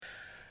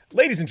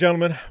Ladies and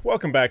gentlemen,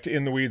 welcome back to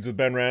In the Weeds with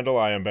Ben Randall.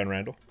 I am Ben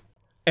Randall.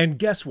 And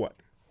guess what?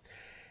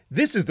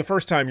 This is the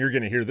first time you're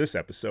going to hear this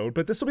episode,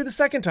 but this will be the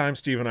second time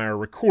Steve and I are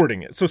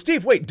recording it. So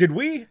Steve, wait, did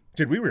we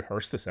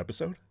rehearse this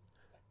episode?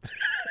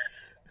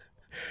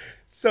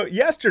 So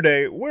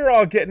yesterday, we're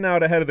all getting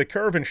out ahead of the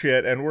curve and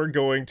shit, and we're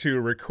going to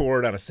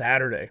record on a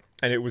Saturday.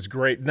 And it was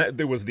great.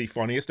 It was the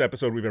funniest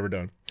episode we've ever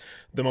done.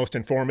 The most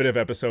informative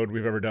episode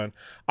we've ever done.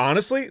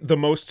 Honestly, the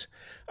most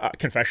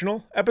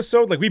confessional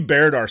episode. Like, we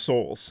bared our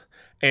souls.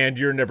 And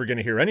you're never going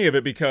to hear any of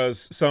it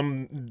because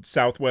some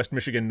Southwest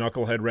Michigan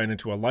knucklehead ran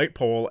into a light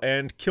pole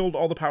and killed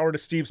all the power to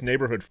Steve's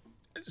neighborhood.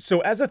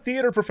 So as a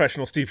theater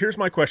professional, Steve, here's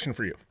my question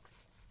for you.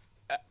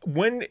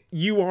 When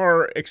you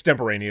are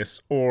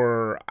extemporaneous,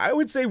 or I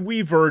would say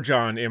we verge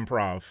on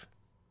improv,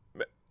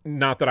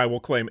 not that I will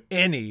claim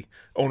any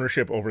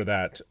ownership over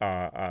that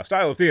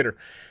style of theater,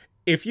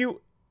 if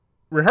you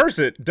rehearse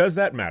it, does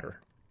that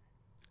matter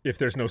if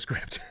there's no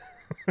script?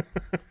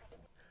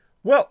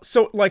 Well,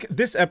 so, like,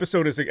 this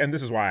episode is, and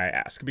this is why I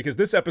ask, because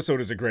this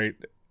episode is a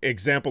great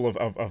example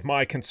of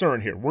my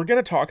concern here. We're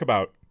going to talk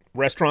about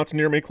restaurants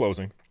near me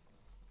closing.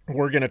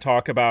 We're going to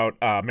talk about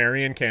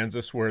Marion,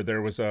 Kansas, where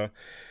there was a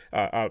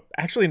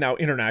actually now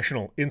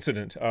international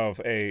incident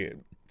of a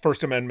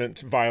First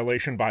Amendment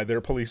violation by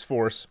their police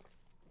force.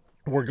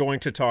 We're going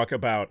to talk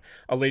about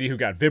a lady who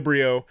got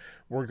Vibrio.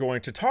 We're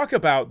going to talk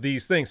about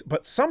these things.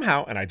 But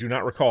somehow, and I do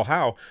not recall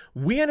how,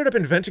 we ended up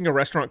inventing a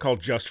restaurant called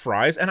Just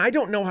Fries, and I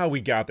don't know how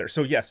we got there.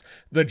 So yes,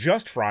 the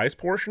Just Fries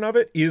portion of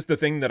it is the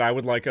thing that I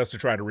would like us to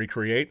try to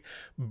recreate.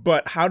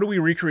 But how do we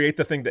recreate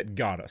the thing that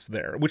got us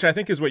there? Which I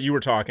think is what you were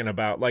talking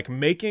about, like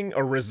making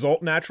a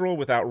result natural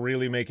without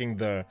really making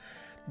the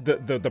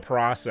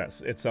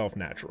process itself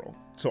natural.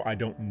 So I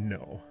don't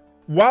know.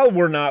 While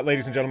we're not,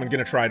 ladies and gentlemen,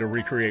 going to try to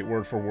recreate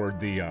word for word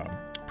the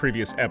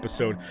previous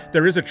episode,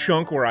 there is a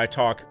chunk where I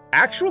talk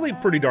actually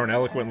pretty darn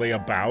eloquently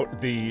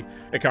about the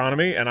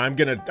economy, and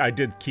I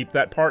did keep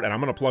that part, and I'm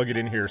going to plug it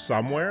in here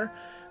somewhere.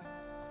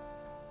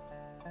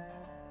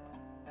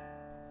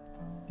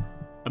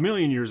 A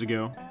million years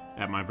ago,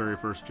 at my very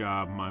first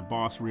job, my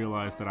boss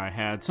realized that I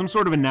had some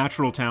sort of a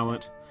natural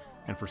talent,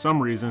 and for some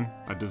reason,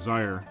 a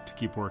desire to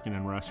keep working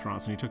in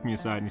restaurants. And he took me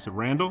aside and he said,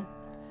 "Randall,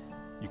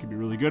 you could be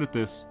really good at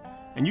this.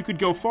 And you could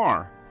go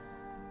far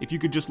if you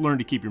could just learn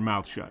to keep your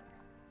mouth shut."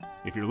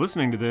 If you're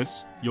listening to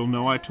this, you'll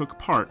know I took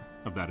part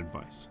of that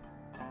advice.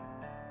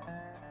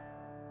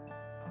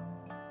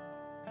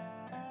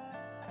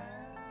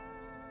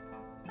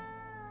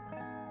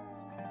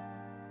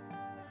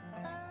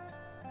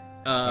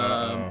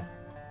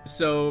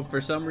 So for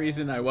some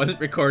reason I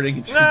wasn't recording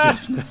until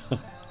just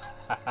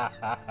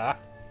now.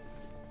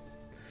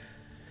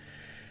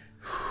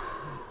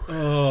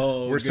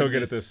 Oh, we're so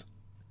good at this.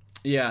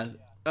 Yeah.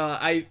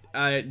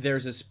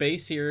 There's a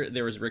space here.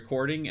 There was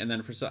recording, and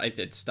then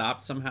it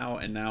stopped somehow,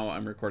 and now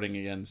I'm recording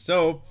again.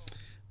 So,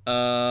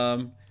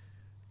 long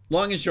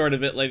and short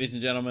of it, ladies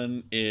and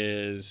gentlemen,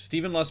 is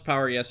Steven lost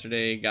power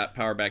yesterday, got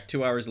power back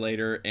 2 hours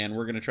later, and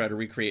we're gonna try to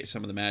recreate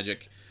some of the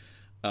magic.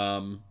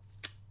 Maybe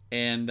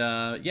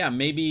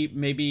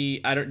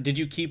I don't. Did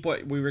you keep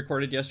what we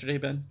recorded yesterday,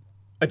 Ben?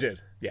 I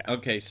did. Yeah.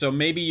 Okay, so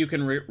maybe you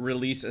can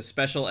release a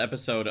special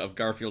episode of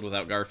Garfield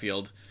Without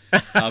Garfield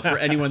for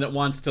anyone that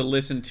wants to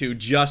listen to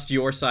just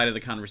your side of the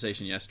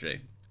conversation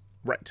yesterday.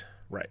 Right.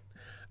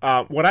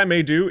 What I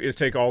may do is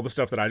take all the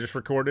stuff that I just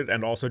recorded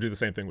and also do the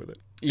same thing with it.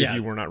 Yeah. If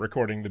you were not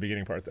recording the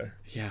beginning part there.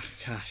 Yeah,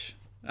 gosh.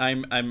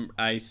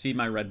 I see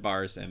my red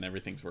bars and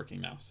everything's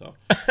working now, so.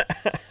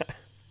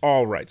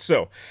 All right,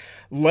 so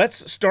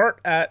let's start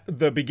at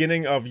the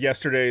beginning of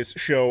yesterday's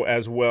show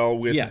as well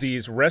with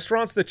these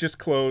restaurants that just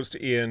closed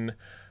in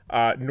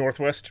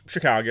Northwest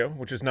Chicago,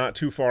 which is not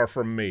too far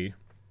from me.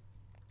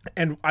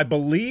 And I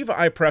believe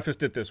I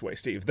prefaced it this way,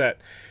 Steve,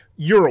 that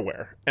you're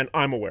aware, and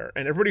I'm aware,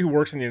 and everybody who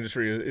works in the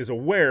industry is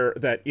aware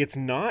that it's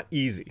not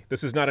easy.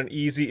 This is not an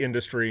easy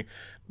industry.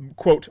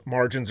 Quote,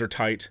 margins are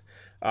tight.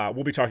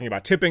 We'll be talking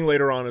about tipping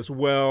later on as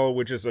well,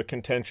 which is a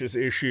contentious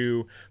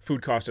issue.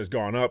 Food cost has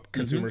gone up.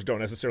 Consumers don't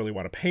necessarily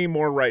want to pay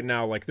more right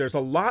now. Like, there's a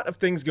lot of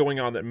things going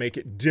on that make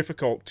it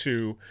difficult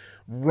to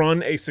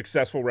run a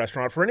successful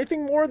restaurant for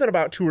anything more than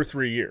about 2 or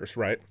 3 years,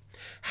 right?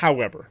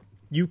 However,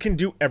 you can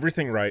do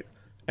everything right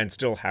and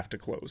still have to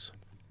close,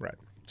 right?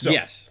 So,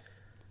 yes.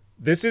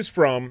 This is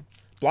from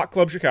Block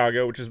Club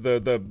Chicago, which is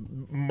the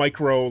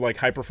micro, like,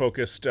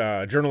 hyper-focused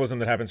journalism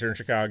that happens here in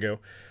Chicago,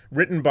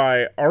 written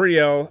by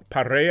Ariel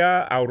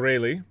Parrea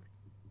Aureli.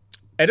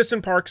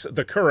 Edison Park's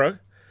The Curra,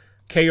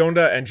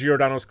 K-Onda and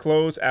Giordano's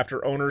close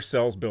after owner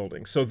sells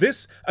building. So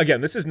this,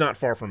 again, this is not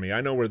far from me. I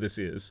know where this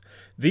is.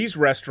 These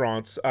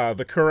restaurants,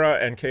 The Curra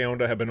and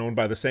K-Onda, have been owned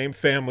by the same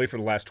family for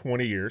the last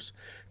 20 years.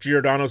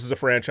 Giordano's is a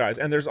franchise,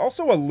 and there's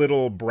also a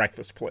little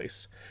breakfast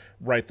place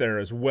right there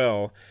as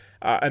well.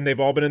 And they've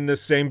all been in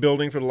this same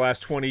building for the last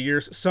 20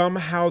 years.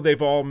 Somehow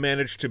they've all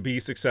managed to be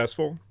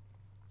successful.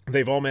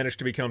 They've all managed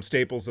to become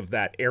staples of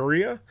that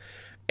area.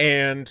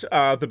 And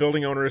the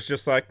building owner is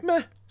just like,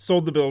 meh,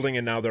 sold the building,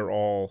 and now they're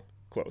all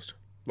closed.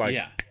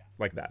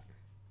 Like that.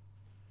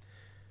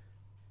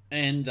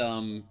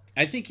 And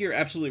I think you're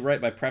absolutely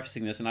right by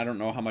prefacing this, and I don't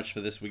know how much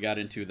for this we got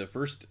into the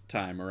first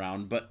time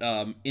around, but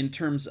in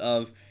terms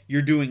of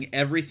you're doing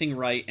everything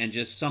right and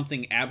just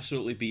something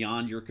absolutely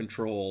beyond your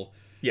control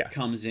Yeah.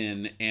 comes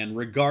in, and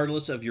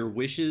regardless of your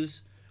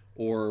wishes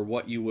or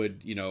what you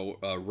would,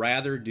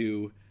 rather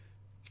do,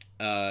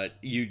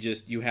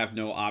 you have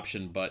no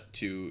option but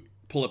to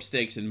pull up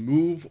stakes and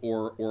move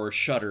or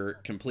shutter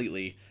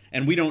completely.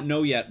 And we don't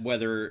know yet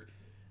whether,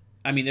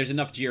 I mean, there's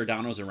enough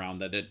Giordano's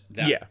around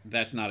Yeah.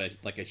 that's not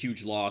a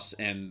huge loss,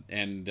 and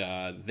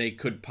they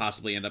could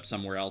possibly end up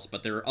somewhere else.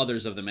 But there are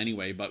others of them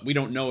anyway. But we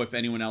don't know if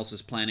anyone else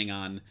is planning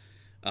on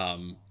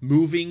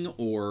moving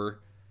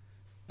or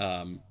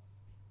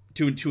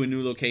to a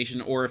new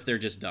location, or if they're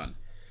just done.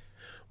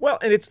 Well,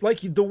 and it's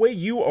like the way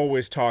you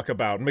always talk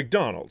about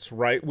McDonald's,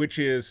 right? Which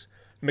is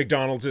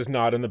McDonald's is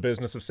not in the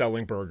business of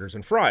selling burgers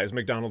and fries.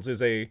 McDonald's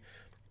is a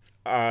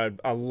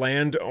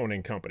land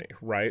owning company,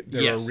 right?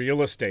 They're Yes. a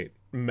real estate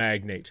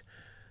magnate.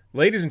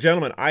 Ladies and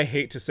gentlemen, I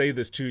hate to say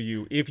this to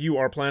you. If you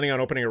are planning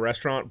on opening a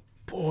restaurant,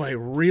 boy,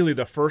 really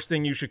the first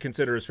thing you should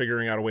consider is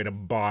figuring out a way to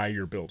buy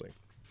your building.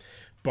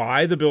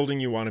 Buy the building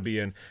you want to be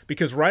in,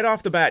 because right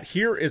off the bat,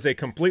 here is a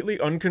completely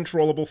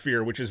uncontrollable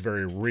fear, which is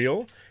very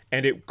real,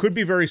 and it could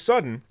be very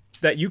sudden,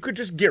 that you could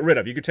just get rid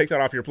of. You could take that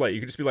off your plate. You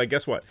could just be like,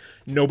 guess what?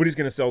 Nobody's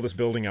going to sell this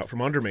building out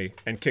from under me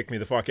and kick me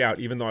the fuck out,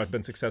 even though I've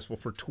been successful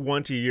for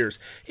 20 years,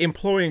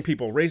 employing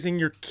people, raising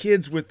your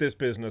kids with this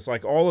business,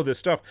 like all of this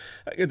stuff.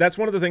 That's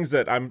one of the things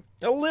that I'm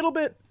a little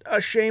bit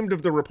ashamed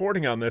of the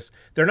reporting on this.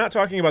 They're not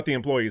talking about the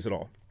employees at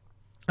all.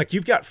 Like,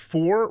 you've got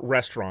 4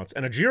 restaurants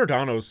and a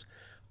Giordano's.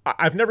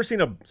 I've never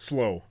seen a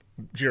slow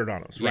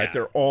Giordano's, right? Yeah.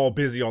 They're all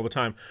busy all the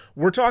time.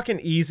 We're talking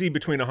easy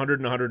between 100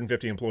 and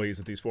 150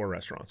 employees at these 4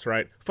 restaurants,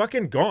 right?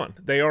 Fucking gone.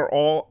 They are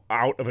all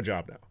out of a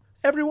job now.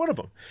 Every one of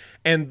them.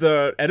 And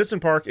the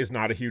Edison Park is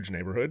not a huge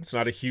neighborhood. It's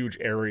not a huge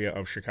area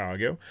of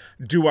Chicago.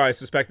 Do I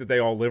suspect that they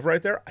all live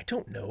right there? I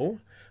don't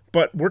know.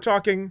 But we're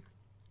talking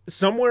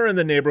somewhere in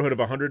the neighborhood of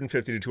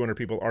 150 to 200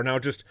 people are now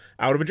just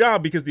out of a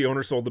job because the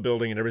owner sold the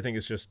building and everything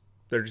is just,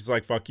 they're just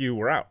like, fuck you,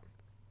 we're out.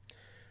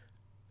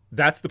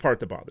 That's the part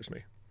that bothers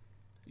me.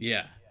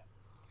 Yeah.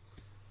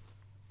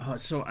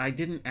 So I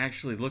didn't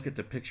actually look at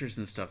the pictures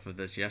and stuff of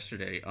this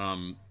yesterday.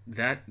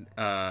 That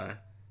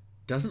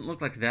doesn't look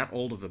like that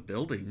old of a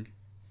building.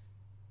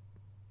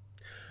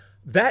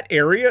 That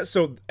area,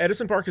 so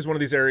Edison Park is one of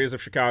these areas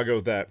of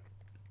Chicago that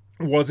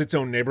was its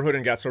own neighborhood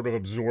and got sort of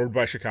absorbed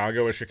by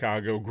Chicago as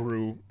Chicago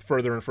grew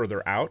further and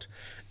further out.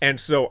 And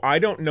so I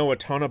don't know a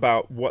ton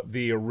about what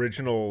the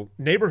original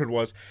neighborhood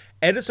was.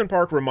 Edison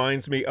Park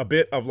reminds me a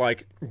bit of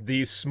like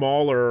these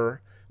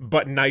smaller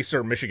but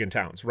nicer Michigan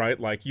towns, right?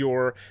 Like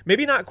your,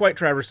 maybe not quite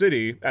Traverse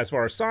City as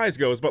far as size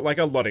goes, but like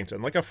a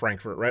Ludington, like a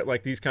Frankfort, right?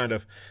 Like these kind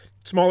of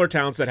smaller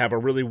towns that have a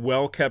really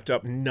well kept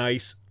up,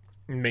 nice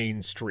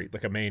main street,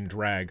 like a main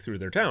drag through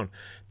their town.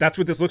 That's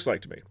what this looks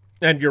like to me.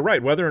 And you're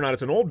right, whether or not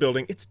it's an old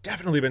building, it's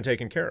definitely been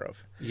taken care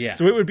of. Yeah.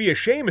 So it would be a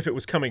shame if it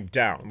was coming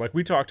down. Like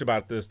we talked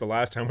about this the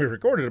last time we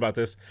recorded about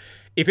this.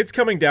 If it's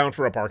coming down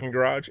for a parking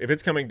garage, if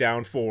it's coming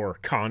down for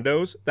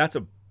condos, that's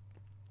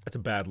a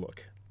bad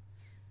look.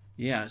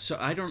 Yeah, so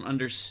I don't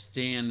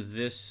understand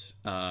this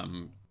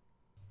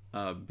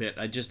bit.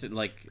 I just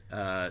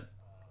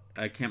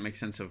I can't make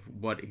sense of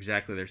what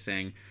exactly they're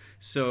saying.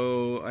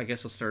 So I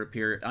guess I'll start up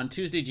here. On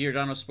Tuesday,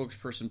 Giordano's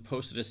spokesperson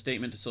posted a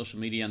statement to social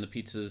media on the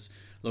pizza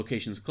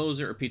location's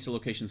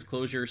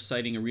closure,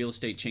 citing a real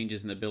estate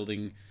changes in the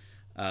building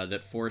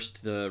that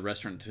forced the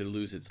restaurant to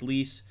lose its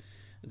lease.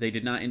 They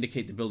did not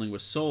indicate the building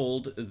was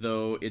sold,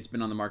 though it's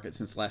been on the market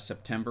since last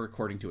September,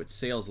 according to its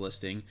sales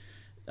listing.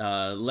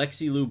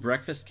 Lexi Lou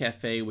Breakfast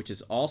Cafe, which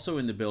is also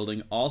in the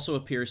building, also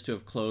appears to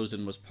have closed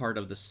and was part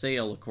of the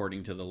sale,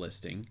 according to the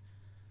listing.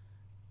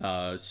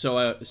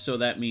 So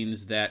that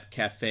means that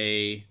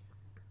cafe,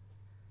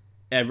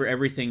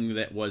 everything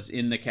that was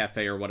in the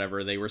cafe or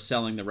whatever, they were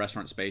selling the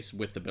restaurant space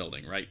with the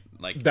building, right?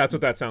 Like That's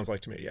what that sounds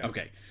like to me, yeah.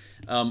 Okay.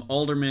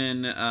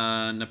 Alderman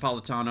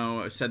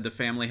Napolitano said the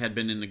family had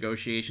been in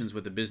negotiations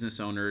with the business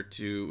owner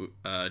to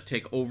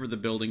take over the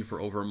building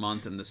for over a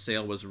month, and the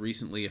sale was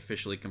recently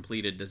officially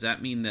completed. Does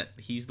that mean that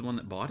he's the one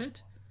that bought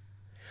it?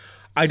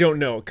 I don't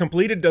know.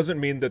 Completed doesn't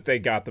mean that they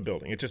got the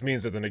building. It just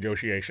means that the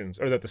negotiations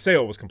or that the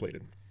sale was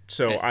completed.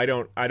 So I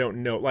don't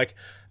know. Like,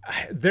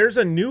 there's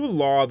a new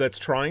law that's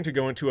trying to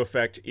go into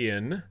effect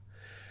in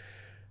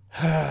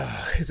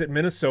is it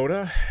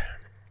Minnesota?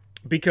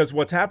 Because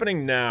what's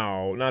happening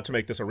now, not to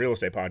make this a real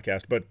estate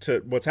podcast, but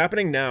what's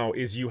happening now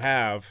is you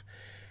have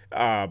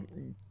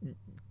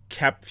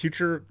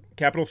venture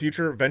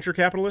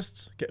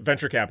capitalists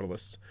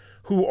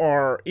who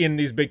are in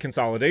these big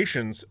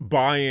consolidations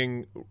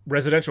buying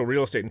residential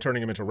real estate and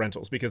turning them into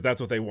rentals because that's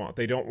what they want.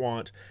 They don't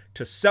want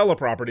to sell a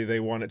property.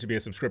 They want it to be a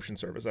subscription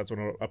service. That's what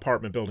an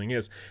apartment building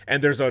is.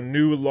 And there's a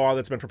new law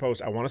that's been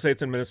proposed. I want to say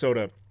it's in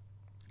Minnesota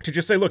to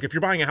just say, look, if you're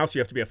buying a house, you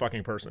have to be a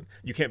fucking person.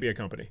 You can't be a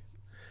company.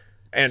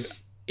 And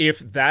if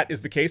that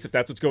is the case, if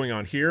that's what's going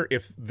on here,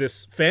 if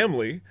this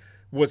family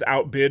was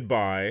outbid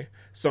by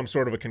some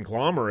sort of a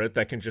conglomerate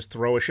that can just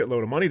throw a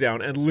shitload of money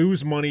down and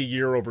lose money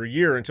year over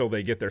year until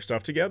they get their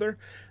stuff together,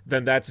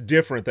 then that's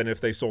different than if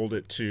they sold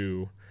it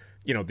to,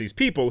 these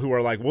people who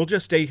are like, we'll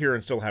just stay here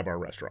and still have our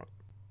restaurant.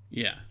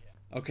 Yeah.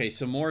 Okay,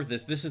 so more of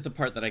this. This is the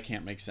part that I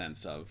can't make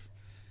sense of.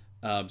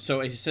 So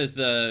he says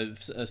the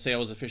sale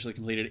was officially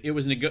completed. It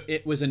was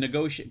a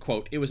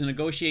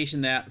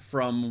negotiation that,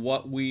 from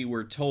what we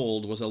were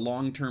told, was a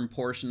long-term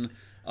portion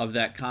of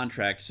that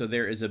contract. So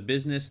there is a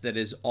business that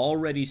is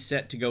already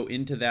set to go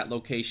into that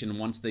location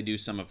once they do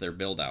some of their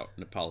build-out,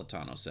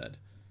 Napolitano said.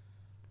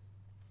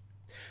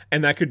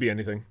 And that could be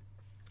anything.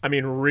 I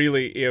mean,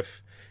 really,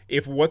 if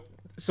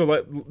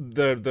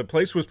the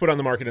place was put on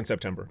the market in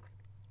September.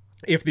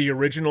 If the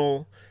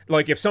original,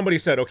 if somebody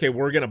said, okay,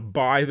 we're going to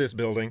buy this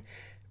building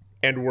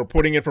and we're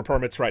putting in for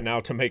permits right now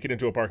to make it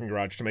into a parking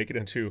garage, to make it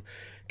into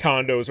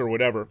condos or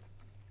whatever,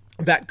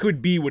 that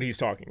could be what he's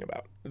talking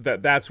about.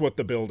 That's what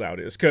the build out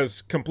is,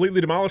 because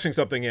completely demolishing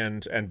something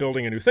and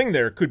building a new thing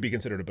there could be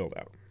considered a build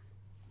out.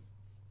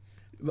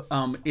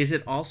 Is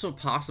it also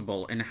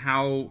possible, and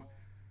how,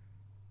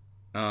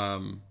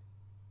 and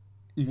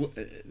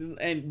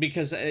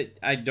because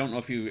I don't know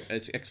if you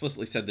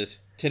explicitly said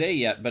this today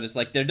yet, but it's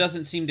like it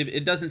doesn't seem to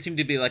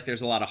be like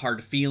there's a lot of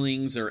hard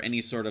feelings or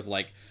any sort of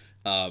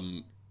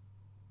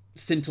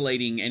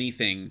scintillating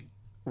anything,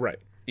 right,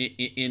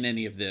 in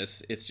any of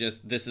this. It's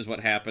just, this is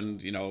what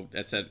happened,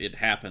 it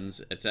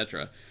happens,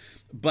 etc.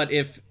 But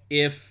if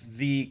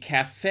the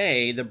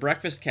cafe, the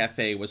breakfast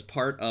cafe, was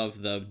part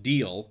of the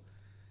deal,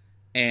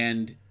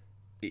 and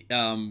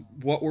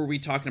what were we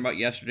talking about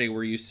yesterday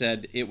where you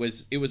said it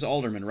was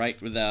Alderman, right?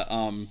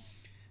 The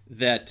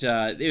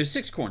it was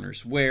Six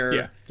Corners,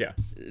 where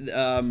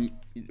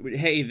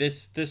hey,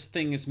 this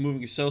thing is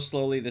moving so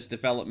slowly, this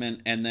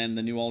development, and then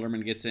the new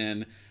alderman gets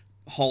in,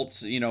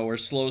 halts, or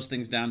slows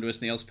things down to a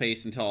snail's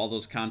pace until all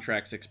those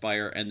contracts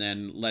expire, and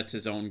then lets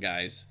his own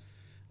guys,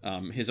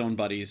 his own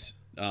buddies,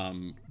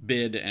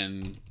 bid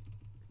and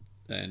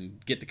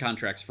get the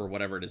contracts for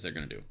whatever it is they're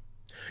going to do.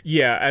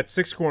 Yeah, at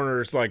Six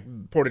Corners,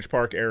 Portage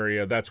Park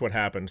area, that's what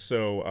happened.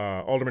 So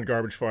Alderman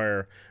Garbage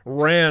Fire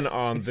ran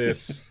on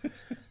this.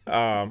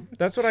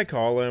 That's what I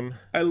call him.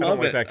 I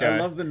love it. That guy. I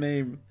love the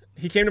name.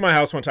 He came to my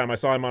house one time. I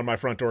saw him on my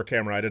front door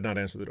camera. I did not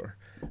answer the door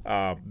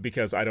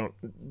because I don't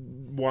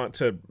want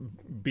to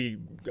be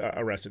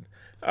arrested.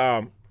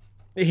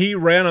 He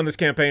ran on this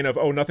campaign of,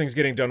 nothing's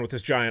getting done with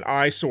this giant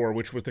eyesore,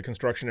 which was the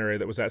construction area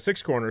that was at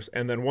Six Corners.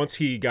 And then once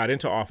he got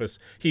into office,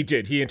 he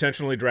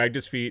intentionally dragged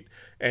his feet,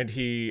 and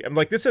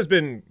this has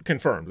been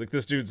confirmed.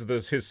 This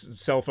dude's, his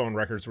cell phone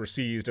records were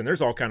seized, and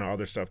there's all kind of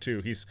other stuff too.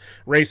 He's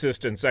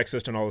racist and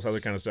sexist and all this other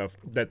kind of stuff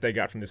that they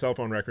got from the cell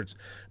phone records.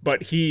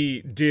 But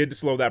he did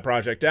slow that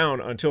project down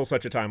until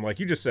such a time, like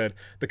you just said,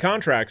 the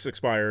contracts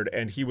expired,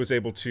 and he was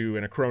able to,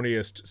 in a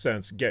cronyist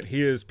sense, get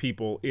his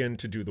people in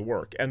to do the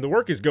work. And the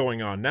work is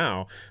going on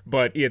now,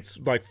 but it's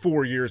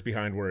 4 years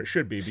behind where it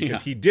should be,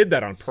 because he did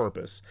that on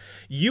purpose.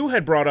 You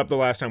had brought up the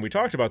last time we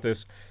talked about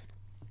this,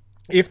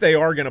 if they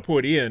are going to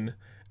put in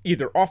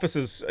either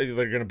offices, they're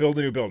going to build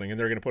a new building and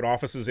they're going to put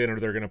offices in, or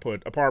they're going to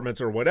put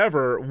apartments or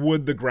whatever,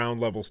 would the ground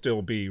level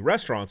still be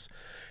restaurants?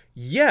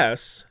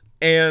 Yes.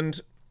 And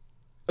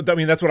I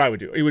mean, that's what I would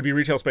do. It would be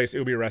retail space. It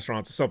would be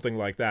restaurants, something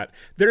like that.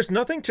 There's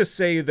nothing to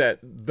say that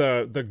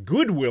the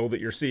goodwill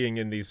that you're seeing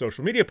in these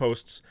social media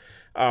posts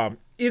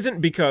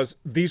isn't because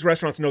these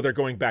restaurants know they're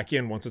going back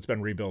in once it's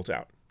been rebuilt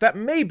out. That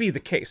may be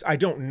the case. I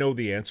don't know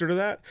the answer to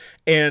that.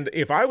 And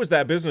if I was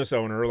that business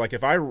owner,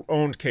 if I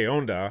owned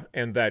K-Onda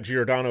and that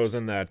Giordano's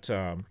in that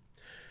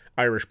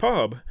Irish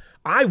pub,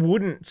 I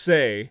wouldn't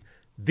say,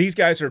 these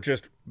guys are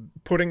just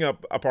putting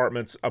up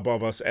apartments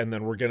above us and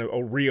then we're going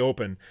to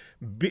reopen,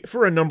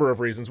 for a number of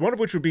reasons. One of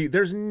which would be,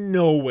 there's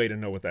no way to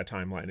know what that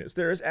timeline is.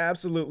 There is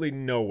absolutely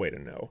no way to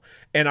know.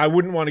 And I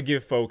wouldn't want to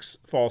give folks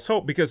false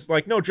hope, because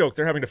no joke,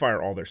 they're having to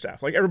fire all their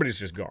staff. Everybody's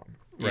just gone.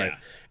 Right. Yeah.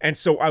 And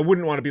so I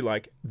wouldn't want to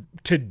be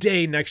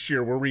today, next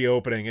year, we're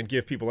reopening, and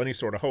give people any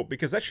sort of hope,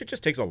 because that shit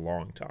just takes a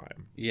long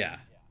time. Yeah.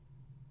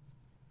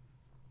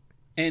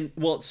 And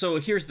so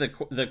here's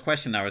the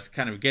question I was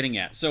kind of getting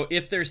at. So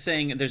if they're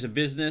saying there's a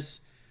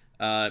business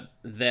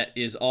that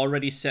is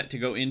already set to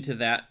go into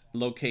that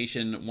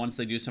location once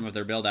they do some of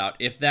their build out,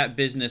 if that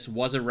business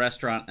was a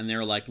restaurant and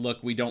they're like, look,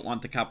 we don't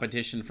want the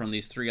competition from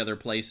these 3 other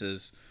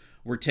places,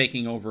 we're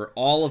taking over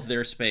all of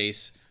their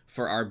space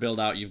for our build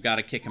out, you've got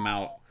to kick them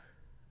out.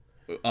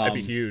 That'd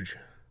be huge.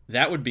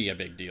 That would be a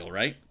big deal,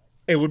 right?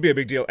 It would be a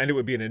big deal, and it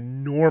would be an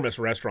enormous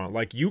restaurant.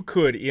 You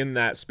could, in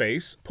that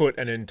space, put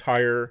an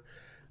entire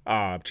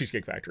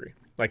Cheesecake Factory.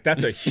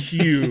 That's a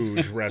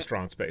huge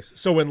restaurant space.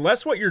 So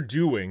unless what you're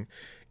doing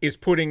is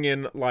putting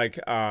in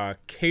a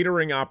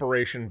catering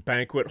operation,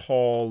 banquet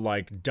hall,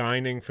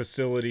 dining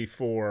facility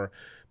for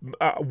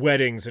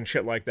weddings and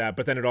shit like that,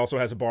 but then it also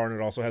has a bar and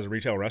it also has a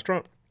retail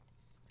restaurant,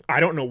 I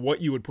don't know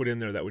what you would put in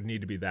there that would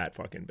need to be that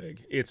fucking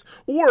big.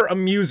 Or a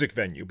music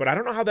venue, but I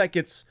don't know how that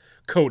gets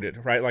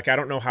coded, right? I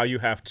don't know how you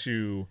have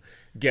to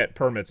get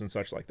permits and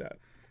such like that.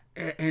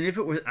 And if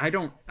it was,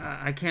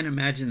 I can't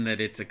imagine that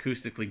it's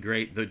acoustically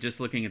great. Though, just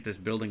looking at this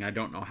building, I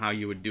don't know how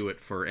you would do it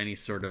for any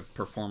sort of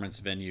performance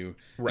venue,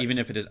 Right. even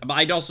if it is. But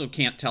I also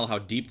can't tell how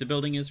deep the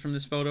building is from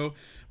this photo.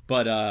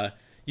 But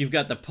you've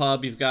got the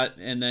pub,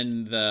 and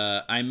then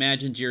I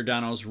imagine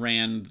Giordano's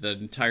ran the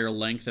entire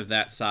length of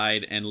that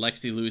side, and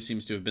Lexi Lou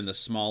seems to have been the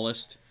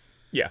smallest.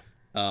 Yeah.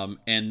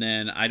 And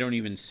then I don't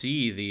even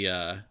see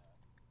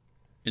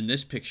in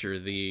this picture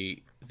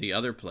the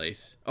other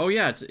place. Oh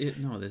yeah,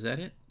 no, is that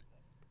it?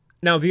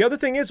 Now, the other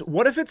thing is,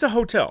 what if it's a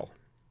hotel?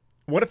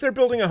 What if they're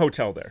building a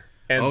hotel there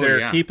and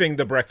they're keeping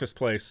the breakfast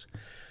place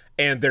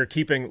and they're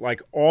keeping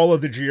like all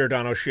of the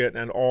Giordano shit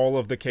and all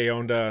of the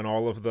K-Onda and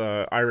all of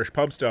the Irish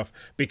pub stuff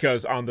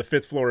because on the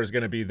 5th floor is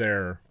going to be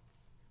their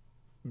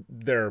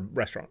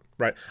restaurant,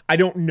 right? I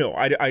don't know.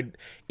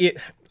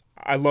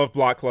 I love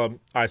Block Club.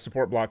 I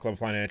support Block Club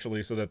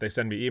financially so that they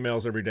send me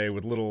emails every day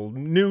with little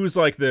news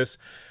like this.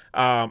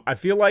 I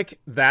feel like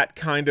that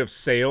kind of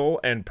sale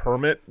and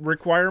permit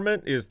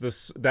requirement is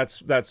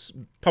that's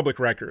public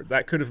record.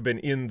 That could have been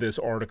in this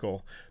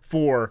article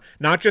for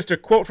not just a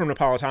quote from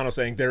Napolitano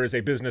saying there is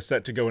a business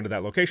set to go into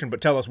that location, but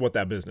tell us what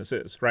that business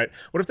is, right?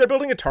 What if they're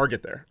building a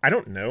Target there? I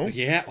don't know.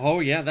 Yeah.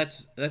 Oh yeah.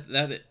 That's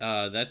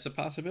a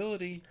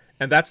possibility.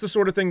 And that's the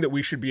sort of thing that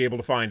we should be able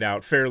to find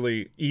out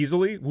fairly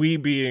easily. We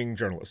being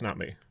journalists, not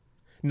me.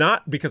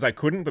 Not because I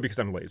couldn't, but because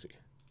I'm lazy.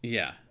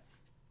 Yeah.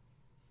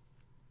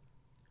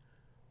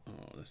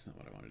 Oh, that's not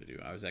what I wanted to do.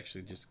 I was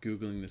actually just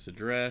Googling this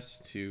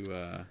address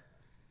to,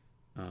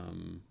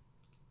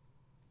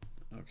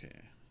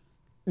 okay.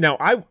 Now,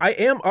 I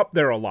am up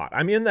there a lot.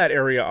 I'm in that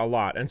area a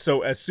lot. And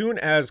so as soon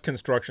as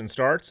construction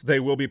starts,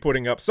 they will be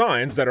putting up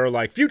signs that are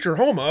like future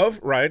home of,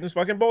 right? It's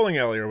fucking bowling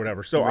alley or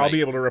whatever. So Right. I'll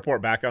be able to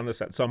report back on this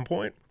at some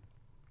point.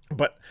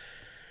 But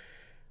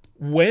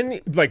when,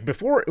 like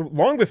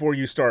long before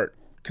you start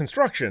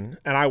construction,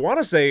 and I want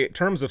to say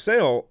terms of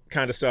sale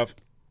kind of stuff,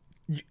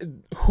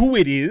 who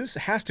it is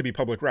has to be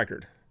public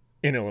record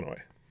in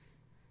Illinois.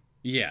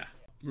 Yeah.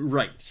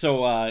 Right.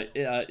 So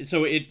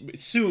so it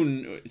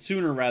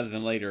sooner rather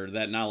than later,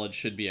 that knowledge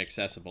should be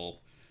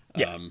accessible.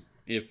 Yeah.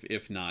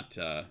 If not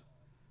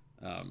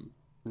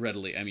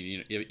readily, I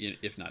mean,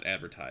 if not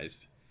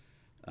advertised.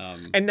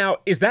 And now,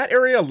 is that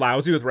area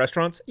lousy with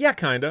restaurants? Yeah,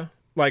 kinda.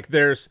 Like,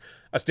 there's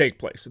a steak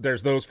place.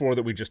 There's those 4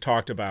 that we just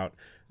talked about.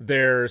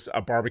 There's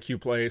a barbecue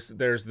place.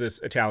 There's this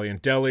Italian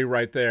deli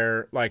right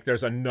there. Like,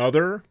 there's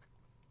another.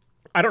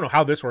 I don't know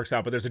how this works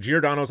out, but there's a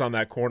Giordano's on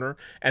that corner,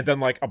 and then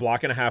like a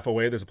block and a half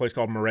away, there's a place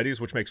called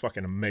Moretti's, which makes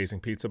fucking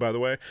amazing pizza, by the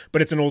way.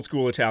 But it's an old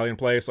school Italian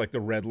place, like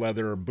the red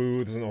leather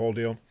booths and the whole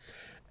deal.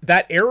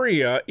 That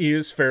area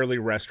is fairly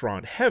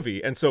restaurant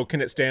heavy, and so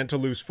can it stand to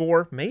lose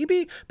 4?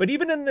 Maybe. But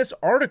even in this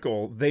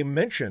article, they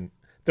mention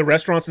the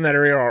restaurants in that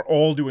area are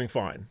all doing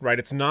fine, right?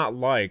 It's not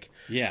like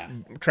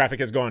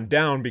traffic has gone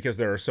down because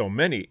there are so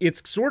many.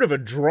 It's sort of a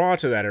draw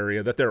to that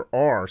area that there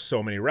are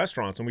so many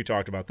restaurants, and we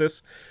talked about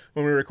this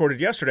when we recorded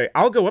yesterday.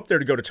 I'll go up there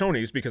to go to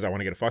Tony's because I want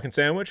to get a fucking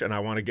sandwich and I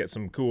want to get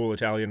some cool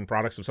Italian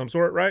products of some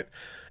sort, right?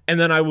 And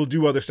then I will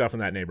do other stuff in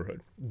that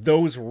neighborhood.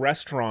 Those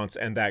restaurants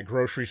and that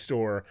grocery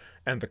store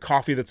and the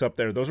coffee that's up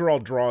there, those are all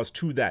draws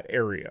to that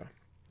area.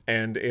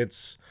 And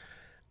it's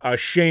a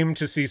shame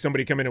to see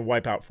somebody come in and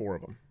wipe out 4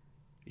 of them.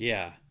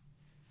 Yeah.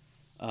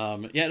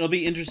 Yeah, it'll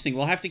be interesting.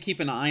 We'll have to keep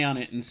an eye on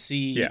it and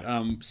see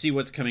see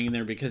what's coming in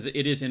there because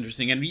it is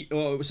interesting.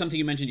 And something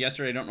you mentioned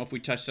yesterday, I don't know if we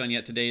touched on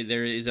yet today.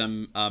 There is a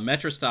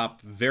metro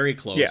stop very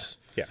close.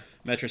 Yeah.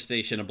 Metro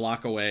station a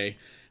block away.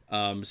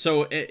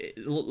 So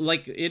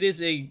it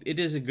is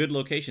a good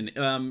location.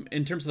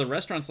 In terms of the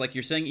restaurants, like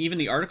you're saying, even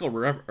the article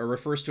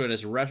refers to it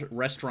as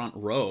Restaurant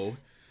Row.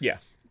 Yeah.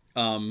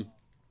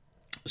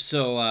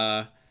 So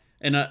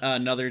and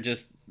another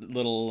just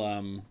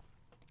little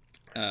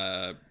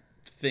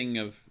thing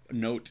of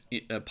note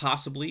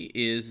possibly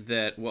is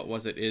that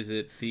is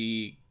it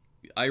the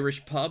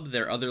Irish pub,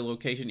 their other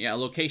location? Yeah, a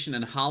location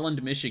in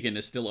Holland, Michigan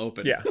is still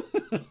open. Yeah.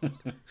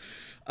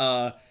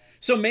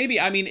 So maybe,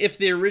 I mean, if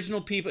the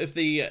original people, if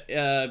the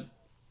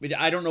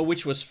I don't know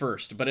which was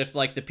first, but if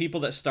like the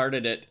people that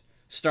started it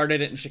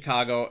in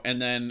Chicago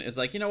and then is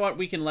like, you know what,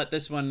 we can let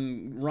this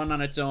one run on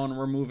its own,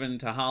 we're moving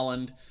to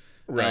Holland.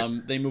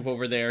 Right. They move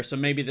over there. So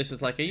maybe this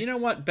is like you know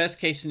what, best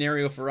case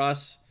scenario for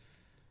us.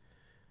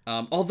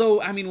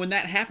 Although, I mean, when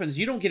that happens,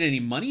 you don't get any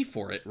money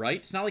for it, right?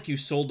 It's not like you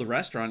sold the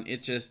restaurant.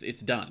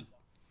 It's done.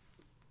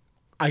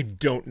 I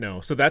don't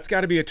know. So that's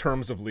got to be a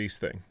terms of lease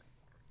thing.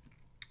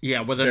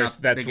 Yeah, whether or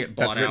not they get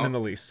bought that's written out. in the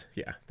lease.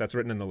 Yeah, that's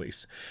written in the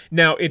lease.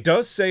 Now, it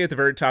does say at the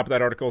very top of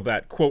that article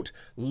that, quote,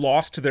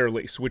 lost their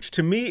lease, which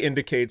to me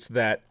indicates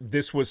that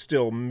this was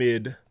still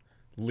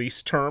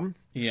mid-lease term.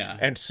 Yeah.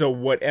 And so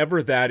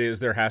whatever that is,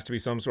 there has to be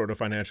some sort of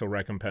financial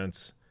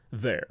recompense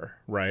there,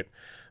 right?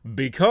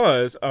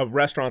 Because a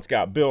restaurant's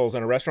got bills,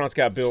 and a restaurant's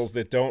got bills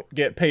that don't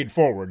get paid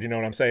forward. You know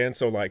what I'm saying?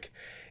 So, like,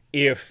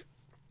 if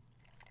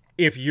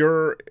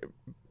you're...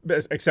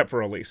 except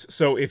for a lease.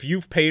 So if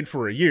you've paid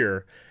for a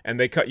year and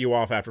they cut you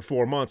off after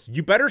 4 months,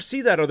 you better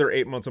see that other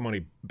 8 months of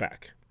money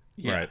back,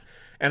 right?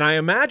 And I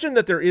imagine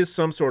that there is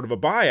some sort of a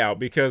buyout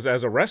because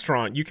as a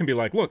restaurant, you can be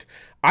like, look,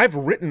 I've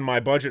written my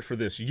budget for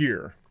this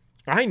year.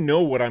 I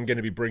know what I'm going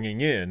to be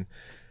bringing in.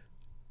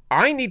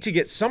 I need to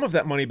get some of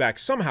that money back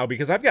somehow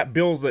because I've got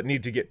bills that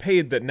need to get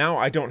paid that now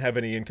I don't have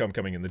any income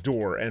coming in the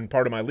door. And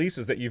part of my lease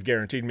is that you've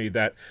guaranteed me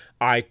that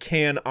I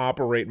can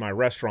operate my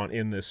restaurant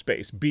in this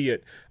space. Be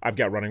it I've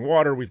got running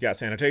water, we've got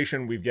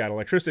sanitation, we've got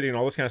electricity and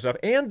all this kind of stuff,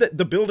 and that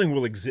the building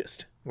will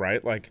exist,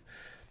 right? Like,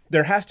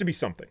 there has to be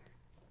something.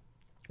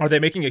 Are they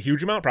making a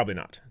huge amount? Probably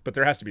not, but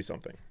there has to be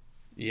something.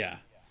 Yeah.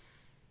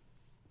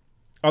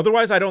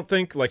 Otherwise, I don't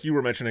think, like you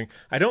were mentioning,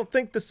 I don't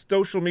think the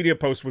social media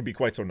post would be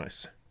quite so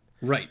nice.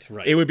 Right.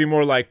 It would be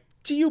more like,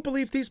 do you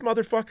believe these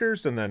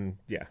motherfuckers? And then,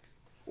 yeah.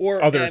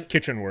 Or other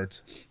kitchen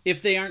words.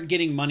 If they aren't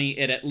getting money,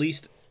 it at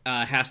least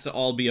has to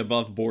all be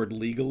above board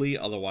legally.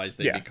 Otherwise,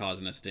 they'd be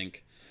causing a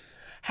stink.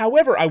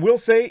 However, I will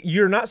say,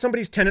 you're not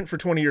somebody's tenant for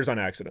 20 years on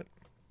accident.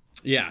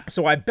 Yeah.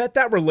 So I bet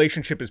that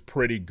relationship is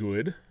pretty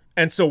good.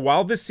 And so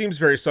while this seems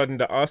very sudden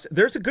to us,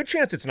 there's a good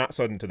chance it's not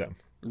sudden to them.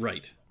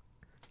 Right.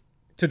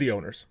 To the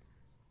owners.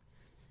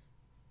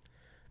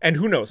 And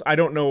who knows? I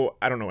don't know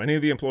any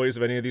of the employees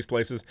of any of these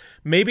places.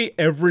 Maybe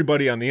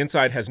everybody on the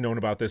inside has known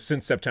about this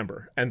since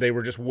September, and they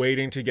were just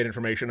waiting to get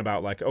information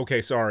about, like,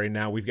 okay, sorry,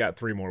 now we've got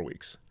 3 more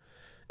weeks.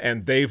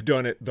 And they've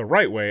done it the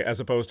right way,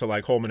 as opposed to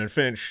like Holman and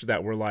Finch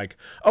that were like,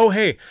 oh,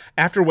 hey,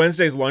 after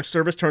Wednesday's lunch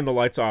service, turn the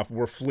lights off.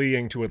 We're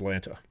fleeing to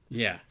Atlanta.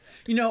 Yeah.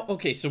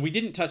 Okay, so we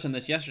didn't touch on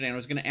this yesterday, and I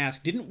was going to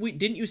ask,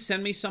 didn't you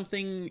send me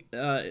something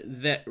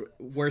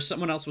where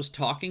someone else was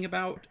talking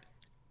about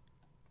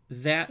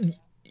that?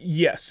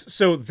 Yes.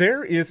 So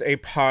there is a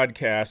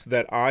podcast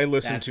that I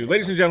listen to.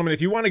 Ladies and gentlemen,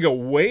 if you want to go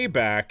way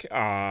back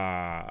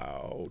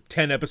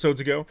 10 episodes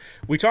ago,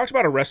 we talked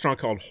about a restaurant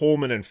called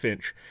Holman and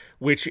Finch,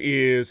 which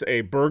is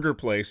a burger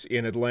place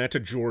in Atlanta,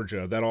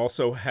 Georgia, that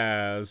also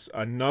has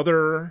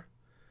another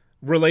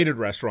related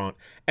restaurant.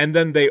 And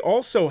then they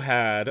also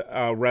had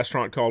a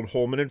restaurant called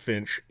Holman and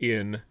Finch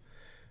in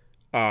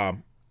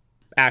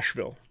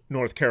Asheville,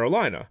 North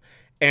Carolina.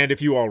 And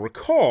if you all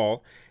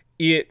recall,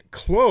 it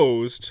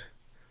closed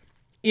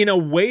in a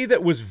way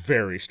that was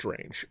very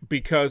strange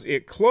because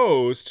it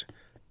closed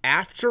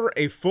after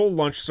a full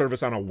lunch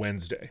service on a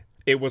Wednesday.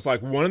 It was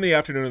like 1 in the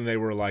afternoon and they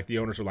were like, the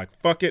owners were like,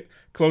 fuck it,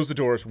 close the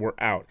doors, we're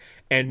out.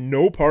 And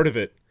no part of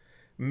it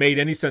made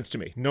any sense to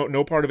me.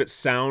 No part of it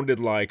sounded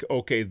like,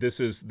 okay,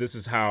 this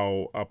is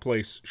how a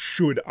place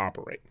should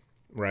operate,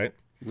 right?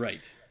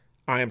 Right.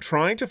 I am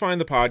trying to find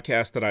the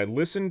podcast that I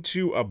listened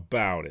to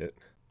about it,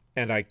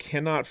 and I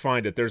cannot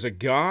find it. There's a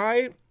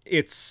guy,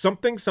 it's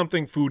something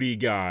foodie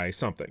guy,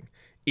 something,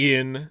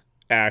 in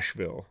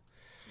Asheville,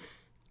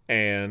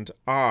 and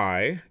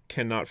I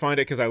cannot find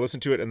it because I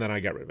listened to it and then I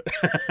got rid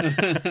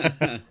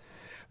of it.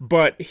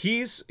 But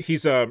he's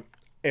a,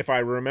 if I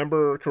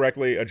remember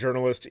correctly, a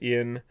journalist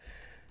in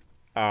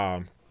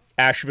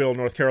Asheville,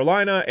 North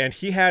Carolina, and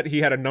he had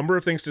a number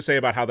of things to say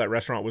about how that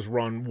restaurant was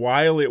run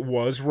while it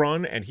was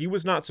run, and he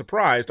was not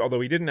surprised,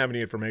 although he didn't have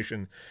any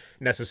information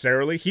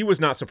necessarily, he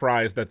was not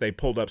surprised that they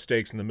pulled up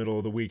stakes in the middle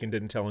of the week and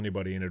didn't tell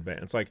anybody in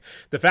advance. Like,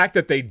 the fact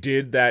that they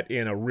did that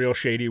in a real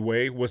shady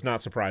way was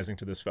not surprising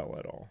to this fella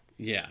at all.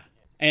 Yeah.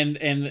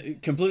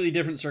 And completely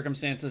different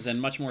circumstances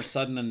and much more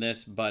sudden than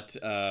this, but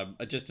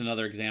just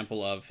another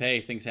example of,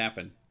 hey, things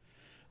happen.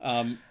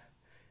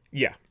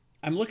 Yeah.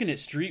 I'm looking at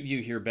Street View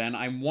here, Ben.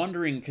 I'm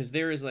wondering, because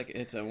there is like,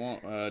 it's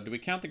a, do we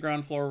count the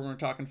ground floor when we're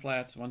talking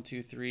flats? 1,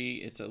 2, 3.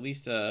 It's at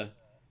least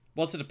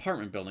it's an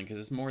apartment building because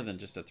it's more than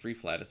just a 3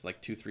 flat. It's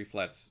like 2, 3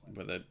 flats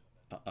with a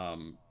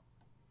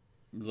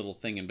little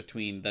thing in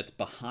between that's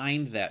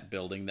behind that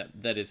building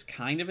that is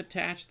kind of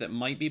attached, that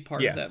might be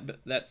part of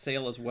that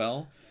sale as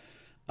well.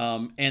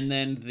 And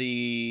then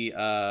the,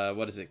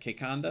 what is it?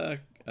 Keonda?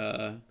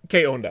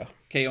 Keonda.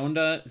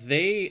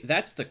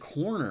 That's the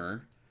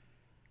corner.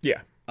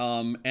 Yeah.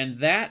 And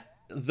that,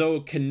 though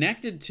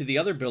connected to the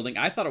other building,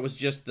 I thought it was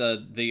just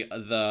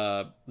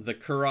the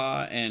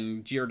Cura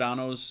and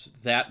Giordano's.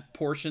 That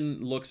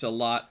portion looks a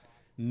lot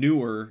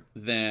newer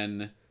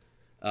than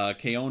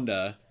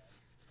Keonda.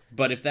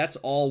 But if that's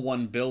all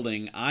one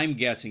building, I'm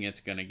guessing it's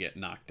going to get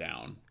knocked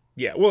down.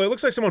 Yeah, well, it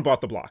looks like someone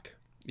bought the block.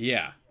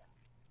 Yeah.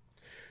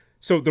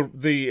 So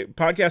the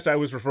podcast I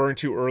was referring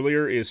to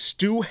earlier is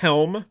Stu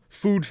Helm,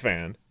 Food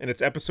Fan, and it's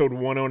episode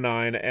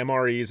 109,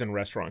 MREs and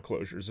Restaurant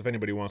Closures, if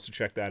anybody wants to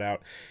check that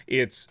out.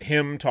 It's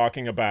him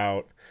talking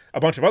about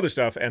a bunch of other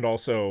stuff and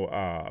also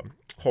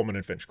Holman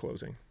and Finch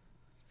closing.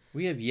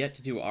 We have yet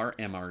to do our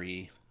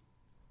MRE.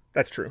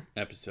 That's true.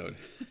 Episode.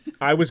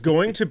 I was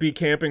going to be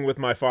camping with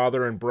my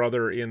father and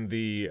brother in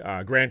the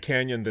Grand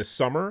Canyon this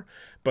summer,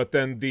 but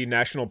then the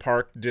National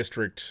Park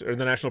District, or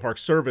the National Park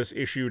Service,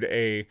 issued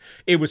it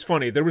was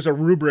funny, there was a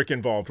rubric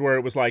involved where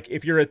it was like,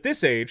 if you're at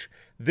this age,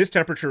 this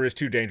temperature is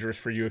too dangerous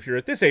for you. If you're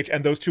at this age,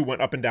 and those two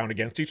went up and down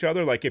against each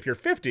other, like if you're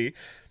 50,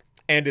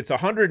 and it's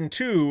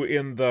 102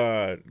 in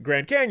the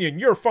Grand Canyon,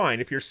 you're fine.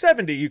 If you're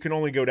 70, you can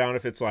only go down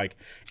if it's like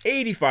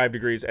 85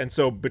 degrees. And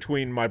so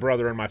between my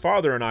brother and my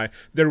father and I,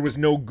 there was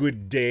no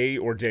good day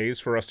or days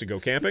for us to go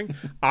camping.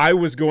 I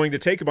was going to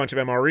take a bunch of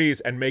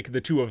MREs and make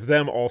the two of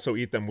them also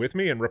eat them with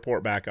me and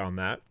report back on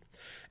that.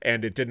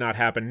 And it did not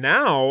happen.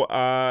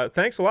 Now,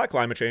 thanks a lot,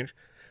 climate change,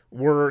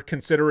 we're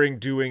considering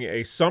doing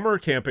a summer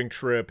camping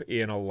trip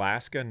in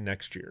Alaska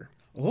next year.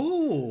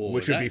 Oh,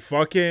 which would be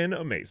fucking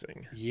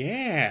amazing.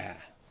 Yeah.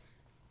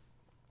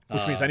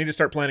 Which means I need to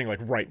start planning like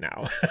right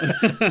now.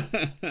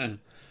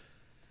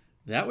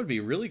 That would be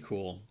really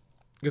cool.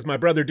 Because my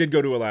brother did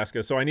go to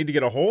Alaska, so I need to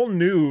get a whole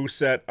new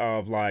set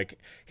of like,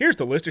 here's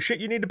the list of shit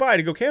you need to buy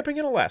to go camping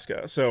in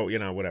Alaska. So, you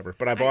know, whatever.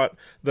 But I bought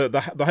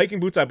the hiking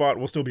boots I bought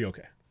will still be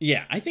okay.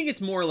 Yeah, I think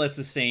it's more or less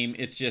the same.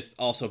 It's just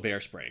also bear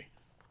spray.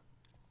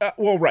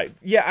 Well, right.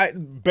 Yeah,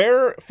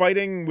 bear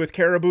fighting with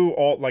caribou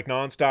all like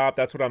nonstop.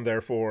 That's what I'm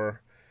there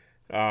for.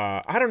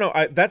 I don't know.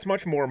 That's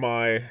much more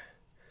my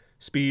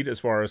speed as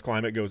far as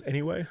climate goes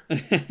anyway.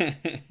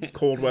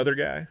 Cold weather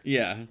guy.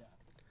 Yeah.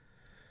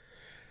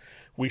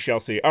 We shall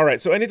see. All right.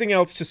 So anything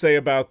else to say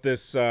about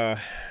this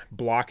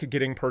block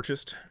getting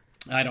purchased?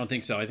 I don't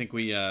think so. I think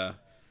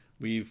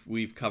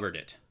we've covered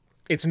it.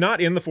 It's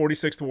not in the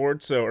 46th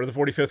ward, or the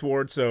 45th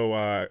ward,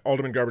 so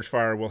Alderman Garbage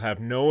Fire will have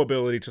no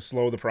ability to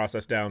slow the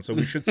process down. So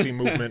we should see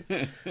movement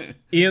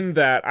in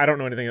that. I don't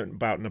know anything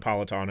about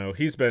Napolitano.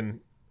 He's been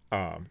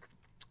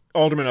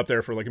alderman up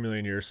there for like a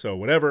million years, so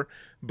whatever.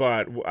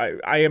 But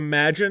I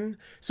imagine,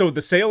 so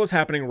the sale is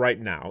happening right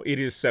now. It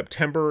is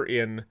September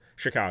in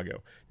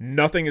Chicago.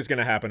 Nothing is going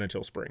to happen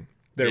until spring.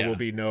 There will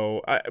be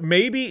no,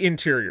 maybe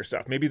interior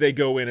stuff. Maybe they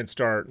go in and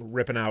start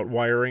ripping out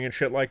wiring and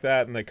shit like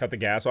that, and they cut the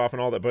gas off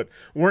and all that. But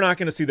we're not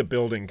going to see the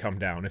building come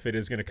down, if it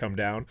is going to come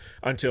down,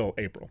 until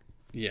April.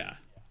 Yeah.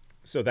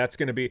 So that's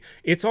going to be,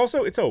 it's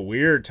a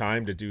weird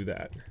time to do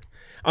that.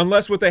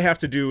 Unless what they have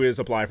to do is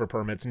apply for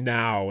permits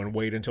now and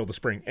wait until the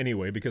spring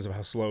anyway, because of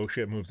how slow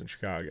shit moves in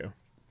Chicago.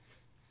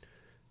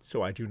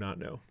 So I do not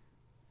know.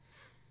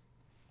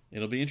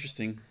 It'll be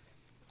interesting.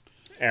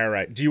 All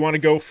right. Do you want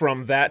to go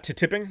from that to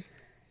tipping?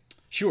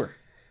 Sure.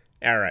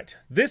 All right.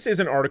 This is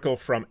an article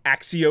from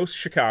Axios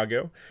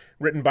Chicago,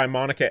 written by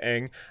Monica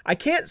Eng. I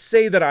can't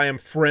say that I am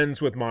friends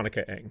with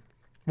Monica Eng.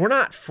 We're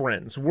not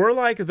friends. We're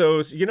like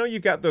those, you know,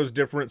 you've got those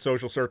different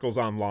social circles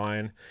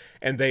online,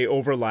 and they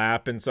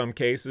overlap in some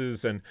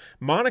cases. And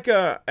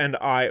Monica and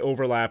I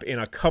overlap in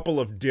a couple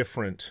of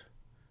different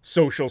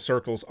social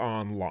circles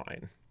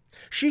online.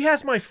 She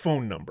has my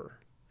phone number,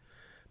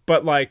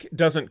 but like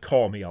doesn't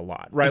call me a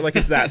lot, right? Like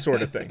it's that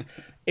sort of thing.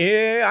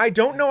 I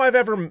don't know I've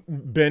ever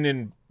been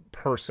in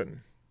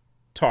person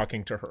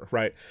talking to her,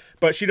 right?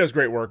 But she does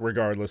great work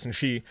regardless, and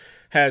she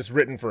has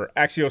written for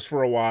Axios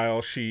for a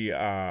while. She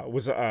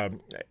was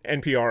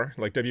NPR,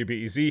 like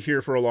WBEZ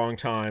here for a long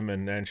time,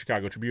 and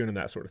Chicago Tribune and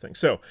that sort of thing.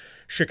 So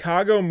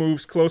Chicago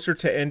moves closer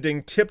to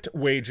ending tipped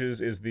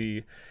wages is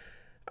the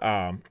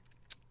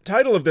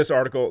title of this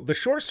article. The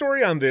short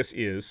story on this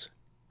is,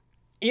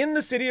 in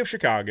the city of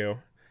Chicago,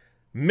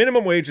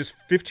 minimum wage is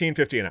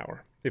 $15.50 an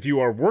hour. If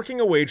you are working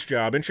a wage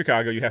job in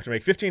Chicago, you have to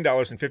make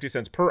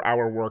 $15.50 per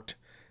hour worked.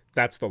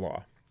 That's the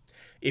law.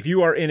 If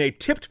you are in a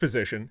tipped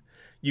position,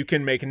 you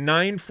can make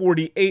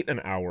 $9.48 an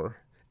hour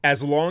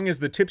as long as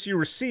the tips you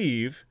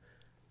receive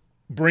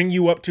bring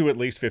you up to at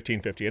least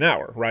 $15.50 an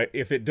hour, right?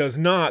 If it does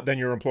not, then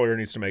your employer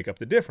needs to make up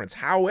the difference.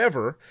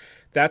 However,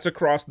 that's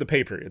across the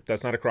pay period.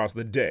 That's not across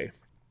the day.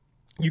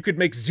 You could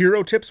make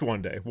 0 tips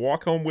one day,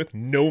 walk home with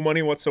no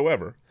money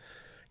whatsoever.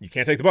 You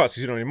can't take the bus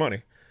because you don't have any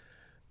money.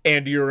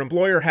 And your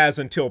employer has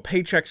until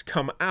paychecks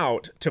come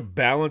out to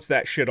balance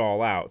that shit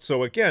all out.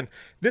 So again,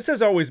 this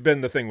has always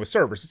been the thing with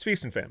servers. It's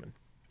feast and famine.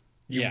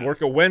 You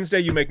work a Wednesday,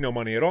 you make no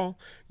money at all.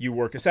 You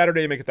work a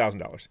Saturday, you make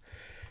 $1,000.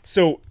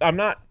 So I'm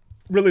not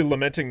really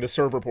lamenting the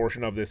server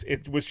portion of this.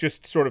 It was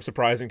just sort of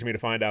surprising to me to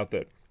find out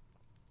that,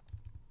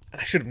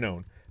 and I should have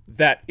known,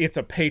 that it's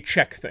a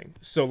paycheck thing.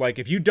 So like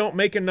if you don't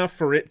make enough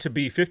for it to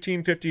be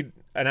 $15.50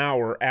 an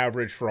hour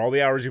average for all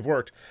the hours you've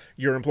worked,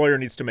 your employer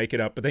needs to make it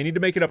up, but they need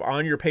to make it up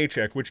on your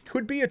paycheck, which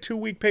could be a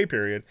 2-week pay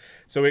period.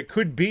 So it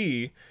could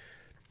be,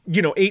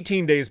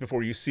 18 days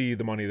before you see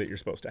the money that you're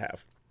supposed to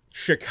have.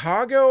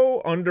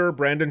 Chicago, under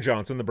Brandon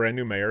Johnson, the brand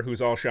new mayor,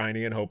 who's all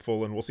shiny and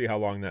hopeful, and we'll see how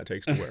long that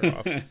takes to wear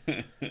off,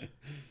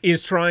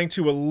 is trying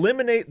to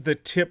eliminate the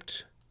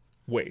tipped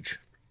wage.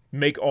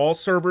 Make all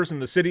servers in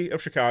the city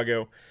of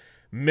Chicago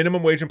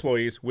minimum wage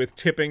employees with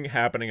tipping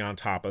happening on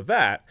top of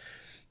that.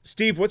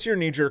 Steve, what's your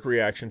knee-jerk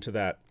reaction to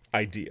that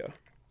idea?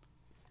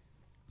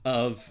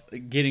 Of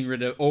getting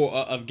rid of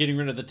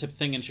the tip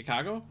thing in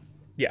Chicago?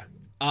 Yeah.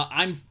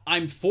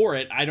 I'm for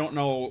it. I don't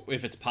know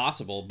if it's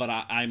possible, but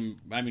I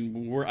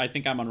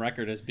think I'm on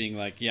record as being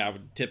like, yeah,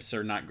 tips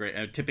are not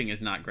great. Tipping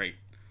is not great.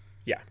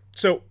 Yeah.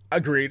 So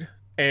agreed.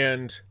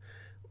 And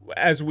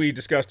as we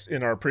discussed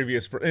in our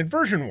in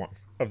version 1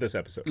 of this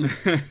episode,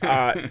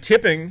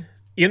 tipping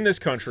in this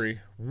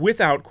country,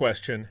 without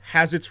question,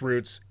 has its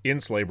roots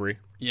in slavery.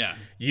 Yeah.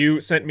 You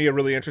sent me a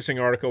really interesting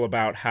article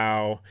about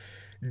how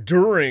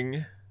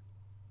during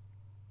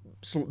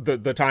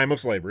the time of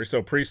slavery,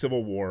 so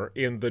pre-Civil War,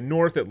 in the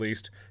North at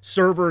least,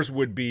 servers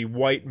would be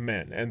white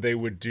men, and they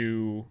would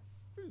do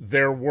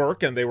their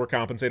work, and they were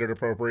compensated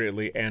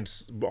appropriately, and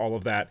all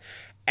of that.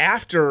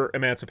 After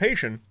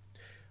emancipation,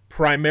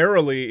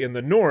 primarily in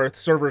the North,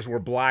 servers were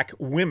black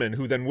women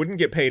who then wouldn't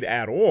get paid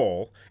at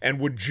all and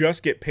would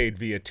just get paid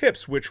via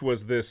tips, which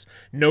was this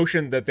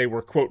notion that they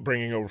were, quote,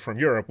 bringing over from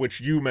Europe,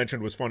 which you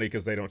mentioned was funny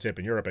because they don't tip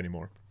in Europe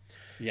anymore.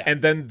 Yeah.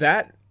 And then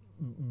that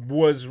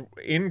was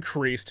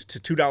increased to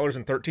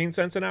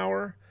 $2.13 an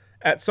hour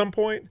at some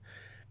point,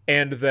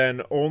 and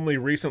then only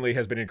recently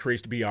has been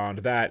increased beyond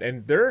that.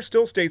 And there are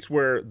still states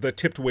where the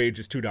tipped wage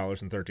is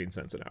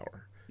 $2.13 an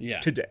hour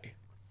today.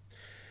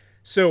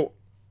 So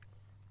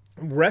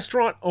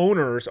restaurant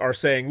owners are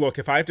saying, look,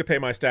 if I have to pay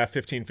my staff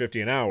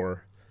 $15.50 an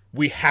hour,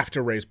 we have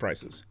to raise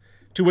prices.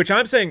 To which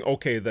I'm saying,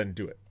 okay, then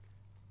do it.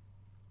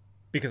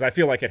 Because I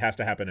feel like it has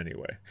to happen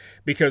anyway.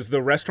 Because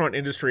the restaurant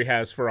industry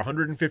has, for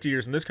 150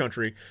 years in this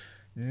country,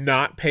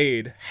 not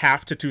paid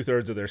half to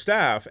two-thirds of their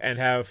staff and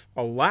have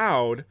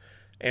allowed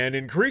an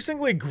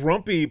increasingly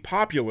grumpy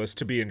populace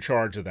to be in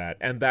charge of that.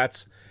 And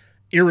that's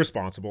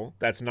irresponsible.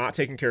 That's not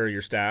taking care of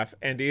your staff.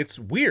 And it's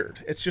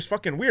weird. It's just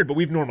fucking weird. But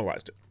we've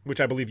normalized it,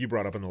 which I believe you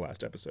brought up in the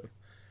last episode.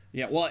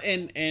 Yeah, well,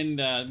 and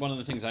one of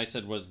the things I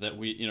said was that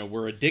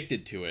we're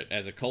addicted to it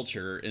as a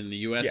culture in the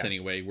U.S.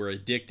 anyway. We're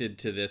addicted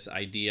to this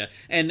idea,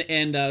 and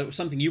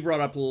something you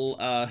brought up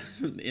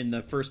in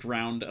the first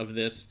round of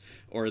this,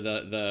 or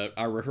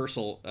our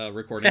rehearsal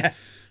recording,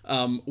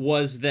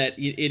 was that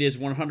it is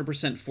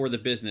 100% for the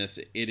business.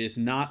 It is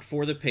not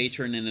for the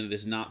patron, and it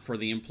is not for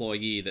the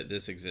employee that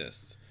this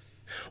exists.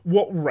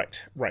 Well,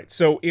 right.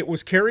 So it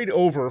was carried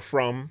over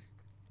from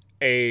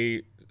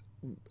a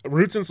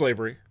roots in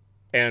slavery.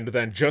 And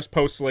then just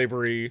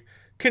post-slavery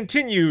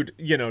continued,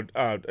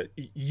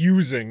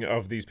 using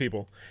of these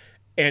people.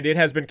 And it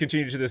has been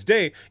continued to this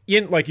day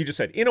in, like you just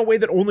said, in a way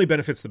that only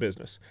benefits the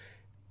business.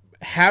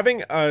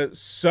 Having a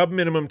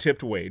sub-minimum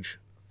tipped wage,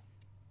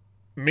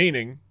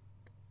 meaning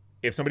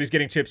if somebody's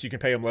getting tips, you can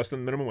pay them less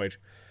than the minimum wage.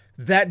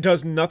 That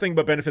does nothing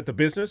but benefit the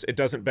business. It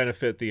doesn't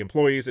benefit the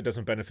employees. It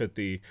doesn't benefit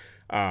the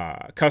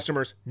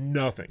customers.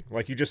 Nothing.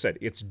 Like you just said,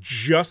 it's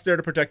just there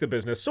to protect the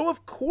business. So,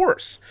 of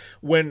course,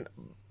 when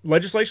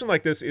legislation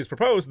like this is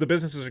proposed, the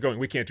businesses are going,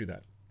 we can't do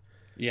that.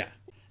 Yeah.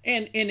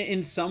 And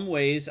in some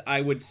ways, I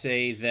would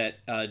say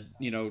that,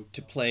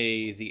 to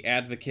play the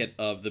advocate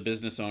of the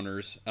business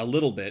owners a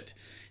little bit,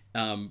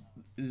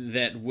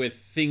 that with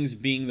things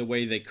being the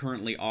way they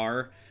currently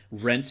are,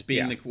 rents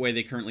being the way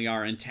they currently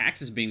are, and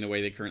taxes being the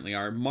way they currently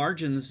are,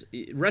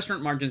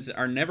 restaurant margins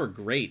are never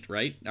great,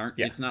 right?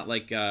 It's not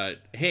like,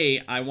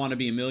 hey, I want to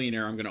be a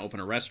millionaire, I'm going to open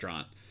a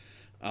restaurant.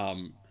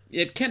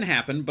 It can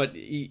happen, but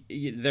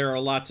there are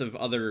lots of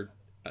other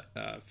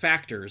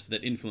factors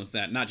that influence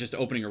that. Not just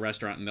opening a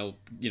restaurant and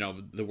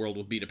the world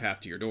will beat a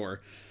path to your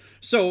door.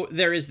 So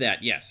there is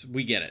that. Yes,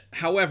 we get it.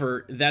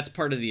 However, that's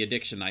part of the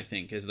addiction, I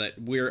think, is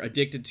that we're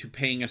addicted to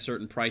paying a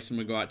certain price when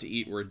we go out to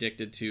eat. We're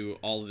addicted to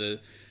all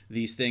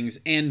these things.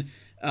 And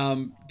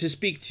to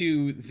speak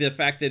to the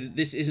fact that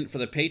this isn't for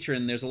the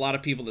patron, there's a lot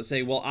of people that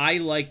say, well, I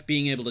like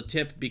being able to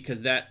tip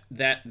because that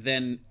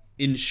then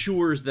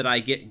ensures that I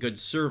get good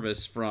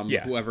service from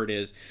whoever it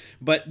is.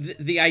 But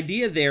the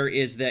idea there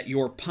is that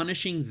you're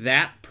punishing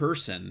that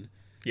person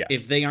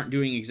if they aren't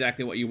doing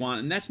exactly what you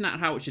want. And that's not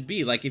how it should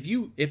be. Like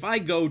if I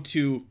go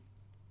to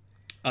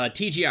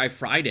TGI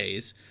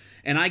Fridays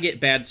and I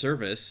get bad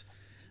service,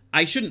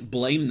 I shouldn't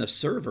blame the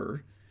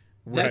server.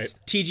 That's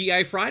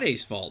TGI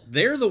Fridays' fault.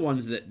 They're the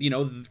ones that,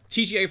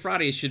 TGI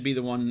Fridays should be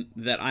the one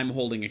that I'm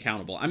holding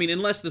accountable. I mean,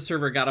 unless the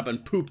server got up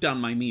and pooped on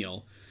my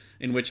meal,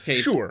 in which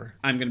case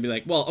I'm going to be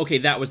like, well, okay,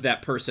 that was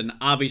that person.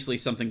 Obviously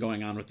something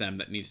going on with them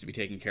that needs to be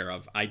taken care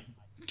of. I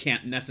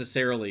can't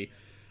necessarily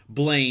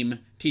blame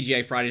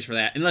TGI Fridays for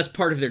that, unless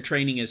part of their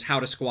training is how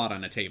to squat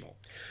on a table.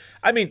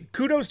 I mean,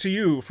 kudos to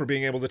you for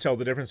being able to tell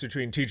the difference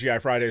between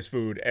TGI Fridays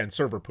food and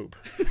server poop.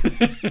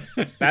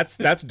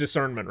 That's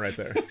discernment right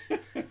there.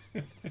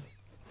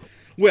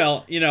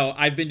 Well,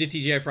 I've been to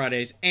TGI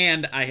Fridays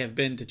and I have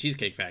been to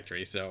Cheesecake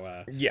Factory,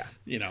 so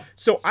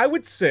So I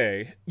would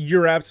say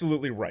you're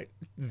absolutely right.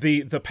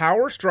 The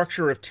power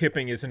structure of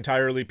tipping is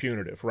entirely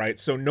punitive, right?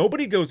 So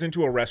nobody goes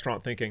into a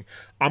restaurant thinking,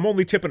 I'm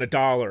only tipping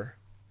 $1,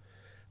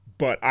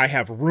 but I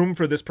have room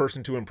for this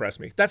person to impress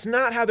me. That's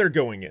not how they're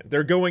going in.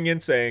 They're going in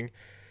saying,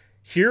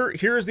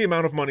 here's the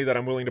amount of money that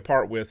I'm willing to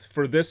part with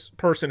for this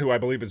person who I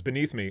believe is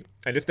beneath me.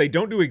 And if they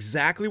don't do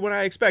exactly what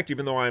I expect,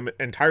 even though I'm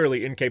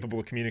entirely incapable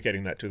of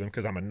communicating that to them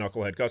because I'm a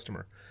knucklehead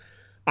customer,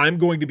 I'm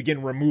going to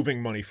begin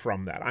removing money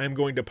from that. I am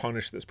going to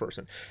punish this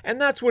person. And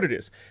that's what it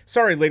is.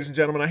 Sorry, ladies and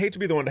gentlemen, I hate to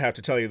be the one to have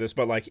to tell you this,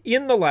 but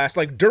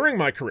during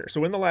my career,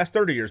 so in the last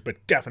 30 years,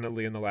 but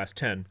definitely in the last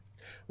 10,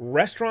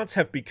 restaurants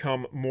have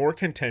become more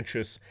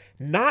contentious,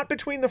 not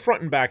between the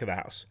front and back of the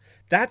house.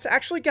 That's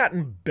actually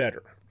gotten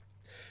better.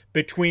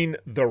 Between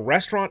the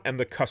restaurant and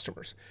the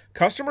customers.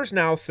 Customers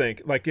now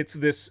think, it's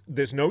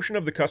this notion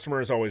of the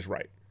customer is always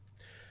right.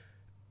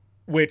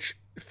 Which,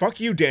 fuck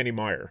you, Danny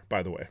Meyer,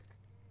 by the way.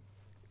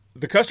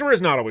 The customer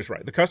is not always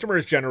right. The customer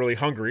is generally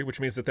hungry, which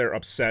means that they're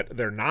upset.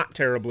 They're not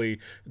terribly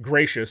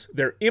gracious.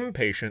 They're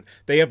impatient.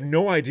 They have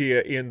no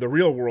idea in the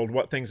real world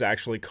what things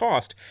actually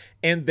cost.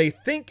 And they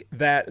think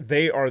that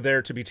they are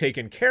there to be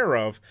taken care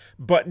of,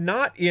 but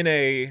not in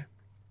a,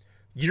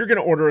 you're going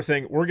to order a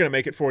thing, we're going to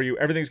make it for you,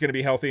 everything's going to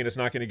be healthy and it's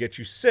not going to get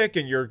you sick,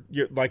 and you're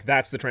like,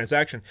 that's the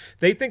transaction.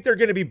 They think they're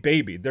going to be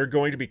babied. They're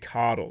going to be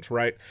coddled,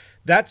 right?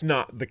 That's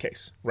not the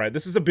case, right?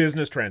 This is a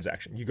business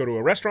transaction. You go to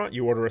a restaurant,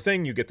 you order a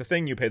thing, you get the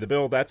thing, you pay the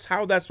bill. That's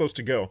how that's supposed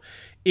to go.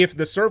 If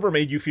the server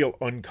made you feel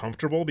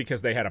uncomfortable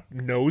because they had a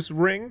nose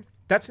ring,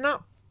 that's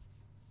not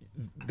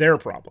their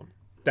problem.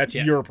 That's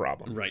your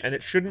problem. Right. And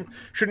it shouldn't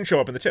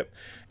show up in the tip.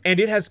 And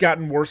it has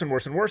gotten worse and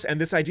worse and worse.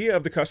 And this idea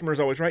of the customer is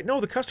always right.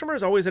 No, the customer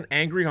is always an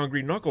angry,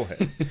 hungry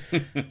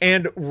knucklehead.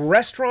 And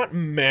restaurant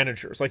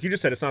managers, like you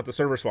just said, it's not the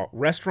server's fault.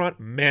 Restaurant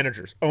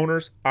managers,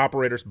 owners,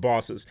 operators,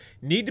 bosses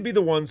need to be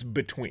the ones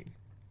between.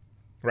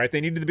 Right? They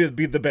need to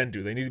be the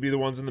bendu. They need to be the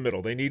ones in the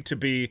middle. They need to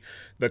be,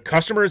 the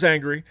customer is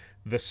angry,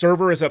 the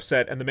server is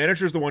upset, and the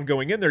manager is the one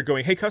going in there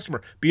going, hey,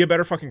 customer, be a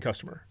better fucking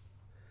customer.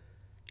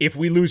 If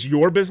we lose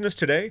your business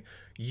today,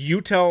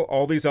 you tell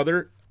all these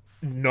other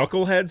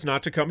knuckleheads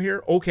not to come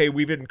here. Okay,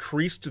 we've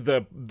increased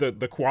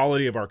the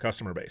quality of our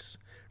customer base,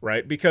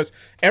 right? Because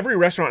every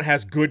restaurant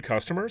has good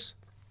customers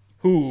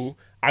who,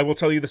 I will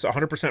tell you this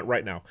 100%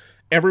 right now,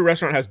 every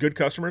restaurant has good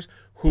customers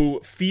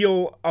who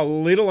feel a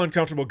little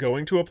uncomfortable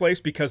going to a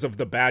place because of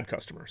the bad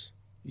customers.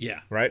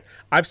 Yeah. Right?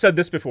 I've said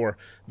this before.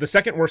 The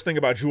second worst thing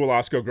about Jewel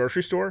Osco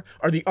grocery store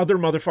are the other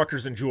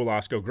motherfuckers in Jewel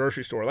Osco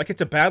grocery store. Like,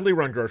 it's a badly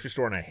run grocery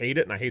store and I hate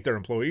it and I hate their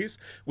employees,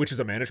 which is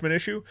a management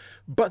issue.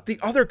 But the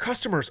other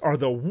customers are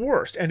the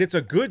worst. And it's a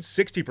good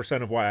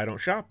 60% of why I don't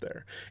shop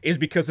there is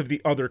because of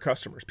the other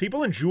customers.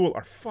 People in Jewel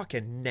are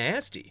fucking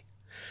nasty.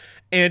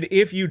 And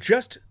if you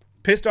just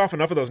pissed off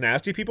enough of those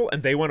nasty people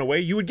and they went away,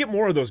 you would get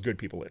more of those good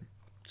people in.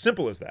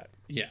 Simple as that.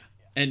 Yeah.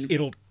 And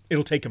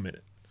it'll take a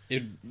minute.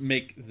 It'd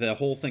make the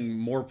whole thing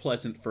more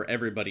pleasant for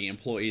everybody,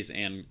 employees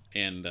and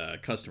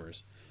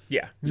customers.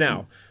 Yeah.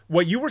 Now,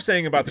 what you were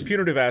saying about the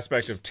punitive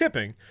aspect of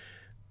tipping,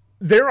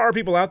 there are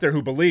people out there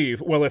who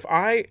believe, well, if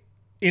I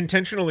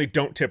intentionally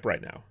don't tip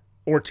right now,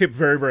 or tip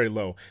very, very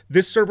low,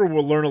 this server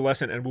will learn a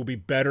lesson and will be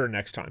better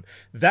next time.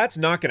 That's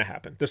not going to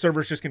happen. The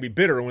server's just going to be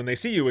bitter. And when they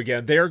see you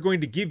again, they are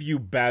going to give you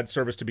bad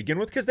service to begin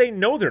with because they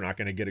know they're not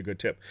going to get a good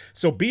tip.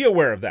 So be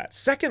aware of that.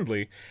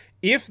 Secondly,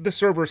 if the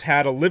servers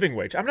had a living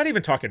wage, I'm not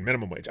even talking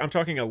minimum wage, I'm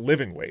talking a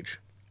living wage.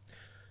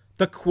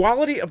 The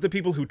quality of the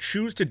people who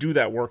choose to do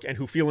that work and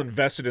who feel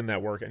invested in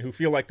that work and who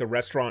feel like the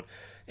restaurant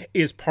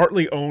is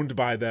partly owned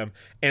by them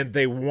and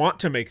they want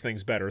to make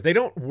things better. They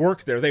don't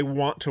work there, they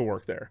want to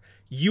work there.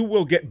 You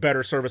will get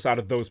better service out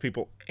of those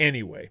people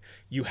anyway.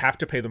 You have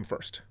to pay them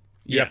first.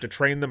 You have to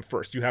train them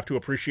first. You have to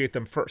appreciate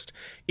them first.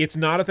 It's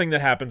not a thing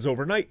that happens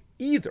overnight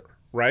either,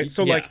 right?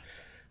 So like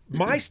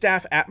my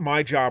staff at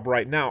my job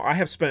right now, I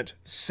have spent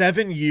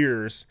 7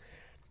 years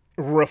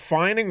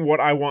refining what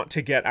I want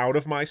to get out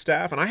of my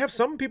staff. And I have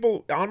some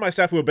people on my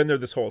staff who have been there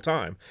this whole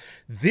time.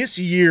 This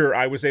year,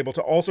 I was able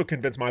to also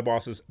convince my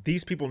bosses,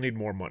 these people need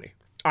more money.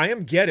 I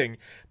am getting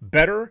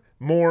better,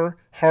 more,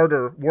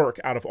 harder work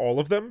out of all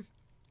of them.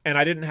 And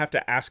I didn't have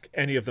to ask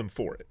any of them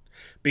for it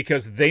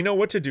because they know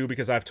what to do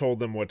because I've told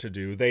them what to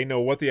do. They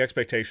know what the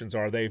expectations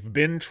are. They've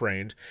been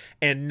trained.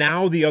 And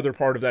now the other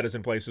part of that is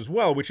in place as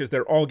well, which is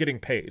they're all getting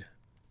paid.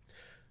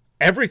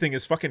 Everything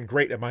is fucking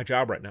great at my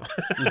job right now,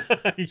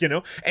 you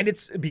know? And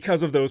it's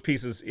because of those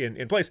pieces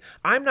in place.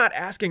 I'm not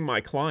asking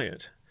my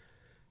client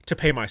to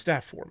pay my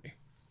staff for me.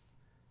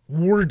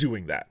 We're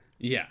doing that.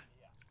 Yeah.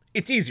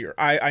 It's easier.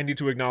 I need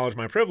to acknowledge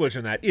my privilege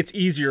in that. It's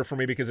easier for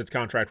me because it's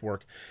contract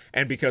work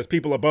and because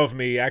people above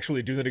me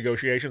actually do the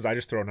negotiations. I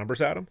just throw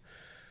numbers at them.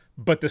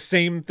 But the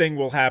same thing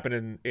will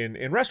happen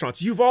in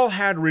restaurants. You've all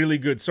had really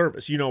good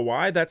service. You know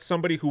why? That's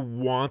somebody who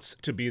wants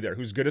to be there,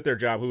 who's good at their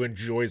job, who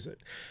enjoys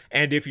it.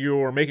 And if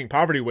you're making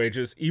poverty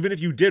wages, even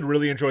if you did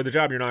really enjoy the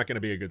job, you're not going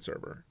to be a good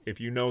server.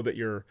 If you know that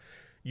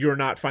you're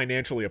not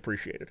financially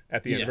appreciated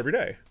at the end of every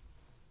day.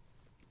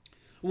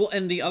 Well,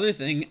 and the other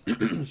thing,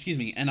 excuse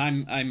me, and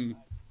I'm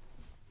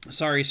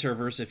sorry,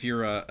 servers, if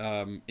you're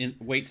in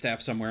wait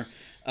staff somewhere,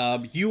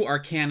 you are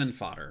cannon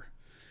fodder.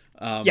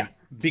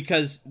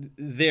 Because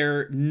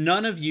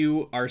none of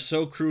you are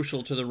so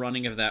crucial to the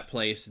running of that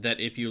place that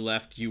if you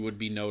left, you would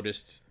be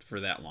noticed for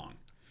that long.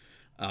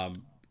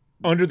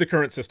 Under the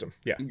current system,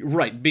 yeah.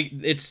 Right.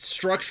 It's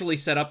structurally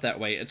set up that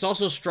way. It's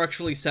also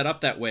structurally set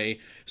up that way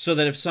so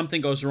that if something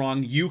goes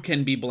wrong, you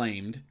can be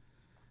blamed.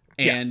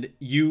 And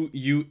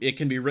it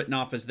can be written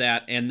off as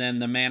that, and then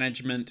the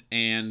management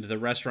and the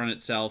restaurant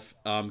itself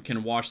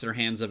can wash their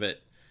hands of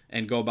it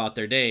and go about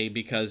their day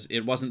because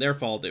it wasn't their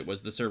fault, it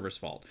was the server's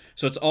fault.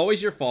 So it's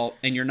always your fault,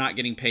 and you're not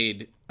getting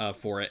paid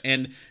for it.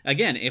 And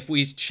again, if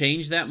we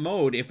change that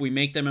mode, if we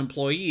make them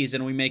employees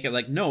and we make it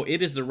like, no,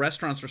 it is the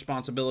restaurant's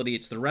responsibility,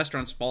 it's the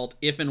restaurant's fault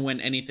if and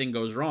when anything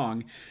goes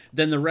wrong,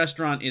 then the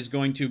restaurant is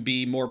going to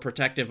be more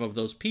protective of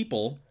those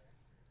people.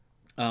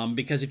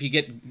 Because if you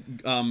get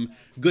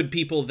good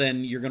people,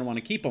 then you're going to want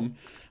to keep them.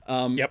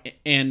 Yep.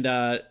 And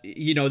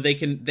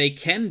they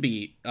can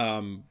be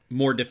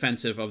more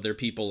defensive of their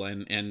people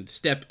and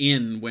step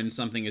in when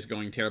something is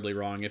going terribly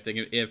wrong.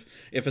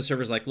 If a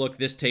server's like, look,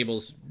 this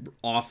table's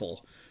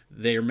awful,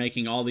 they're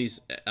making all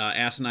these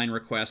asinine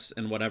requests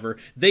and whatever,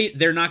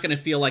 they're not going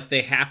to feel like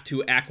they have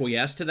to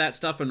acquiesce to that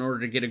stuff in order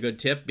to get a good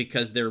tip,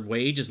 because their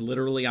wage is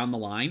literally on the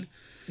line.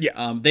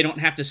 Yeah. They don't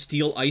have to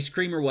steal ice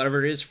cream or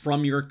whatever it is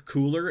from your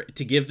cooler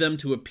to give them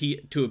to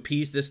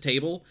appease this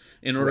table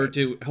in order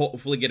to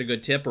hopefully get a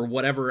good tip, or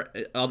whatever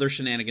other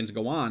shenanigans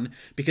go on,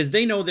 because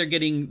they know they're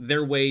getting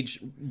their wage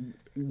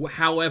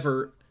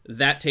however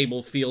that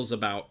table feels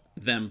about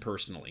them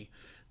personally.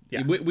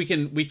 Yeah. We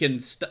can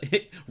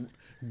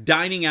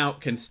dining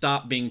out can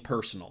stop being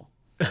personal.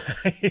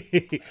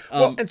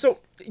 Well, and so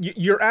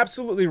you're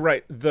absolutely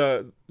right.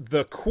 The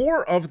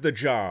core of the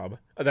job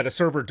that a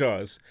server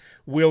does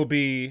will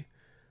be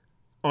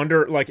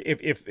under, like,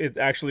 if it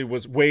actually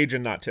was wage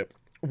and not tip,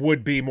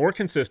 would be more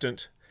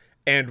consistent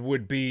and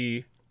would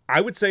be, I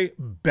would say,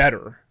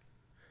 better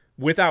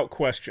without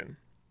question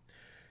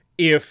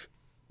if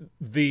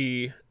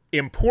the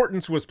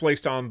importance was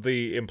placed on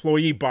the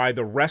employee by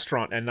the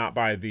restaurant and not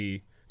by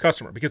the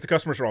customer, because the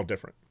customers are all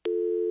different.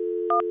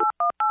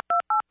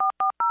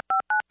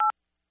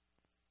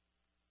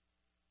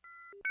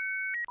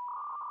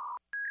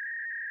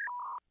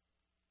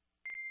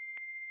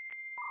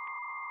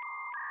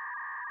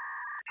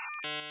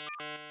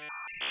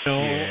 No,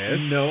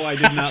 Yes. no, I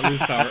did not lose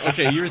power.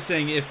 Okay, you were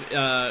saying if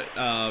I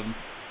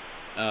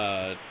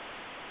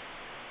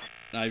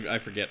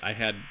forget. I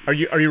had. Are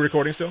you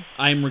recording still?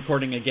 I'm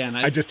recording again.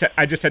 I just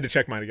had to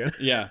check mine again.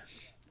 Yeah.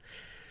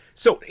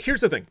 So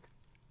here's the thing.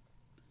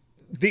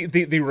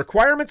 The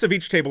requirements of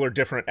each table are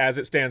different as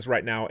it stands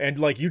right now, and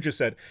like you just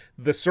said,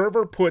 the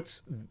server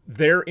puts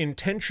their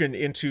intention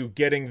into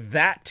getting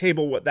that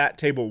table what that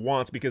table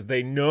wants, because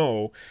they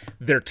know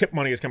their tip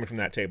money is coming from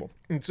that table.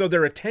 And so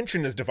their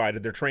attention is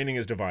divided, their training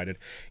is divided.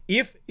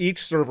 If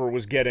each server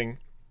was getting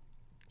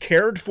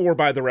cared for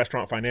by the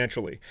restaurant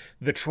financially,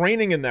 the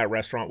training in that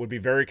restaurant would be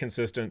very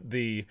consistent,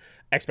 the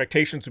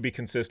expectations would be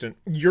consistent.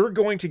 You're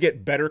going to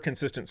get better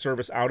consistent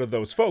service out of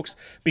those folks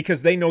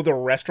because they know the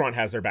restaurant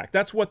has their back.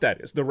 That's what that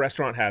is. The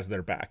restaurant has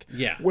their back.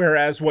 Yeah.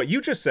 Whereas what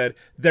you just said,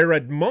 they're a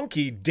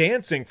monkey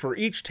dancing for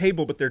each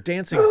table, but they're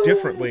dancing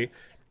differently.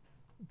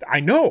 I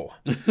know.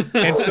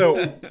 And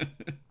so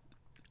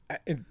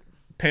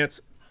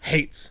Pants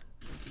hates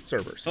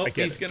servers. Oh, I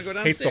get he's it. gonna go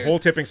Hates the downstairs. whole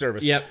tipping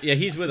service. Yep. Yeah,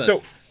 he's with us.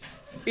 So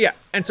yeah,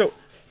 and so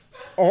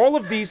all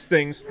of these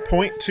things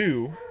point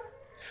to,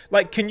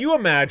 like, can you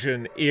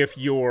imagine if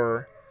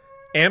your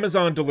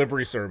Amazon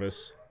delivery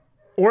service,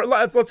 or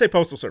let's say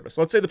postal service,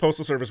 let's say the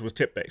postal service was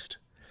tip-based,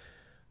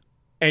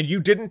 and you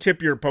didn't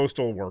tip your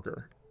postal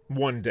worker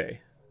one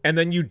day, and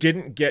then you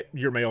didn't get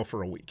your mail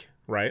for a week,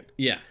 right?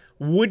 Yeah.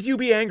 Would you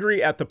be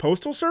angry at the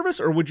postal service,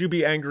 or would you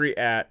be angry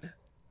at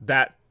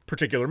that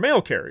particular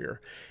mail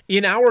carrier?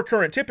 In our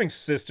current tipping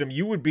system,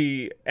 you would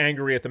be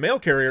angry at the mail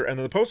carrier, and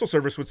then the postal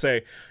service would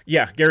say,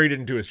 yeah, Gary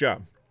didn't do his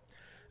job,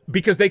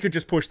 because they could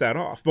just push that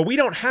off. But we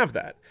don't have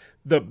that.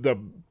 The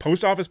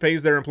post office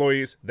pays their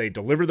employees, they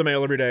deliver the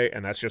mail every day,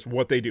 and that's just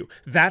what they do.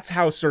 That's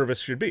how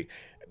service should be.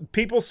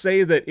 People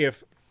say that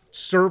if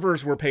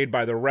servers were paid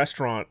by the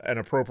restaurant an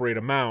appropriate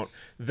amount,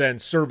 then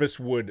service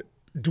would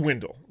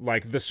dwindle,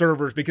 like the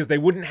servers, because they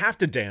wouldn't have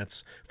to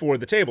dance for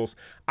the tables.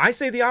 I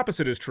say the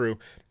opposite is true.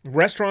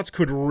 Restaurants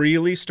could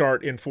really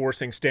start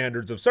enforcing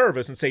standards of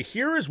service and say,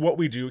 here is what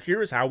we do,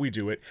 here is how we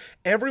do it.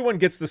 Everyone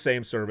gets the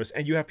same service,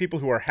 and you have people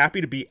who are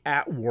happy to be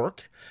at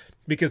work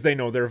because they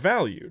know they're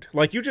valued.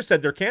 Like you just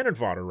said, they're cannon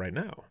fodder right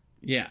now.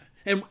 Yeah.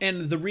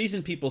 And the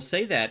reason people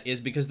say that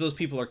is because those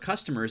people are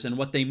customers, and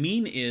what they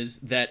mean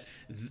is that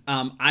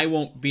I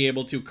won't be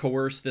able to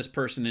coerce this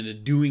person into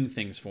doing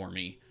things for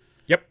me.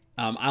 Yep.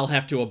 I'll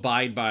have to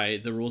abide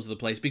by the rules of the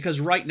place, because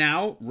right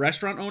now,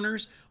 restaurant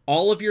owners,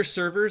 all of your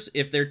servers,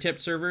 if they're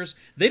tipped servers,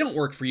 they don't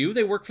work for you.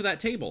 They work for that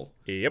table.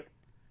 Yep.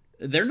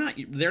 They're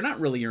not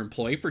really your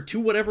employee for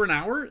 $2 an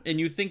hour, and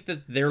you think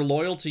that they're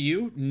loyal to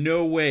you?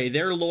 No way.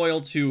 They're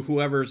loyal to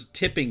whoever's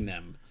tipping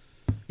them.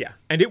 Yeah.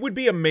 And it would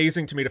be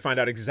amazing to me to find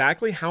out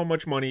exactly how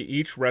much money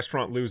each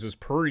restaurant loses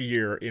per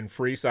year in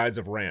free sides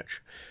of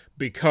ranch,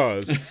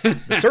 because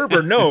the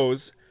server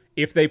knows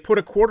if they put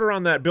a quarter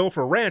on that bill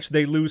for ranch,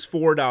 they lose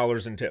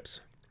 $4 in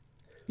tips.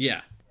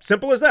 Yeah.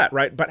 Simple as that,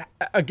 right? But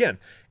again,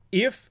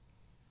 if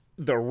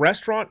the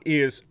restaurant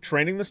is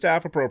training the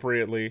staff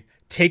appropriately,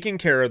 taking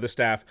care of the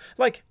staff,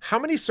 like, how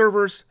many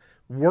servers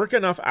work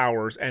enough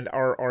hours and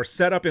are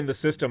set up in the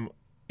system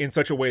in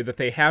such a way that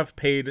they have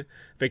paid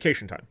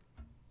vacation time?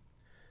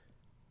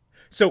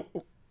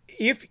 So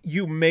if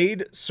you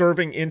made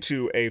serving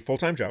into a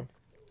full-time job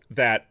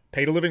that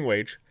paid a living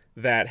wage,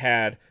 that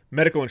had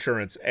medical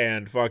insurance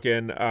and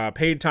fucking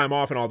paid time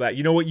off and all that,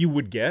 you know what you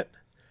would get?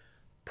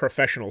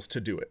 Professionals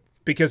to do it,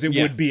 because it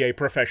would be a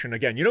profession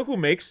again. You know who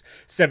makes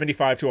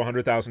 $75,000 to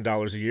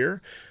 $100,000 a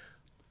year?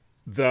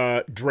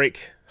 The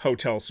Drake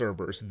hotel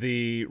servers,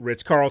 the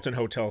Ritz-Carlton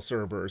hotel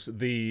servers,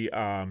 the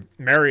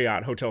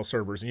Marriott hotel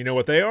servers. And you know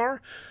what they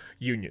are?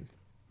 Union.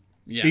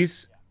 Yeah.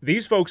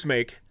 These folks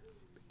make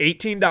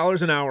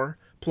 $18 an hour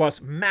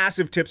plus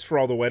massive tips for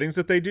all the weddings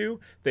that they do.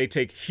 They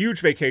take huge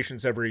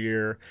vacations every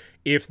year.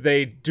 If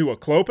they do a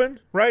clopen,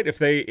 right? If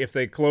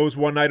they close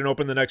one night and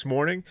open the next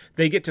morning,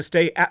 they get to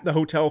stay at the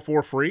hotel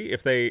for free.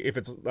 If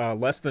it's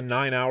less than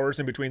 9 hours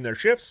in between their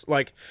shifts,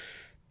 like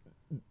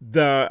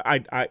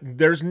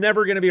there's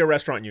never going to be a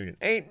restaurant union.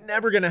 Ain't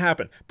never going to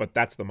happen. But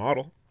that's the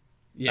model.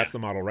 Yeah. That's the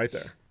model right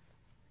there.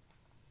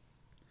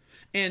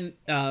 And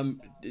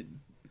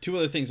two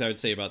other things I would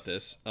say about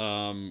this.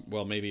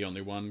 Well, maybe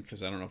only one,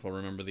 because I don't know if I'll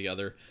remember the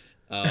other.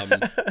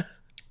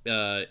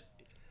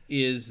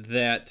 Is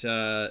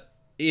that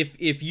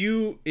if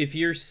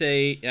you're,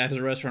 say, as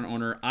a restaurant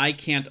owner, I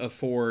can't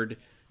afford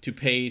to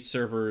pay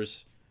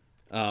servers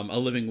a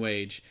living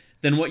wage,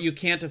 then what you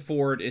can't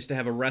afford is to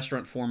have a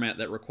restaurant format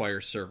that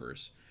requires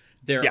servers.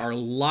 There are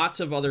lots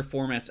of other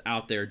formats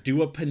out there.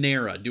 Do a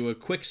Panera, do a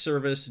quick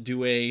service,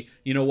 do a,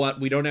 you know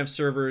what, we don't have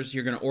servers,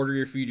 you're going to order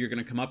your food, you're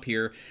going to come up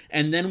here.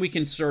 And then we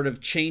can sort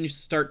of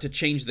start to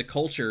change the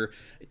culture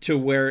to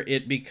where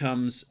it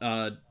becomes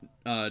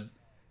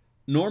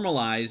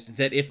normalized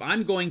that if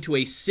I'm going to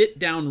a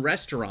sit-down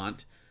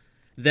restaurant,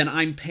 then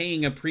I'm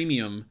paying a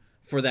premium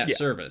for that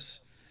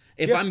service.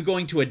 If I'm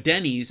going to a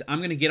Denny's, I'm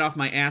going to get off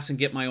my ass and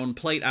get my own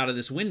plate out of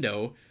this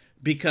window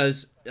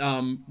because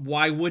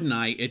why wouldn't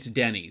I? It's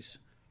Denny's.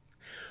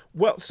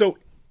 Well, so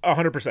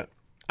 100%.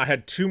 I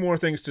had two more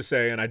things to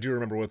say, and I do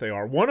remember what they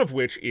are. One of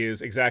which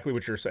is exactly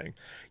what you're saying.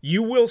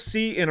 You will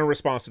see in a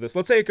response to this,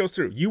 let's say it goes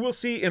through, you will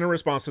see in a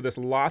response to this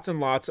lots and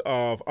lots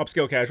of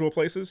upscale casual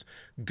places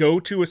go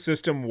to a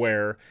system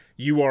where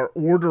you are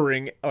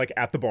ordering like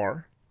at the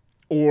bar,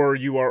 or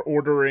you are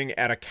ordering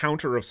at a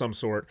counter of some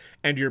sort,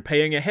 and you're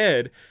paying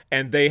ahead,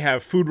 and they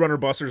have food runner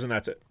busters, and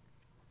that's it.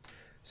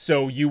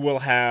 So you will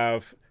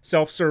have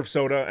self-serve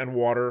soda and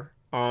water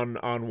on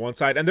one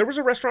side. And there was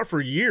a restaurant for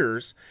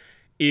years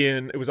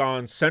it was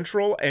on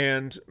Central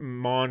and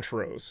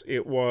Montrose.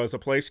 It was a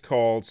place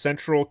called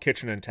Central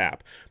Kitchen and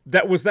Tap.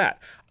 That was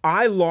that.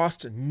 I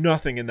lost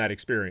nothing in that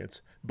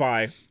experience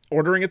by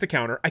ordering at the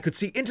counter. I could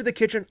see into the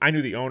kitchen. I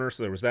knew the owner,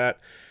 so there was that.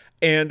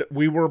 And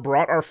we were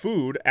brought our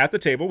food at the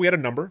table. We had a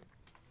number.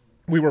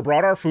 We were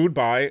brought our food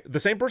by the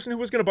same person who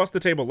was going to bust the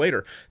table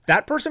later.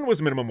 That person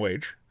was minimum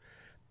wage.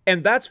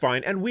 And that's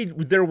fine. And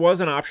there was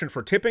an option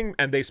for tipping,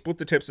 and they split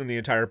the tips in the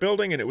entire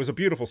building, and it was a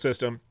beautiful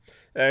system.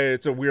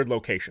 It's a weird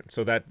location,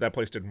 so that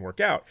place didn't work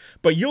out.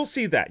 But you'll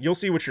see that. You'll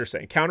see what you're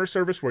saying. Counter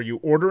service where you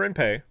order and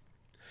pay,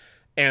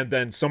 and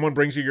then someone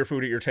brings you your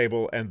food at your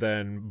table and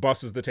then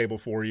busses the table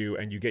for you,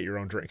 and you get your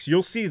own drinks.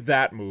 You'll see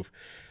that move.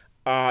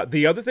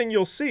 The other thing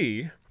you'll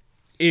see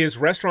is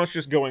restaurants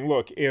just going,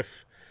 look,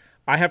 if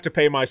I have to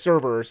pay my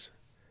servers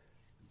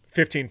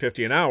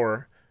 $15.50 an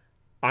hour,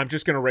 I'm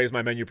just going to raise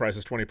my menu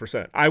prices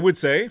 20%. I would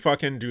say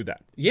fucking do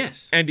that.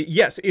 Yes. And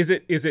yes, is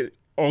it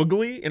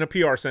ugly in a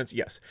PR sense?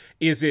 Yes.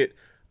 Is it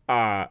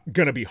going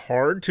to be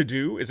hard to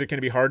do? Is it going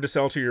to be hard to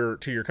sell to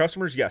your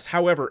customers? Yes.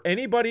 However,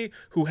 anybody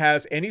who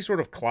has any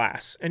sort of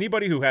class,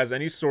 anybody who has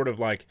any sort of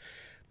like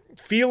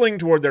feeling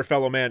toward their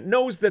fellow man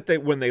knows that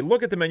when they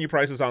look at the menu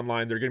prices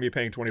online, they're going to be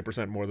paying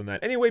 20% more than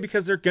that anyway,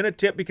 because they're going to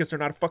tip because they're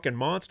not a fucking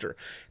monster.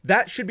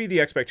 That should be the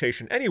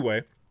expectation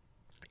anyway.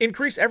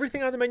 Increase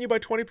everything on the menu by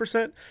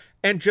 20%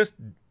 and just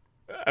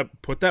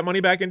put that money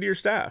back into your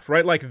staff,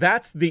 right? Like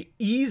that's the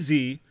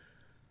easy,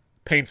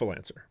 painful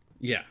answer.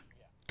 Yeah.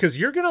 Because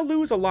you're going to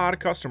lose a lot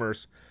of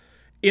customers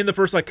in the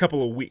first like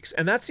couple of weeks.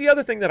 And that's the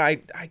other thing that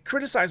I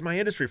criticize my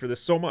industry for this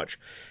so much.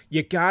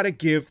 You got to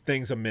give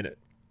things a minute.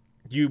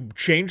 You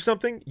change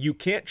something, you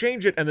can't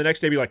change it, and the next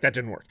day be like, that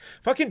didn't work.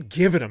 Fucking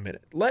give it a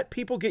minute. Let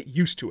people get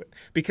used to it.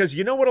 Because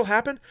you know what'll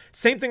happen?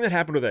 Same thing that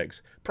happened with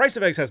eggs. Price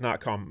of eggs has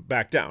not come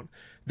back down.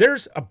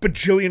 There's a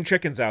bajillion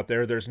chickens out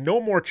there. There's no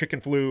more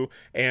chicken flu,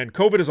 and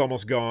COVID is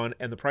almost gone,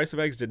 and the price of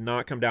eggs did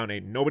not come down.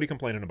 Ain't nobody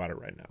complaining about it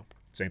right now.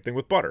 Same thing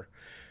with butter.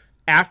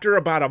 After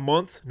about a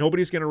month,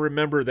 nobody's going to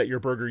remember that your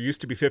burger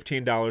used to be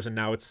 $15 and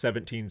now it's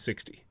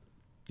 $17.60.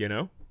 You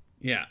know?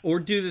 Yeah, or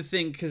do the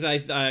thing, because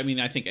I mean,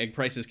 I think egg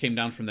prices came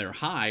down from their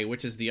high,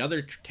 which is the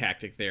other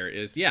tactic there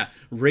is,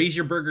 raise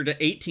your burger to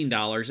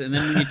 $18, and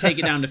then when you take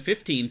it down to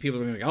 $15,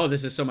 people are going to be like, oh,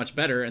 this is so much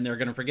better, and they're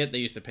going to forget they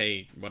used to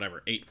pay,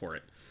 whatever, $8 for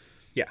it.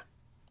 Yeah.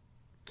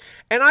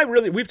 And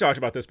we've talked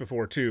about this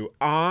before, too.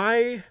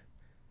 I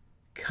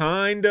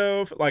kind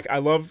of, I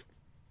love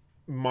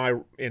my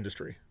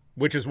industry,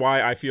 which is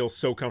why I feel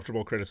so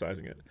comfortable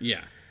criticizing it.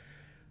 Yeah.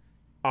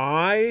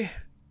 I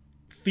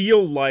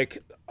feel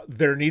like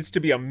there needs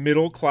to be a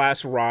middle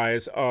class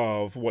rise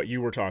of what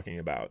you were talking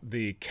about.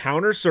 The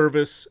counter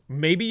service,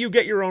 maybe you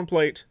get your own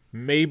plate,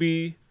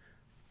 maybe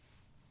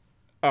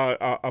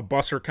a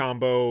busser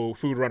combo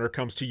food runner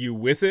comes to you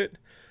with it.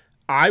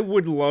 I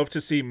would love to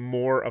see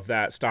more of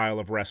that style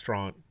of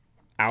restaurant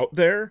out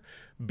there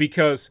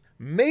because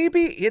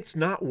maybe it's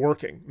not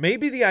working.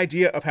 Maybe the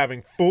idea of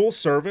having full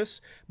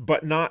service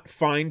but not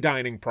fine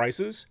dining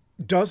prices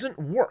doesn't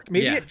work.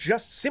 Maybe it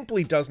just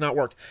simply does not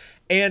work.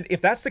 And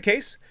if that's the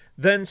case,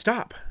 then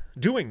stop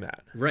doing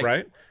that.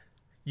 Right?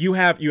 You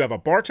have a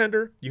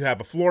bartender, you have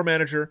a floor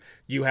manager,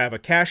 you have a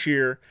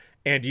cashier,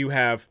 and you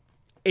have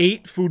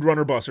 8 food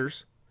runner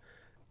bussers,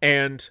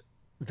 and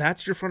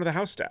that's your front of the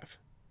house staff.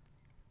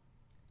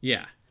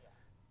 Yeah.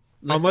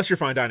 Unless you're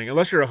fine dining,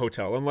 unless you're a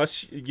hotel,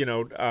 unless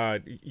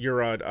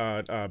you're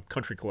a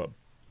country club.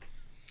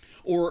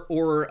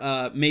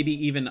 Or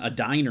maybe even a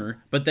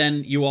diner, but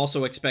then you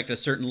also expect a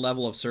certain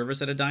level of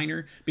service at a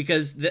diner,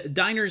 because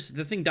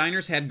the thing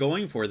diners had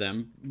going for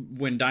them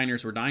when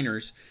diners were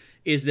diners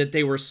is that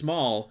they were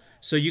small,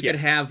 so you could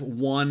have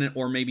 1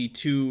 or maybe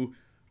 2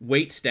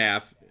 wait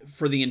staff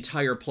for the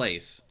entire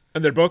place.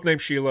 And they're both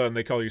named Sheila, and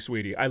they call you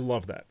Sweetie. I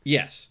love that.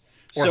 Yes.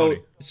 Or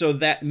honey. So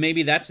that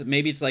maybe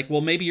it's like,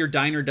 well, maybe your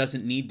diner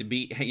doesn't need to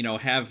be,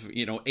 have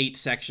 8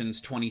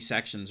 sections, 20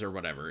 sections, or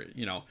whatever.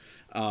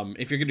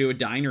 If you're gonna do a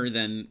diner,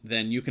 then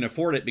you can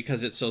afford it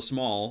because it's so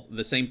small.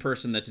 The same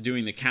person that's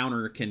doing the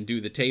counter can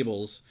do the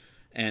tables,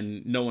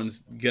 and no one's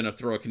gonna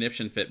throw a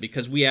conniption fit,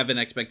 because we have an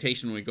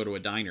expectation when we go to a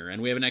diner, and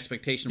we have an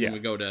expectation when we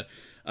go to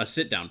a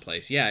sit down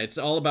place. Yeah, it's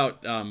all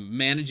about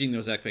managing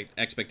those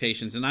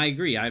expectations. And I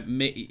agree.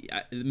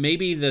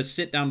 Maybe the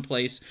sit down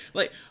place,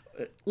 like.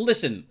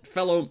 Listen,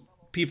 fellow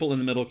people in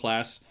the middle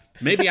class,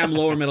 maybe I'm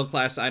lower middle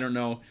class, I don't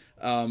know.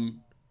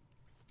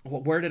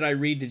 Where did I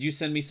read? Did you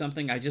send me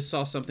something? I just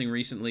saw something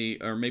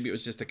recently, or maybe it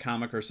was just a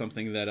comic or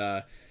something,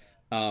 that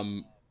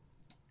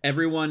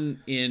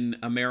everyone in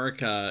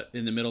America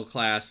in the middle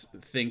class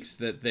thinks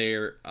that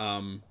they're,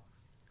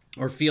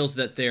 or feels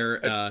that they're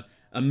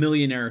a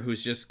millionaire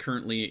who's just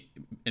currently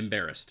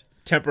embarrassed.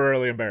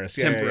 Temporarily embarrassed.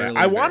 Yeah.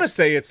 I want to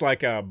say it's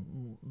like a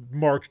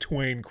Mark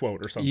Twain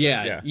quote or something.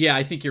 Yeah,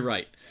 I think you're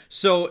right.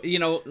 So,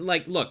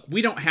 look,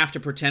 we don't have to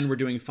pretend we're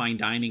doing fine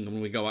dining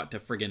when we go out to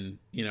friggin',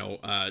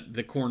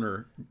 the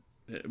corner,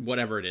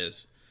 whatever it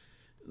is.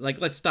 Like,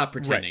 let's stop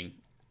pretending.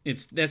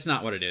 Right. That's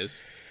not what it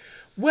is.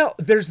 Well,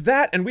 there's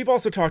that, and we've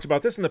also talked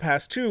about this in the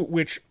past too,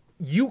 which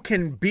you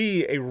can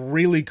be a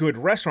really good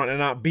restaurant and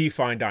not be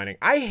fine dining.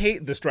 I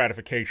hate the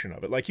stratification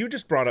of it. Like, you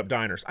just brought up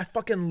diners. I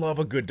fucking love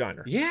a good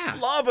diner. Yeah.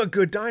 Love a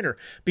good diner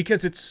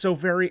because it's so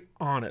very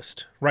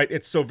honest, right?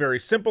 It's so very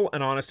simple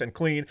and honest and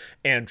clean,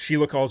 and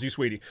Sheila calls you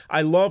Sweetie.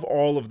 I love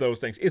all of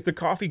those things. Is the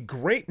coffee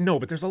great? No,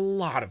 but there's a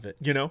lot of it,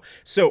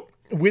 So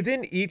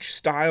within each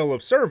style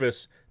of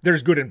service,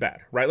 there's good and bad,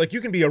 right? Like,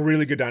 you can be a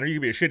really good diner, you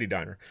can be a shitty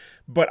diner.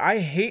 But I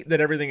hate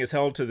that everything is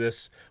held to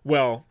this,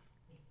 well,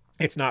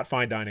 it's not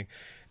fine dining.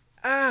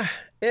 I've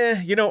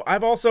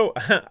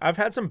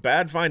had some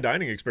bad fine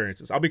dining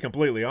experiences. I'll be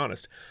completely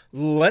honest.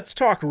 Let's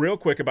talk real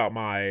quick about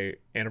my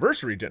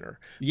anniversary dinner.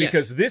 Yes.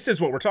 Because this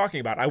is what we're talking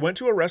about. I went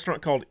to a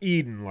restaurant called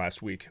Eden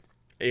last week,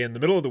 in the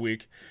middle of the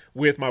week,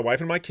 with my wife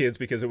and my kids,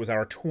 because it was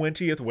our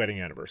 20th wedding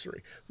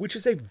anniversary, which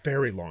is a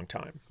very long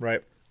time,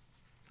 right?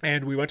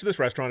 And we went to this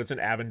restaurant. It's in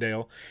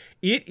Avondale.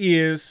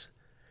 Is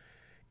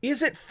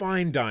it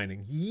fine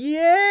dining?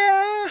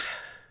 Yeah,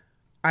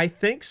 I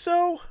think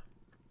so.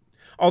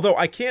 Although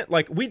I can't,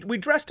 we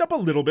dressed up a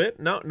little bit,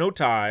 no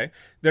tie.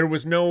 There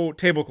was no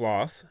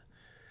tablecloth.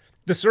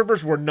 The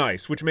servers were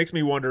nice, which makes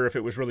me wonder if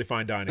it was really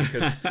fine dining,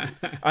 because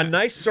a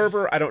nice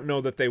server, I don't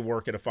know that they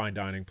work at a fine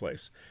dining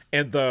place.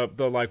 And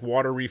the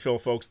water refill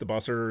folks, the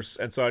bussers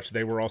and such,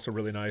 they were also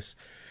really nice.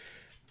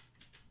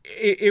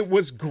 It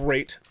was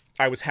great.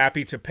 I was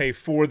happy to pay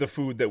for the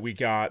food that we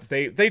got.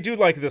 They do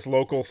this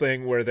local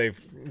thing where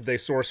they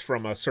source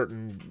from a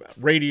certain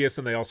radius,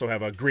 and they also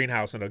have a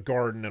greenhouse and a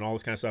garden and all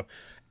this kind of stuff.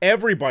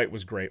 Every bite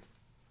was great.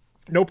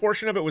 No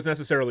portion of it was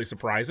necessarily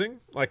surprising.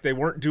 Like, they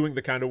weren't doing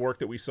the kind of work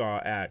that we saw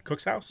at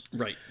Cook's House.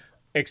 Right.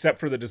 Except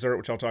for the dessert,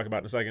 which I'll talk about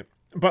in a second.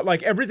 But,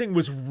 everything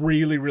was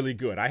really, really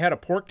good. I had a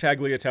pork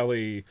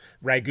tagliatelle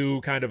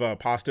ragu kind of a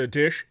pasta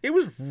dish. It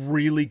was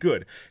really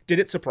good. Did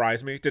it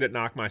surprise me? Did it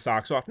knock my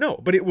socks off?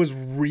 No, but it was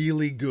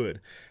really good.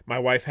 My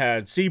wife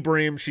had sea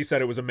bream. She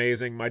said it was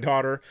amazing. My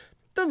daughter,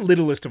 the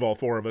littlest of all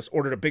 4 of us,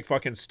 ordered a big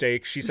fucking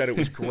steak. She said it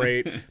was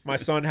great. My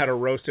son had a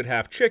roasted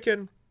half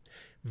chicken.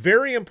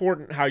 Very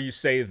important how you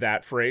say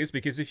that phrase,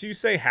 because if you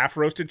say half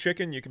roasted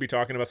chicken, you could be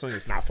talking about something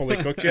that's not fully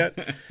cooked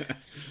yet.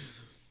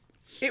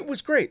 It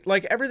was great.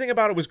 Everything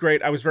about it was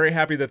great. I was very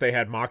happy that they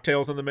had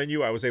mocktails on the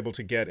menu. I was able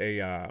to get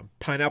a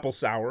pineapple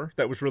sour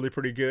that was really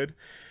pretty good.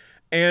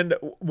 And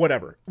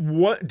whatever.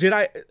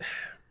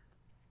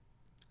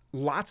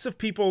 Lots of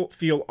people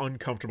feel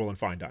uncomfortable in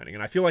fine dining,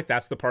 and I feel like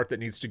that's the part that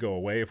needs to go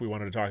away if we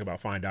wanted to talk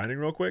about fine dining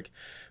real quick,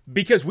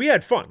 because we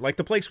had fun.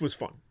 The place was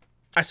fun.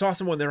 I saw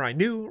someone there I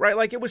knew,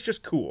 right? It was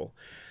just cool.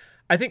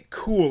 I think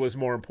cool is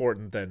more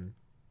important than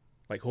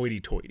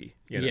hoity-toity.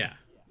 Yeah.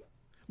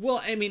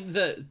 Well, I mean,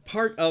 the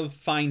part of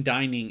fine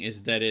dining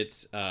is that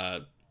it's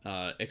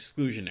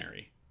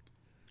exclusionary.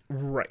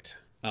 Right.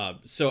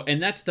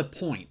 And that's the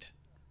point,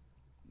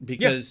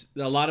 because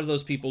a lot of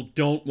those people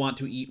don't want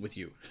to eat with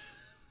you.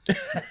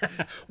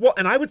 Well,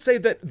 and I would say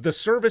that the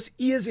service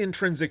is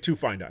intrinsic to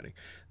fine dining.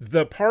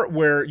 The part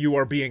where you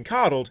are being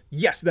coddled,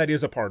 yes, that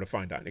is a part of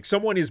fine dining.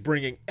 Someone is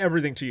bringing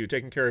everything to you,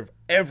 taking care of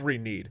every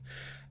need.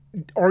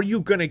 Are you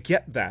going to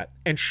get that?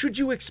 And should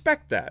you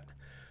expect that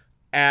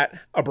at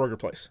a burger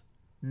place?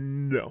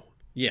 No.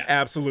 Yeah.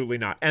 Absolutely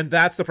not. And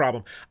that's the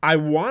problem. I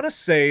want to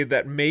say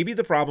that maybe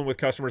the problem with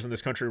customers in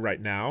this country right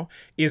now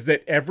is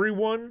that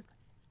everyone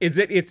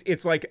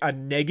it's like a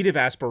negative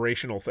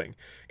aspirational thing.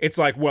 It's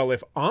like, well,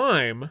 if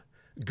I'm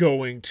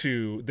going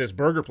to this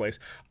burger place,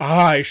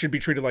 I should be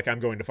treated like I'm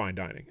going to fine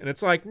dining. And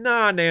it's like,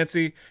 nah,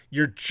 Nancy,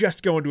 you're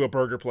just going to a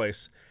burger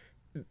place.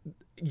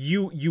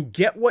 You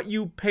get what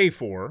you pay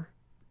for,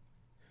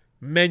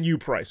 menu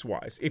price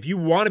wise. If you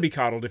want to be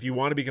coddled, if you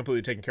want to be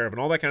completely taken care of and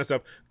all that kind of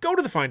stuff, go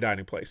to the fine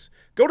dining place.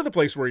 Go to the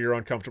place where you're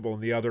uncomfortable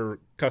and the other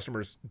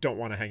customers don't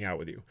want to hang out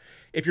with you.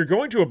 If you're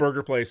going to a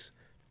burger place,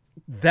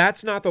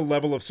 that's not the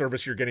level of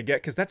service you're going to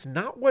get, because that's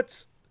not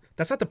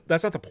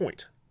the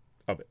point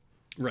of it.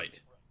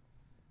 Right.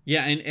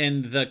 Yeah,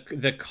 and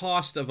the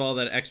cost of all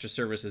that extra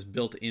service is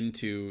built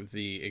into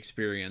the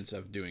experience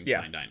of doing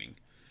fine dining.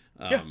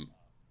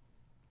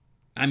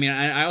 I mean,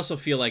 I also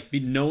feel like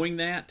knowing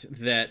that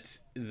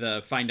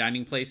the fine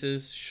dining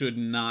places should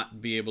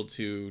not be able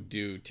to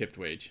do tipped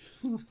wage.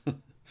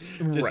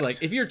 Just Right.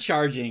 like if you're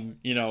charging,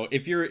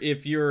 if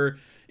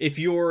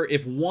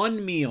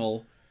one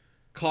meal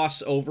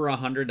costs over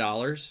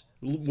 $100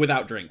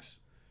 without drinks,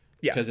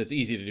 Yeah. because it's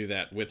easy to do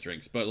that with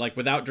drinks, but like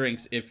without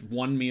drinks, if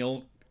one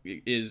meal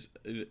is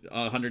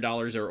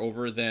 $100 or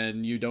over,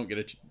 then you don't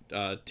get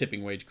a tip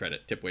wage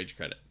credit.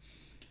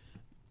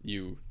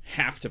 You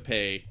have to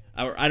pay.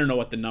 I don't know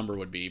what the number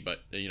would be, but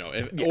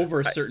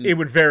over a certain, it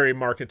would vary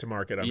market to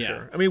market, I'm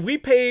sure. I mean, we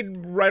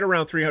paid right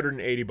around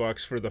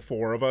 $380 for the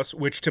four of us,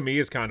 which to me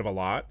is kind of a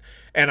lot,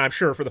 and I'm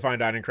sure for the fine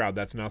dining crowd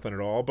that's nothing at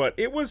all. But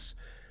it was,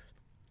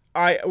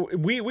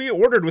 we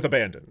ordered with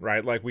abandon,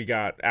 right? Like, we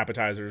got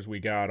appetizers,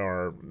 we got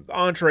our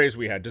entrees,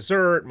 we had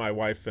dessert. My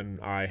wife and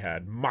I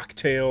had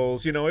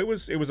mocktails.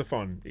 It was a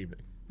fun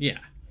evening. Yeah.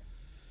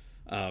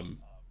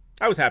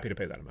 I was happy to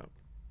pay that amount.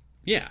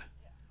 Yeah.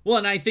 Well,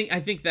 and I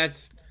think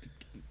that's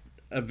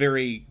a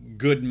very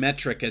good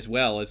metric as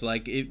well. Is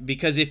like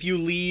because if you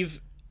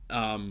leave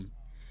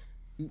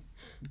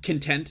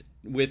content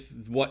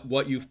with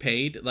what you've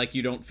paid, like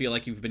you don't feel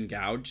like you've been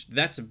gouged,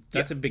 that's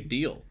a big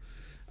deal.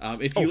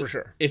 For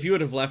sure. If you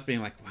would have left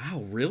being like,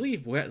 wow, really?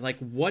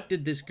 What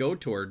did this go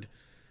toward?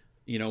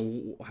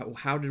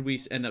 How did we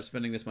end up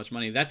spending this much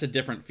money? That's a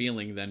different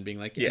feeling than being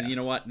like, you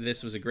know what,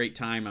 this was a great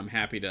time. I'm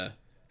happy to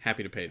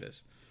pay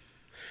this.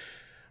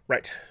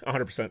 Right.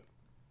 100%.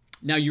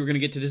 Now you were going to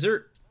get to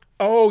dessert.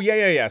 Oh,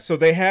 yeah. So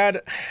they had...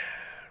 A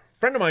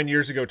friend of mine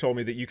years ago told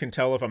me that you can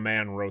tell if a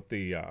man wrote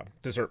the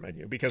dessert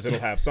menu, because it'll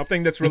have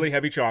something that's really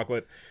heavy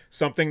chocolate,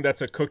 something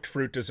that's a cooked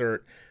fruit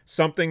dessert,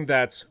 something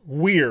that's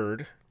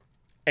weird,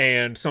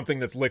 and something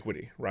that's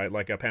liquidy, right?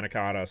 Like a panna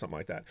cotta, something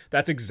like that.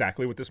 That's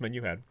exactly what this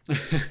menu had.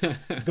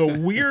 The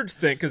weird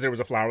thing, because there was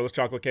a flourless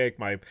chocolate cake.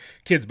 My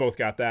kids both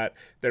got that.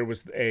 There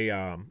was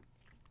a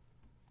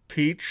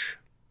peach...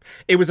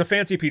 It was a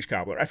fancy peach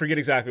cobbler. I forget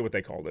exactly what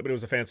they called it, but it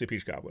was a fancy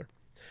peach cobbler.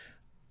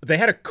 They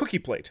had a cookie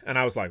plate, and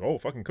I was like, oh,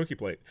 fucking cookie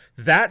plate.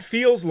 That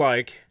feels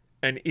like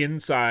an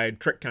inside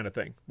trick kind of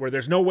thing, where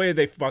there's no way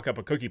they fuck up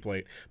a cookie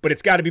plate, but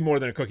it's got to be more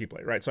than a cookie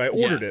plate, right? So I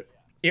ordered it.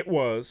 It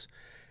was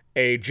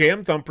a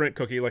jam thumbprint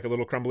cookie, like a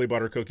little crumbly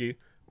butter cookie.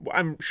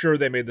 I'm sure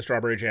they made the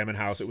strawberry jam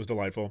in-house. It was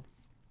delightful.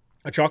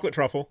 A chocolate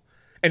truffle,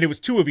 and it was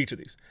two of each of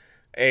these.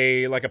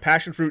 Like a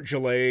passion fruit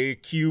gelée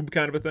cube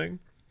kind of a thing.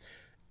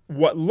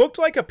 What looked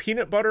like a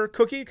peanut butter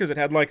cookie, because it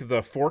had like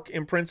the fork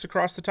imprints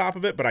across the top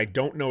of it, but I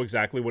don't know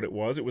exactly what it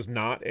was. It was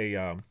not a...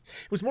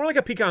 it was more like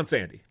a pecan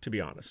sandy, to be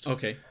honest.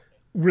 Okay.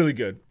 Really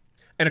good.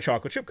 And a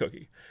chocolate chip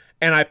cookie.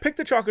 And I picked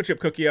the chocolate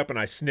chip cookie up and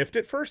I sniffed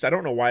it first. I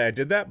don't know why I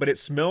did that, but it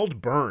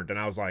smelled burned. And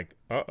I was like,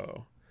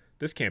 uh-oh,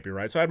 this can't be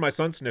right. So I had my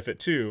son sniff it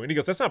too. And he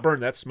goes, that's not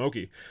burned, that's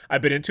smoky. I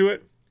bit into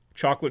it.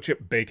 Chocolate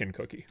chip bacon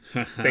cookie.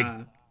 They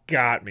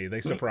got me.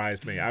 They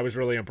surprised me. I was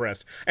really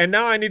impressed. And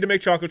now I need to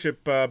make chocolate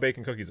chip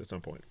bacon cookies at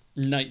some point.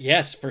 No,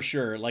 yes, for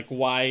sure. Like,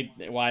 why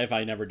have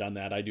I never done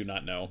that? I do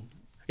not know.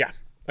 Yeah,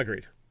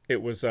 agreed.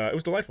 It was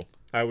delightful.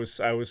 I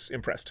was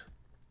impressed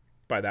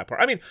by that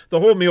part. I mean, the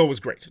whole meal was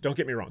great. Don't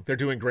get me wrong. They're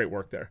doing great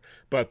work there.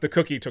 But the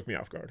cookie took me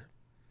off guard.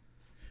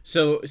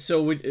 So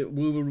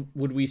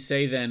would we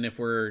say then, if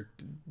we're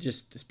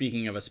just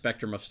speaking of a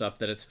spectrum of stuff,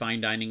 that it's fine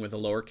dining with a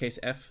lowercase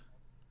f?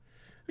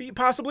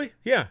 Possibly.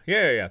 Yeah.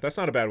 That's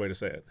not a bad way to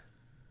say it.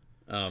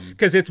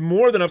 Because it's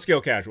more than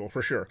upscale casual,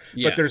 for sure.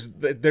 Yeah.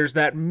 But there's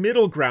that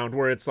middle ground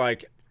where it's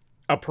like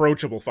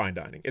approachable fine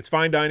dining. It's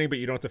fine dining, but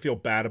you don't have to feel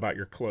bad about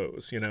your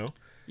clothes,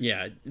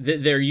 Yeah,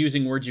 they're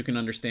using words you can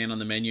understand on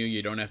the menu.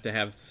 You don't have to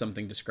have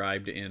something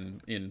described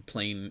in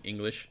plain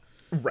English.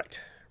 Right.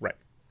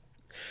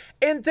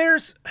 And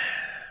there's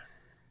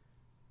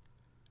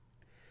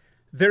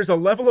a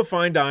level of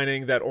fine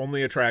dining that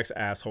only attracts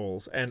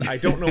assholes, and I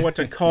don't know what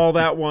to call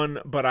that one,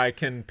 but I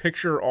can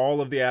picture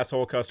all of the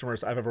asshole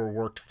customers I've ever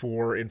worked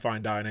for in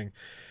fine dining,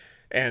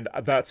 and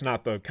that's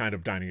not the kind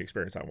of dining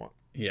experience I want.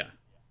 Yeah.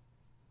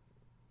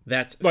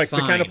 That's like fine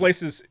the kind of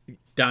places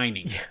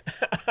dining.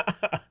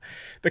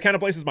 The kind of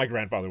places my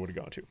grandfather would have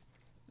gone to.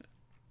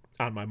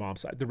 on my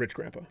mom's side, the rich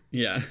grandpa.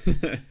 Yeah.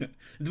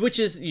 Which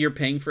is, you're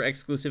paying for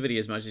exclusivity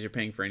as much as you're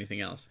paying for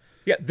anything else.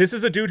 Yeah, this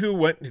is a dude who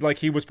went, like,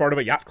 he was part of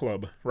a yacht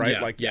club, right?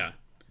 Yeah, like, yeah.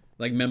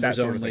 Like members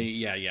sort of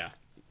only. thing. Yeah.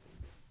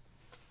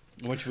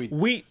 Which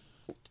we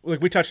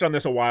touched on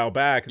this a while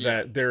back,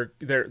 that they're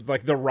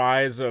like the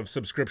rise of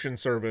subscription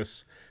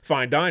service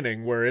fine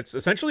dining, where it's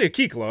essentially a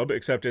key club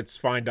except it's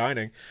fine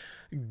dining.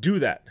 Do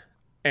that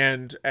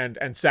and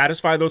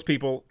satisfy those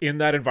people in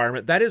that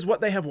environment. That is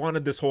what they have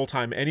wanted this whole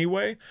time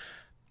anyway.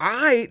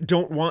 I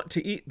don't want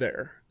to eat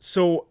there,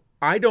 so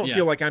I don't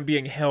feel like I'm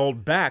being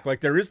held back. Like,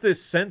 there is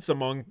this sense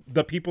among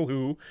the people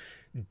who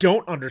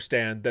don't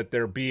understand that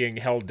they're being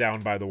held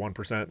down by the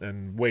 1%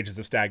 and wages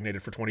have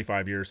stagnated for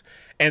 25 years.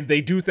 And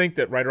they do think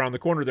that right around the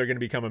corner they're going to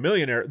become a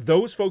millionaire.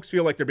 Those folks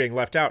feel like they're being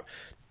left out.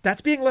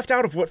 That's being left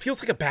out of what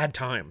feels like a bad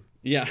time.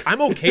 Yeah.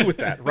 I'm okay with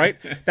that, right?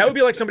 That would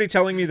be like somebody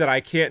telling me that I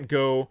can't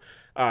go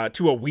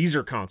to a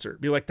Weezer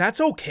concert. Be like,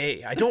 that's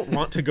okay. I don't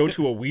want to go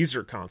to a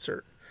Weezer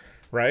concert,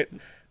 right?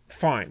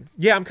 Fine.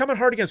 Yeah, I'm coming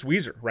hard against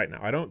Weezer right now.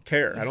 I don't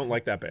care. I don't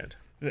like that band.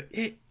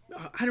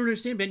 I don't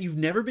understand, Ben. You've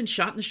never been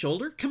shot in the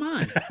shoulder? Come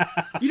on.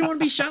 You don't want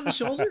to be shot in the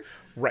shoulder?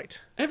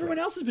 Right. Everyone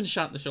else has been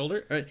shot in the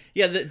shoulder.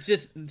 Yeah, that's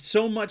just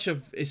so much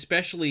of,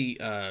 especially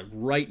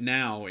right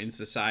now in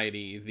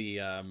society, the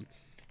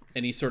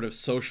any sort of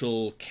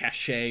social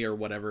cachet or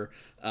whatever,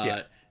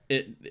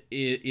 it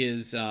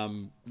is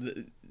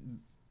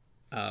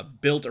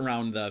built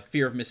around the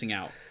fear of missing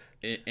out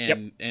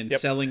and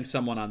selling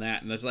someone on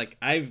that. And it's like,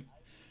 I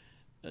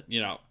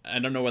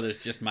don't know whether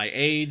it's just my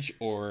age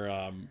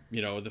or,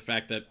 the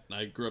fact that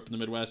I grew up in the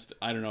Midwest.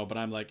 I don't know, but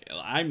I'm like,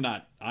 I'm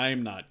not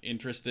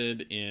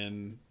interested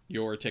in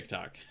your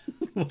TikTok.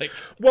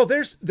 Well,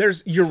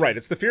 you're right.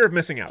 It's the fear of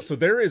missing out. So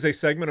there is a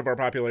segment of our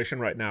population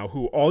right now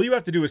who all you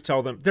have to do is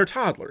tell them, they're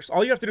toddlers.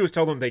 All you have to do is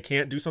tell them they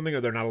can't do something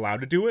or they're not allowed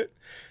to do it,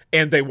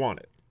 and they want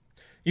it.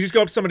 You just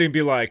go up to somebody and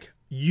be like,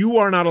 you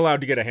are not allowed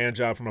to get a hand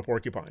job from a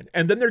porcupine.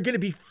 And then they're going to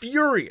be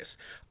furious.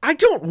 I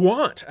don't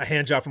want a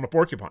hand job from a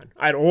porcupine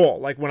at all,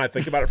 like when I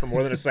think about it for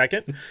more than a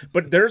second.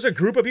 But there's a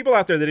group of people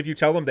out there that if you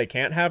tell them they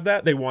can't have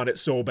that, they want it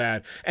so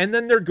bad. And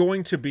then they're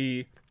going to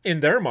be, in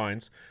their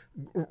minds,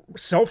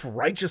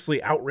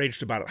 self-righteously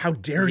outraged about it. How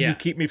dare you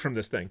keep me from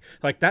this thing?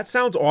 Like, that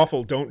sounds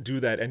awful. Don't do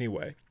that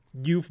anyway.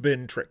 You've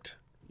been tricked.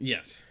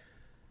 Yes.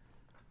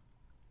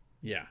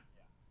 Yeah.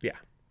 Yeah.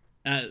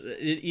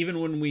 Even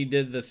when we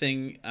did the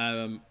thing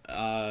on,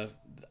 I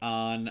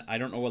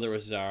don't know whether it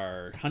was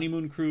our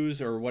honeymoon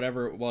cruise or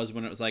whatever it was,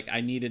 when it was like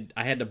I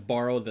had to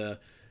borrow the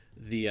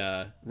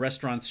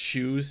restaurant's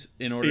shoes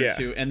in order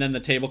to, and then the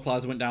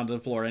tablecloths went down to the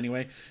floor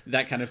anyway,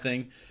 that kind of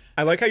thing.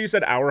 I like how you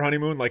said our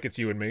honeymoon like it's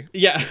you and me.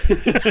 Yeah.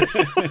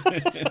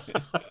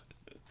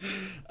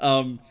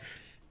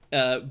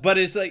 But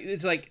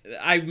it's like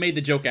I made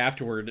the joke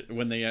afterward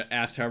when they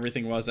asked how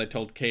everything was. I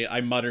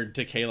muttered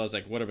to Kayla, I was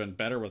like, would have been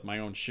better with my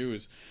own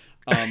shoes.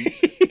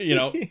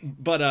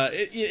 But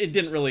it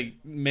didn't really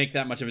make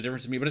that much of a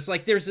difference to me. But it's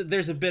like there's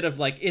a bit of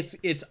like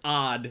it's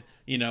odd,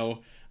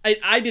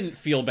 I didn't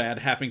feel bad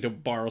having to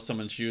borrow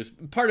someone's shoes.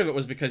 Part of it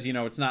was because,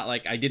 it's not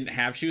like I didn't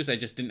have shoes. I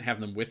just didn't have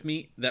them with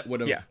me that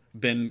would have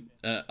been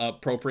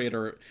appropriate.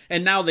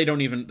 And now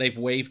they've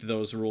waived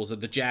those rules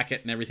of the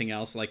jacket and everything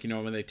else. Like,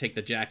 when they take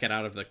the jacket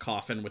out of the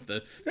coffin with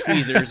the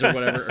tweezers or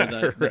whatever,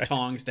 or the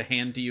tongs to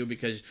hand to you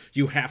because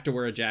you have to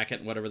wear a jacket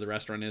in whatever the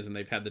restaurant is. And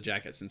they've had the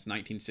jacket since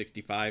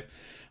 1965.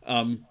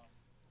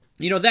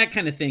 That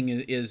kind of thing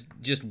is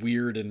just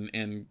weird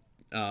and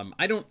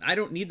I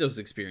don't need those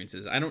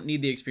experiences. I don't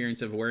need the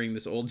experience of wearing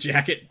this old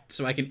jacket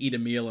so I can eat a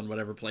meal in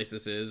whatever place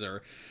this is.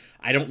 Or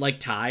I don't like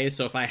ties,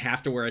 so if I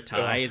have to wear a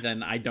tie,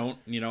 then I don't.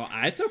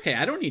 It's okay.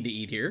 I don't need to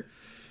eat here.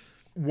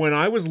 When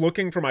I was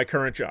looking for my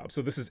current job,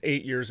 so this is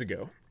 8 years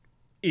ago,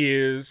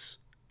 it's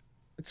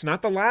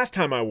not the last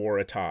time I wore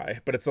a tie,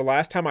 but it's the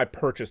last time I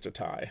purchased a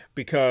tie,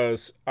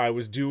 because I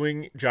was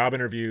doing job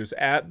interviews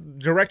at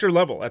director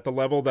level, at the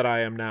level that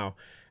I am now,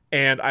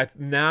 and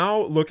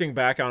now looking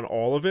back on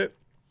all of it,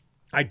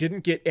 I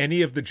didn't get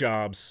any of the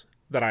jobs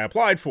that I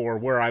applied for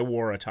where I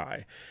wore a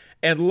tie.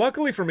 And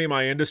luckily for me,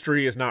 my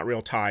industry is not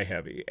real tie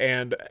heavy.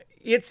 And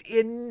it's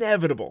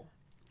inevitable,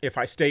 if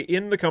I stay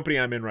in the company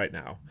I'm in right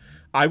now,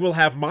 I will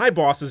have my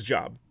boss's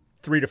job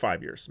 3 to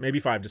 5 years, maybe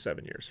 5 to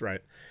 7 years,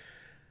 right?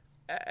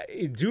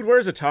 Dude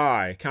wears a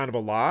tie kind of a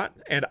lot,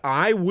 and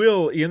I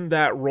will, in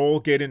that role,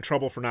 get in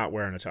trouble for not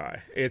wearing a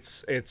tie.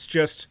 It's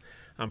just...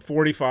 I'm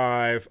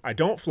 45. I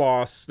don't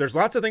floss. There's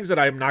lots of things that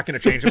I'm not going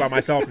to change about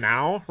myself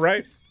now,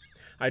 right?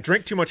 I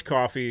drink too much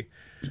coffee.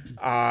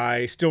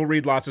 I still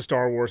read lots of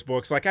Star Wars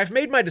books. Like, I've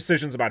made my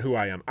decisions about who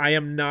I am. I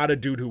am not a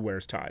dude who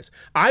wears ties.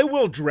 I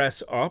will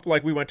dress up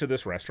like we went to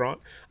this restaurant.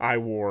 I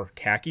wore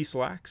khaki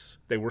slacks.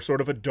 They were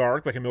sort of a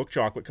dark, like a milk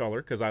chocolate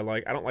color, because I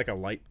don't like a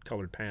light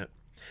colored pant.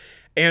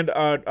 And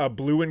a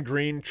blue and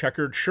green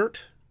checkered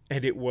shirt.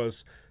 And it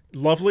was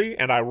lovely,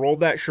 and I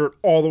rolled that shirt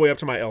all the way up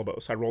to my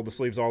elbows. I rolled the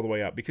sleeves all the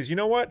way up because, you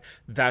know what?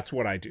 That's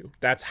what I do.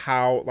 That's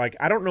how,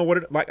 I don't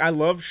know I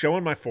love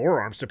showing my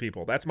forearms to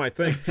people. That's my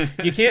thing.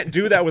 You can't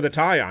do that with a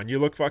tie on. You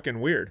look fucking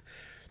weird.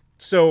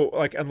 So,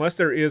 like, unless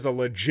there is a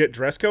legit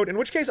dress code, in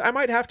which case I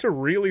might have to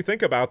really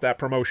think about that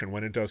promotion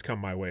when it does come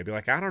my way. Be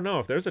like, I don't know,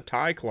 if there's a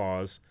tie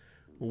clause,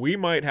 we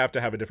might have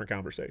to have a different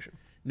conversation.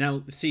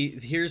 Now, see,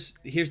 here's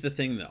the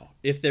thing though.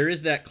 If there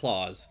is that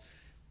clause,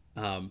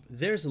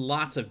 there's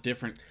lots of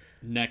different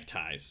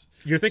neckties.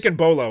 You're thinking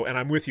bolo, and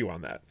I'm with you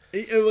on that.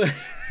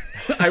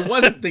 I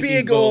wasn't thinking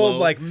Big bolo. old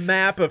like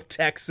map of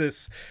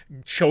Texas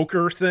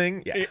choker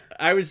thing. Yeah.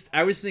 I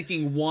was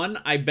thinking, one,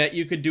 I bet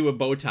you could do a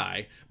bow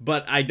tie,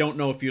 but I don't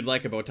know if you'd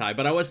like a bow tie.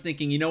 But I was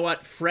thinking, you know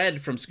what?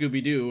 Fred from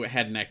Scooby-Doo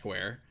had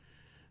neckwear.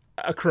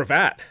 A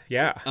cravat,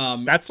 yeah.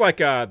 That's like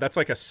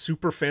a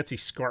super fancy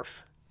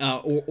scarf.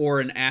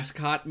 Or an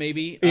ascot,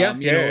 maybe.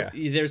 Yeah.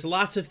 There's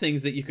lots of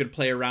things that you could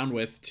play around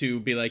with to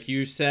be like,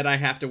 you said I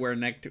have to wear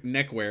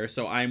neckwear,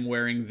 so I'm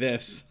wearing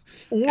this.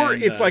 Or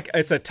it's like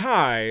it's a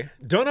tie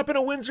done up in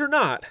a Windsor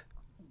knot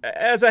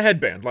as a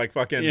headband, like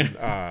fucking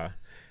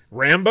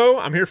Rambo.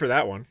 I'm here for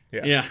that one.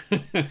 Yeah.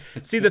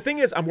 See, the thing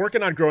is, I'm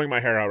working on growing my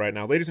hair out right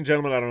now, ladies and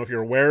gentlemen. I don't know if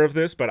you're aware of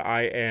this, but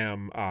I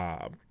am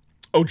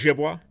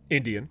Ojibwa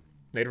Indian,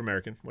 Native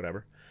American,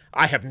 whatever.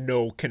 I have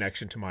no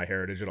connection to my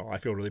heritage at all. I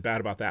feel really bad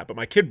about that. But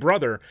my kid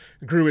brother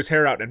grew his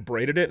hair out and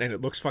braided it, and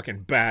it looks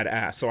fucking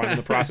badass. So I'm in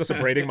the process of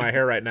braiding my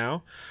hair right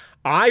now.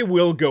 I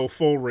will go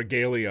full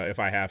regalia if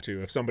I have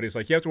to. If somebody's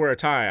like, you have to wear a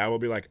tie, I will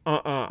be like,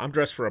 I'm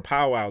dressed for a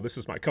powwow. This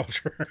is my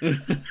culture.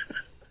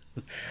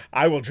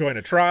 I will join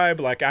a tribe.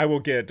 Like, I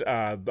will get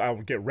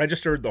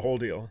registered, the whole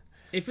deal.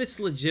 If it's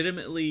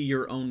legitimately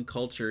your own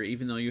culture,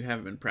 even though you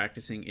haven't been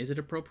practicing, is it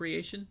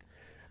appropriation?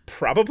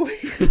 Probably.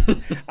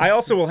 I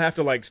also will have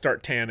to like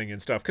start tanning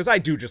and stuff because I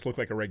do just look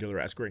like a regular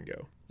ass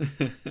gringo.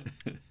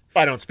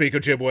 I don't speak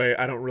Ojibwe.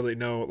 I don't really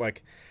know.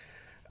 Like,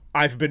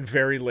 I've been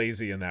very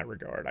lazy in that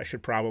regard. I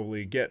should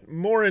probably get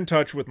more in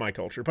touch with my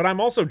culture. But I'm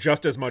also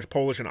just as much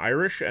Polish and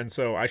Irish, and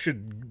so I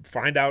should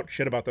find out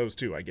shit about those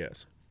too, I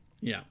guess.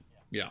 Yeah.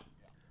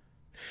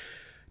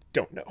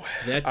 Don't know.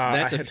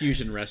 That's a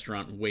fusion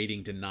restaurant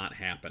waiting to not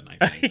happen,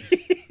 I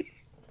think.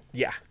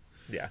 Yeah.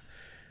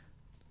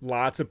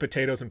 Lots of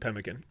potatoes and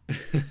pemmican.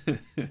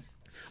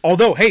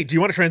 Although, hey, do you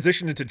want to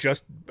transition into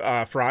just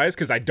fries?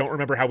 Because I don't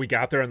remember how we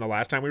got there in the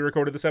last time we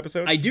recorded this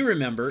episode. I do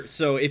remember.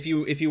 So if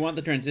you want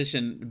the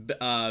transition,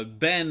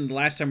 Ben,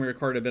 last time we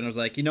recorded, Ben was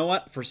like, you know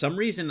what? For some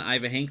reason, I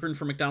have a hankering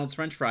for McDonald's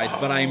French fries,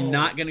 but I'm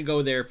not going to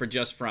go there for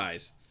just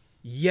fries.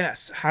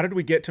 Yes. How did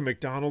we get to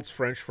McDonald's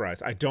French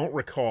fries? I don't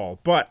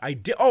recall, but I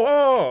did.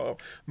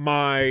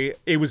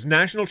 It was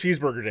National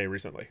Cheeseburger Day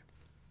recently.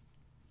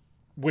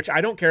 Which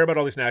I don't care about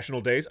all these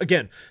national days.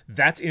 Again,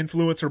 that's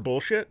influencer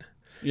bullshit.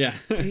 Yeah.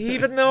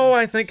 Even though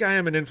I think I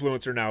am an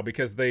influencer now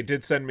because they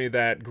did send me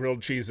that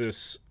grilled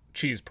cheese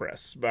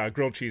press,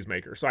 grilled cheese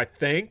maker. So I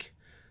think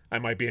I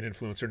might be an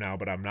influencer now,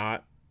 but I'm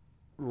not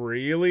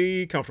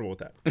really comfortable with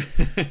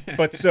that.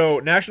 But so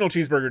National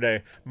Cheeseburger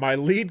Day, my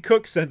lead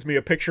cook sends me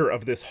a picture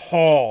of this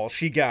haul.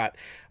 She got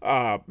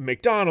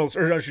McDonald's,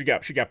 or no, she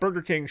got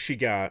Burger King, she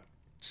got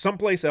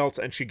someplace else,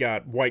 and she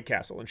got White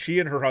Castle, and she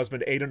and her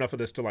husband ate enough of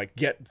this to like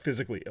get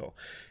physically ill.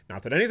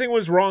 Not that anything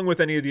was wrong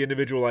with any of the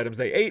individual items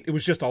they ate, it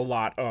was just a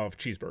lot of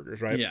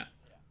cheeseburgers, right? Yeah.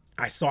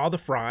 I saw the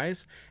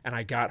fries and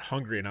I got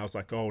hungry and I was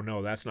like, oh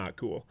no, that's not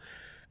cool.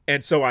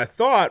 And so I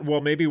thought,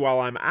 well, maybe while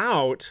I'm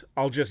out,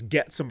 I'll just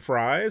get some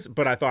fries.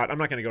 But I thought, I'm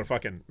not going to go to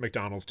fucking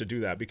McDonald's to do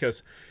that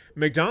because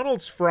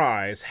McDonald's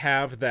fries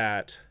have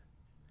that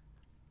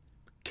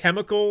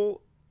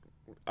chemical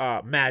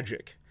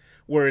magic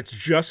where it's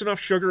just enough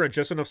sugar and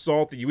just enough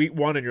salt that you eat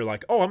one and you're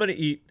like, oh, I'm going to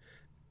eat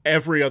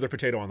every other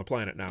potato on the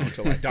planet now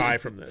until I die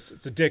from this.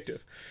 It's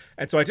addictive.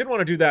 And so I didn't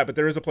want to do that, but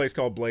there is a place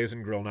called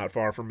Blazing Grill not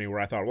far from me where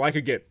I thought, well, I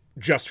could get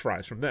just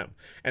fries from them.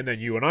 And then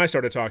you and I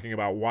started talking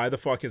about why the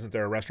fuck isn't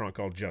there a restaurant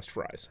called Just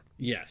Fries?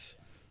 Yes.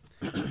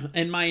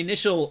 And my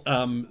initial,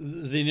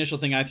 the initial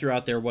thing I threw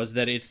out there was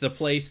that it's the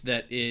place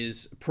that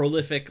is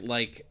prolific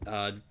like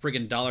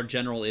friggin' Dollar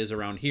General is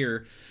around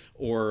here,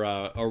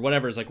 or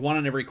whatever. It's like one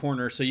on every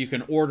corner, so you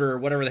can order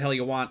whatever the hell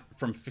you want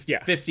from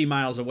 50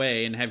 miles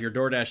away and have your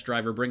DoorDash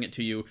driver bring it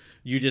to you.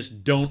 You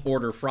just don't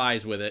order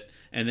fries with it,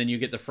 and then you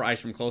get the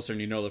fries from closer,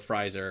 and you know the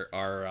fries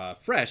are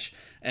fresh.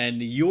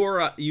 And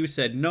you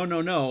said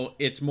no,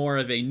 it's more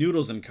of a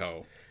Noodles &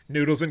 Co.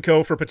 Noodles &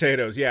 Co. for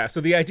potatoes, yeah.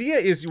 So the idea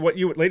is what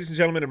you, ladies and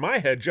gentlemen, in my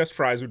head, Just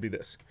Fries would be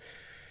this.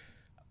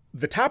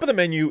 The top of the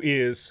menu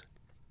is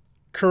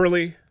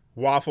curly,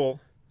 waffle,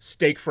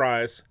 steak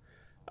fries,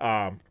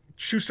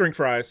 shoestring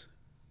fries,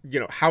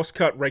 house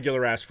cut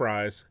regular ass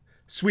fries,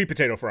 sweet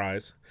potato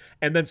fries,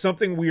 and then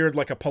something weird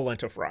like a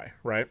polenta fry,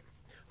 right?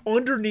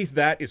 Underneath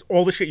that is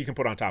all the shit you can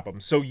put on top of them.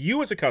 So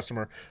you as a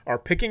customer are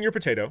picking your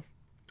potato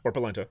or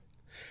polenta,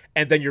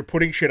 and then you're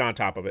putting shit on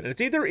top of it. And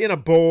it's either in a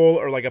bowl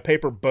or like a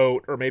paper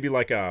boat or maybe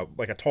like a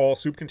tall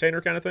soup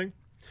container kind of thing.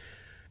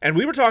 And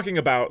we were talking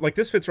about, like,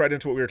 this fits right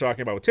into what we were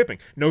talking about with tipping.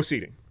 No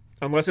seating.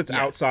 Unless it's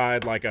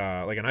outside like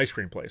an ice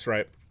cream place,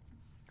 right?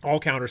 All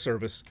counter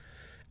service.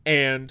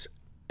 And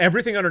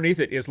everything underneath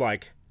it is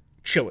like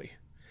chili,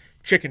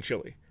 chicken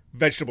chili,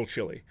 vegetable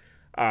chili,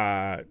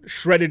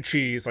 shredded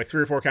cheese, like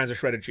 3 or 4 kinds of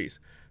shredded cheese,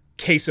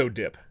 queso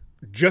dip,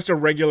 just a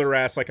regular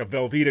ass, like a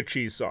Velveeta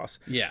cheese sauce.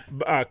 Yeah.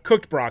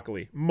 Cooked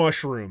broccoli,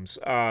 mushrooms,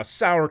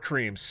 sour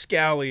cream,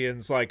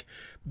 scallions, like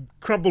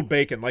crumbled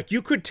bacon. Like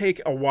you could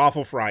take a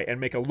waffle fry and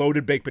make a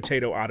loaded baked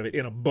potato out of it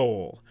in a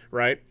bowl,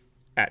 right?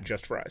 At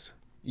Just Fries.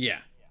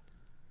 Yeah.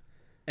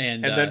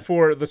 And then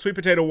for the sweet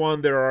potato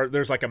one,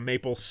 there's like a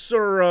maple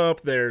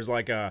syrup, there's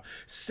like a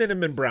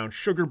cinnamon brown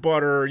sugar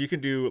butter. You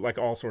can do like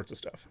all sorts of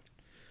stuff.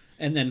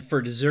 And then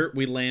for dessert,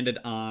 we landed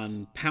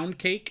on pound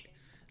cake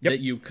that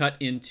you cut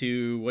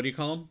into, what do you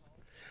call them?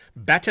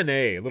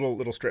 Bâtonnets,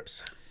 little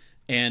strips.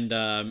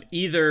 And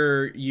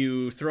either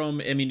you throw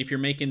them, I mean, if you're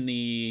making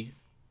the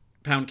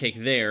pound cake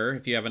there,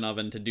 if you have an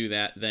oven to do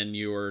that, then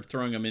you're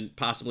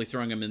possibly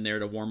throwing them in there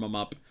to warm them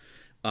up.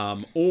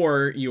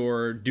 Or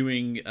you're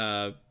doing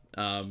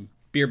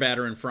beer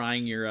batter and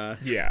frying your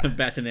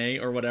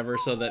bâtonnet or whatever,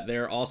 so that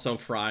they're also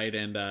fried.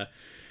 And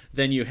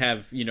then you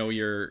have,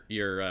 your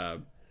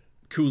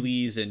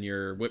coulis and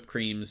your whipped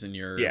creams and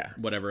your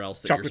whatever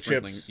else that chocolate you're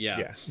sprinkling.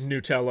 chips,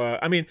 Nutella.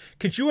 I mean,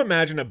 could you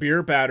imagine a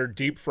beer battered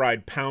deep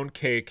fried pound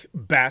cake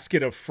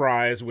basket of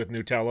fries with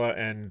Nutella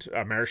and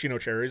maraschino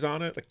cherries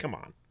on it? Like, come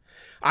on.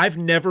 I've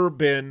never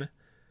been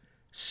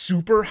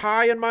super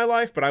high in my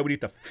life, but I would eat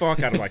the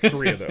fuck out of like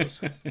 3 of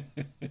those.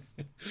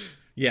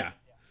 Yeah.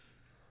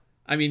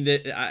 I mean,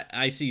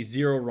 I see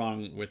zero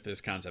wrong with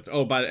this concept.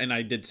 Oh, and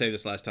I did say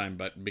this last time,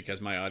 but because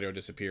my audio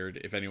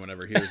disappeared, if anyone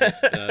ever hears it,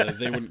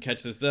 they wouldn't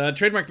catch this.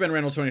 Trademark Ben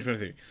Randall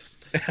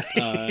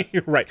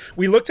 2023. Right.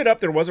 We looked it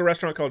up. There was a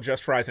restaurant called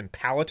Just Fries in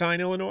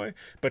Palatine, Illinois,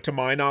 but to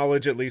my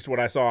knowledge, at least what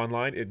I saw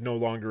online, it no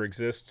longer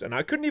exists. And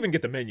I couldn't even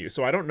get the menu,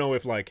 so I don't know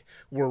if like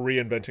we're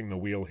reinventing the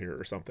wheel here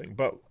or something.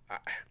 But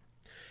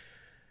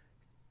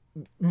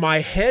my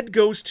head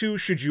goes to,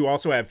 should you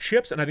also have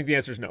chips? And I think the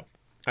answer is no.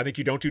 I think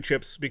you don't do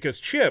chips because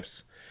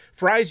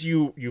fries,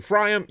 you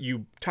fry them,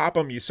 you top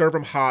them, you serve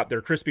them hot.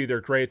 They're crispy, they're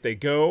great, they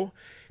go.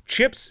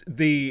 Chips,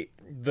 the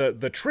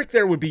trick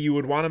there would be you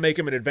would want to make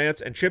them in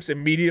advance, and chips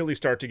immediately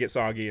start to get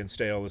soggy and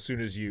stale as soon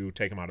as you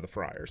take them out of the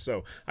fryer.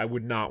 So I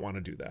would not want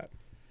to do that.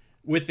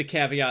 With the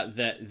caveat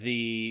that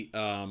the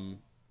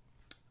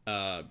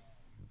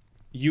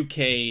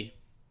UK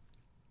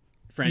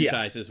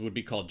franchises would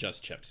be called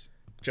Just Chips.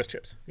 Just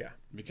Chips, yeah.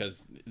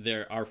 Because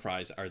our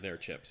fries are their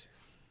chips.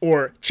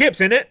 Or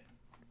chips in it.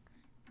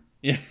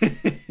 Yeah.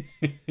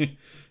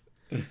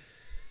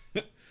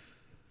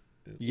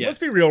 Yes. Let's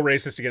be real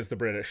racist against the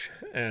British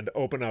and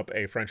open up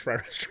a French fry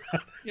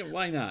restaurant. Yeah,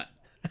 why not?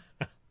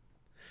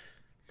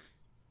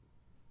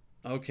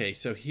 Okay,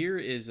 so here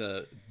is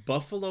a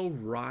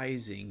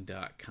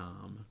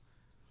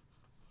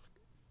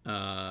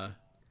BuffaloRising.com.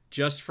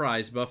 Just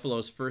Fries,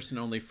 Buffalo's first and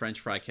only French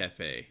fry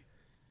cafe.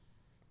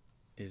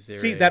 Is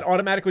there that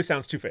automatically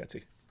sounds too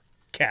fancy.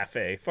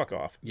 Cafe, fuck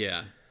off.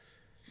 Yeah.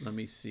 Let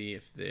me see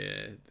if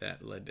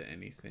that led to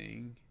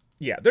anything.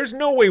 Yeah, there's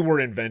no way we're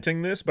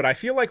inventing this, but I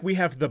feel like we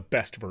have the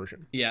best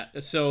version. Yeah,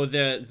 so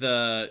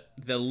the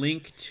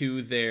link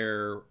to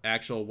their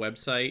actual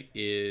website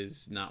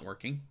is not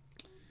working.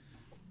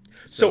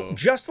 So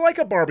just like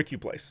a barbecue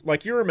place,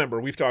 like you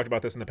remember, we've talked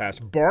about this in the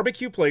past,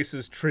 barbecue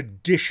places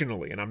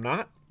traditionally, and I'm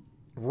not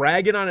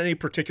ragging on any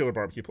particular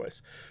barbecue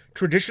place,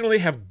 traditionally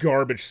have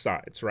garbage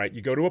sides, right?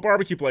 You go to a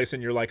barbecue place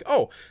and you're like,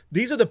 oh,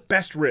 these are the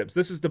best ribs.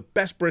 This is the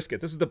best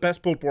brisket. This is the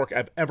best pulled pork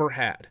I've ever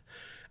had.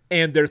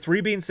 And their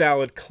 3-bean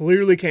salad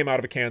clearly came out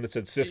of a can that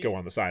said Cisco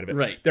on the side of it.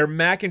 Right. Their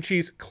mac and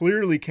cheese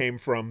clearly came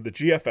from the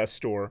GFS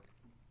store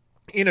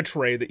in a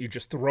tray that you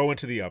just throw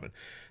into the oven.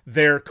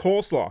 Their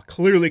coleslaw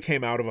clearly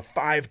came out of a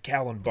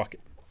 5-gallon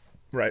bucket.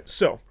 Right.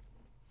 So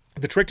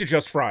the trick to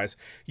Just Fries,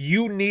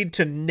 you need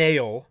to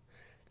nail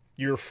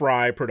your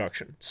fry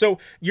production. So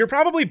you're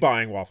probably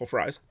buying waffle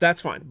fries.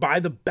 That's fine. Buy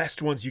the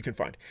best ones you can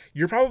find.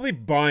 You're probably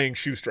buying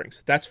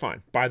shoestrings. That's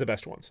fine. Buy the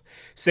best ones.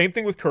 Same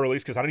thing with curlies,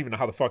 because I don't even know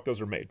how the fuck those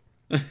are made.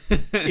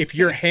 If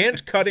you're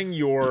hand cutting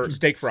your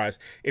steak fries,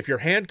 if you're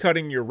hand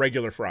cutting your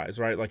regular fries,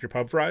 right, like your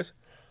pub fries,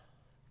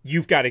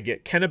 you've got to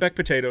get Kennebec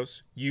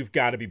potatoes. You've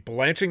got to be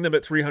blanching them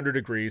at 300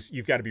 degrees.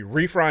 You've got to be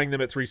refrying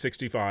them at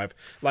 365.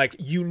 Like,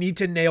 you need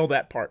to nail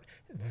that part.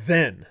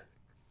 Then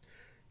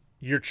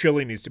your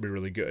chili needs to be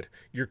really good.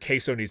 Your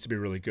queso needs to be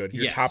really good.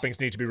 Your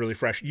toppings need to be really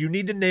fresh. You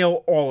need to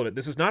nail all of it.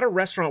 This is not a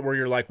restaurant where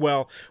you're like,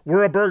 well,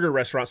 we're a burger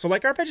restaurant, so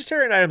like our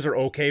vegetarian items are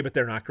okay, but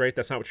they're not great.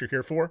 That's not what you're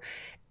here for.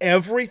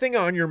 Everything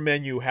on your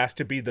menu has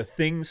to be the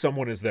thing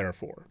someone is there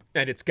for,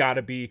 and it's got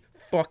to be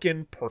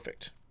fucking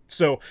perfect.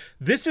 So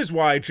this is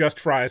why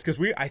Just Fries,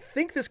 because I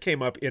think this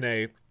came up in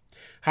a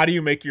how do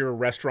you make your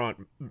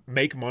restaurant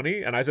make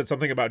money? And I said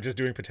something about just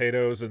doing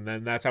potatoes, and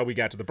then that's how we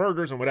got to the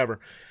burgers and whatever.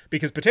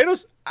 Because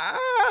potatoes,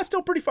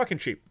 still pretty fucking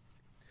cheap.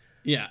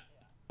 Yeah.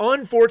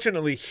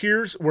 Unfortunately,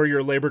 here's where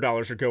your labor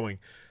dollars are going.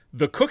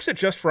 The cooks at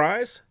Just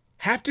Fries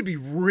have to be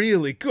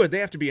really good. They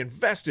have to be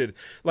invested.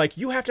 Like,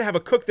 you have to have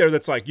a cook there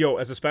that's like, yo,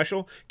 as a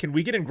special, can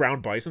we get in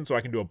ground bison so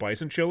I can do a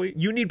bison chili?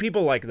 You need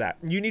people like that.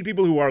 You need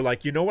people who are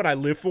like, you know what I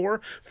live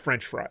for?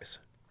 French fries.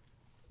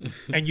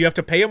 And you have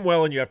to pay them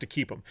well, and you have to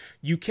keep them.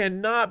 You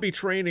cannot be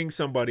training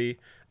somebody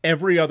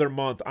every other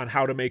month on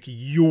how to make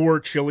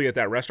your chili at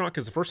that restaurant,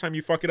 because the first time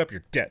you fuck it up,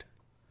 you're dead.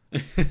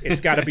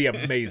 It's got to be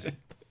amazing.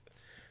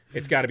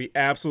 It's got to be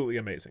absolutely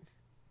amazing.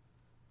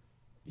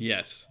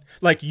 Yes.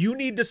 Like, you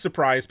need to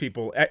surprise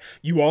people.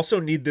 You also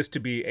need this to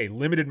be a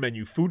limited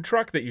menu food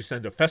truck that you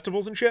send to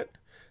festivals and shit.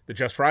 The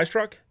Just Fries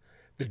truck.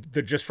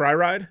 The Just Fry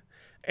ride.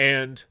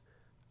 And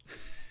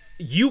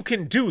you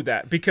can do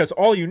that because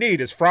all you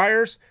need is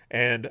fryers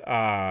and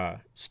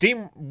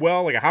steam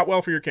well, like a hot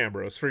well for your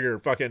Cambros, for your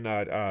fucking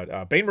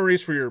Bain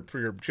Marie's for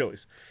your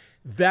chilies.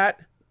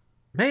 That,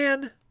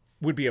 man,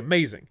 would be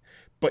amazing.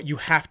 But you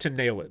have to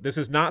nail it. This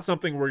is not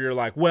something where you're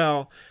like,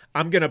 well,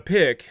 I'm going to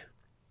pick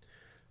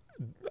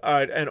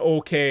an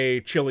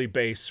okay chili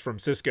base from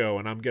Cisco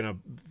and I'm going to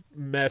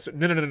mess.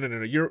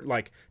 No. You're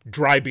like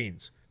dry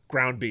beans,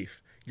 ground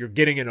beef. You're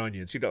getting in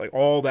onions. You know, like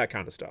all that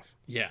kind of stuff.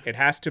 Yeah. It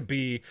has to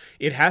be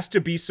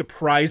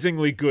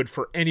surprisingly good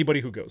for anybody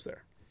who goes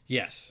there.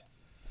 Yes.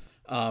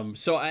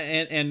 So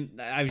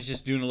I was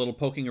just doing a little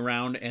poking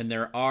around, and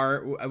there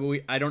are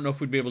I don't know if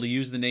we'd be able to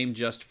use the name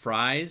Just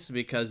Fries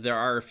because there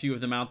are a few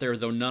of them out there,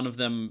 though none of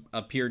them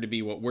appear to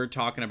be what we're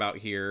talking about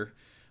here.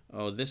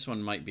 Oh, this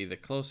one might be the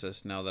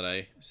closest now that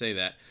I say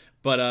that.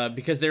 But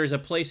because there's a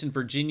place in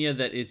Virginia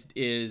that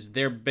is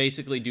they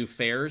basically do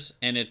fairs,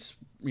 and it's,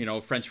 you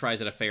know, French fries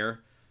at a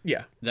fair.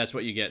 Yeah. That's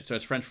what you get. So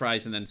it's French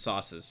fries and then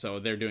sauces. So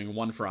they're doing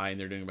one fry and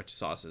they're doing a bunch of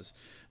sauces.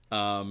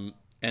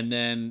 And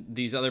then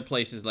these other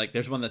places, like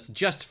there's one that's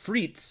Just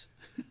Frites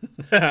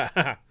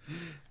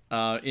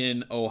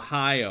in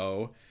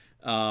Ohio.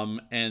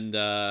 And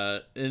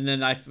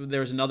then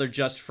there's another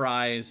Just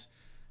Fries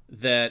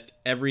that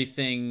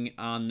everything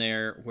on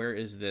there. Where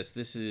is this?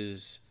 This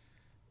is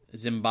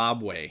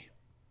Zimbabwe.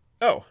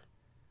 Oh,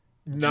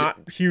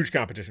 not huge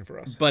competition for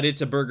us. But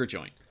it's a burger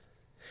joint.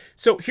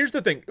 So here's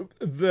the thing.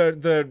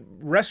 The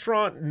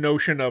restaurant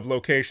notion of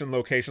location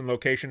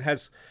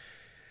has,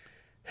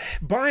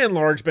 by and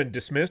large, been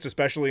dismissed,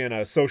 especially in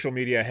a social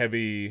media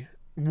heavy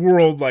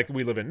world like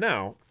we live in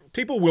now.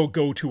 People will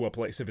go to a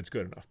place if it's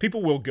good enough.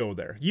 People will go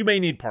there. You may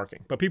need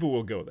parking, but people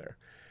will go there.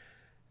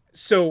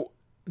 So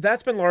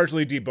that's been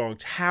largely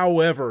debunked.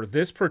 However,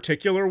 this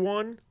particular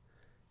one,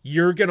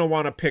 you're going to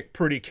want to pick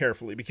pretty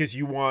carefully because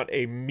you want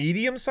a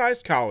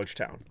medium-sized college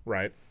town,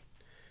 right?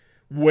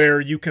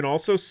 Where you can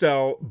also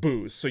sell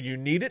booze. So you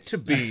need it to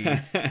be...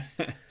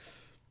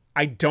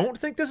 I don't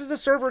think this is a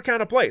server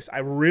kind of place. I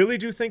really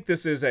do think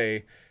this is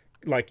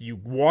like, you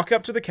walk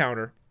up to the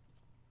counter,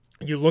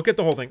 you look at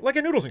the whole thing, like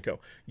a Noodles & Co.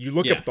 You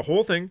look up at the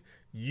whole thing,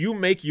 you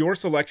make your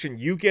selection,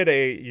 you get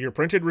your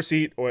printed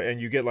receipt,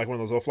 and you get like one of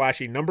those little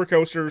flashy number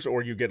coasters,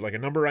 or you get like a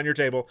number on your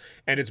table,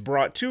 and it's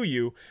brought to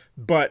you.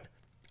 But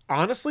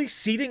honestly,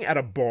 seating at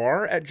a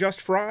bar at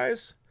Just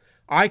Fries...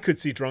 I could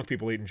see drunk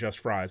people eating Just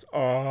Fries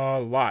a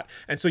lot.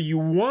 And so you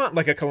want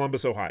like a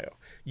Columbus, Ohio.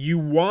 You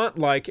want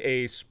like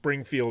a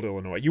Springfield,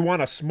 Illinois. You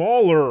want a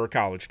smaller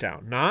college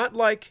town. Not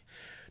like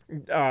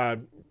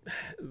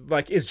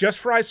is Just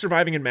Fries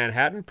surviving in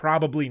Manhattan?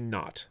 Probably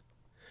not.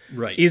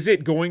 Right. Is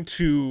it going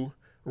to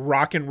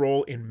rock and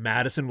roll in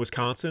Madison,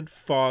 Wisconsin?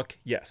 Fuck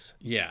yes.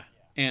 Yeah.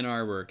 Ann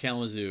Arbor,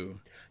 Kalamazoo.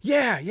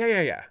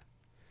 Yeah.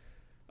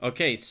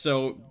 Okay,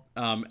 so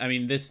I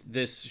mean,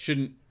 this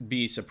shouldn't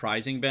be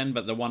surprising, Ben,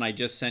 but the one I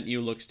just sent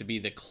you looks to be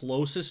the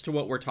closest to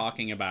what we're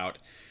talking about,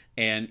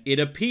 and it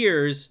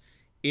appears,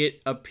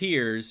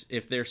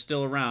 if they're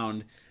still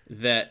around,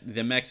 that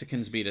the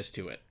Mexicans beat us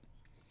to it.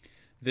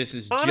 This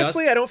is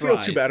honestly, Just I don't feel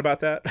Fries. too bad about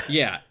that.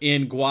 Yeah,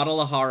 in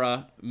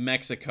Guadalajara,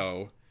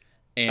 Mexico.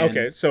 And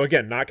okay, so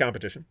again, not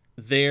competition.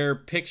 their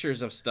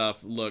pictures of stuff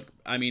look,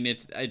 I mean,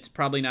 it's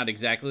probably not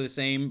exactly the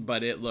same,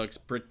 but it looks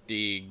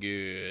pretty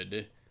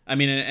good. I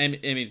mean,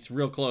 it's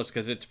real close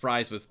because it's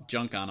fries with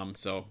junk on them,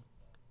 so.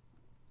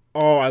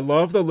 Oh, I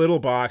love the little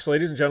box.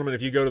 Ladies and gentlemen,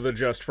 if you go to the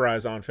Just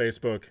Fries on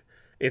Facebook,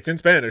 it's in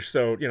Spanish,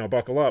 so,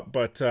 buckle up.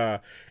 But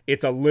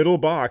it's a little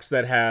box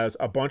that has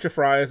a bunch of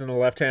fries on the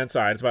left-hand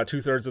side. It's about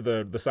 2/3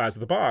 of the size of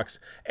the box.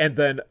 And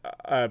then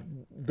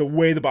the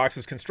way the box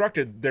is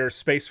constructed, there's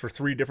space for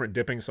 3 different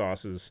dipping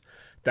sauces.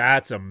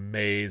 That's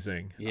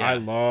amazing. Yeah. I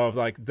love,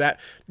 like, that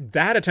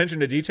attention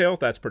to detail.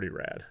 That's pretty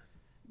rad.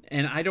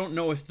 And I don't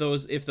know if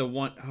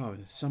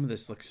some of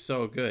this looks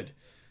so good.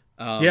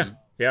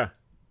 Yeah.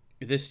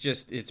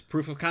 It's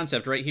proof of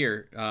concept right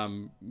here.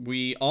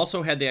 We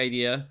also had the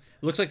idea,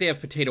 it looks like they have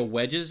potato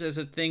wedges as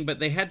a thing, but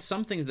they had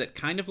some things that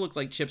kind of look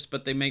like chips,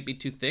 but they might be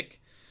too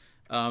thick.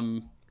 I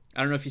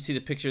don't know if you see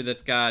the picture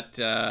that's got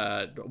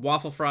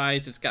waffle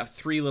fries. It's got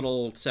 3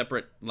 little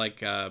separate,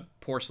 like,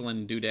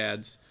 porcelain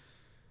doodads.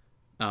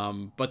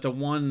 But the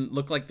one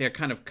looked like they're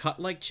kind of cut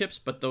like chips,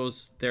 but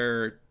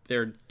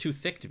they're too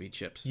thick to be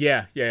chips.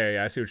 Yeah.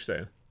 I see what you're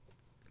saying.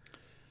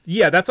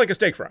 Yeah, that's like a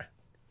steak fry.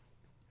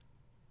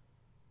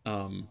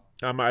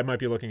 I might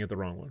be looking at the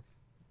wrong one.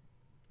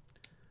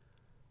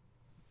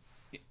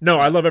 No,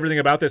 I love everything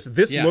about this.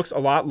 This looks a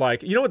lot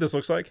like, you know what this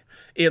looks like?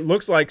 It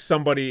looks like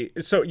somebody,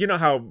 so you know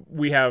how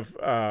we have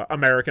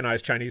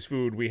Americanized Chinese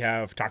food, we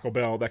have Taco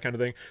Bell, that kind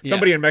of thing.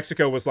 Somebody in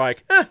Mexico was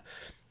like,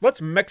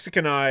 let's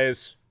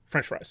Mexicanize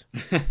French fries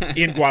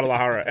in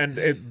Guadalajara. And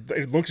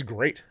it looks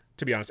great,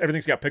 to be honest.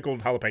 Everything's got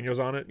pickled jalapenos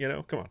on it,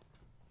 come on.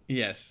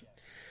 Yes.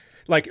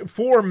 Like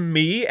for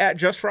me at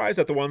Just Fries,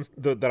 at the ones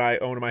that I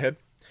own in my head,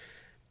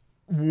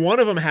 one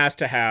of them has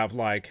to have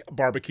like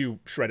barbecue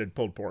shredded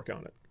pulled pork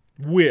on it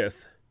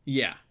with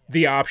Yeah.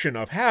 the option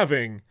of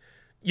having,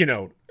 you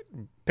know,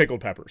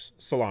 pickled peppers,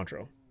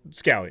 cilantro,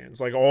 scallions,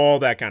 like all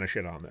that kind of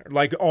shit on there.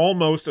 Like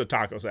almost a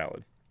taco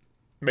salad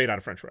made out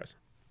of French fries.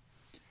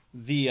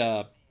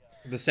 The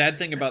sad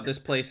thing about this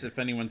place, if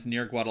anyone's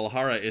near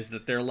Guadalajara, is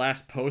that their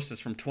last post is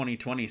from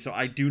 2020, so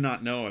I do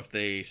not know if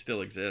they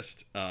still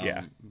exist.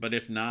 Yeah. But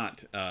if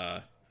not,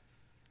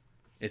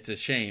 it's a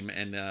shame.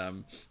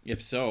 And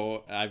if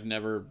so, I've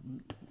never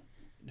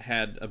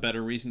had a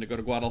better reason to go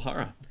to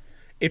Guadalajara.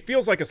 It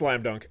feels like a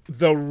slam dunk.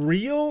 The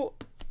real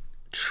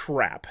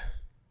trap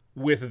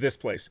with this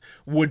place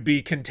would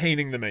be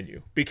containing the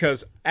menu,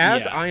 because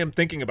as I am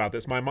thinking about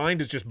this, my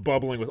mind is just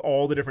bubbling with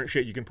all the different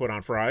shit you can put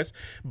on fries,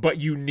 but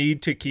you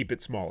need to keep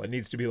it small. It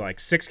needs to be like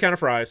 6 kind of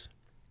fries,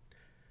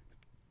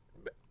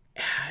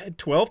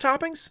 12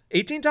 toppings,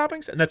 18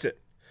 toppings, and that's it.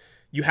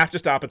 You have to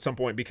stop at some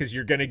point because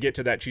you're going to get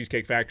to that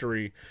Cheesecake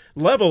Factory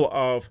level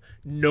of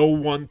no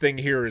one thing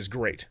here is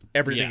great.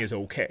 Everything is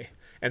okay.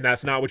 And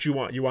that's not what you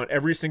want. You want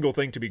every single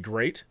thing to be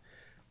great,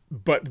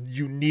 but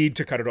you need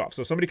to cut it off.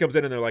 So if somebody comes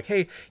in and they're like,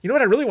 hey, you know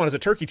what I really want is a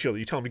turkey chili,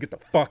 you tell them to get the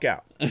fuck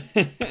out.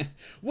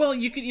 Well,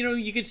 you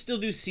could still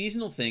do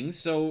seasonal things.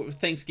 So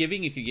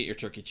Thanksgiving, you could get your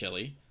turkey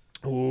chili.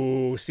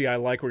 Ooh, see, I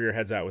like where your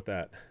head's at with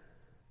that.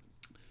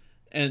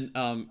 And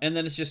then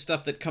it's just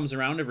stuff that comes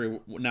around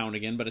every now and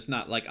again, but it's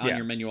not like on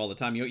your menu all the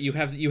time. You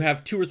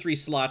have 2 or 3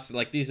 slots,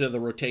 like these are the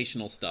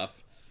rotational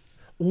stuff.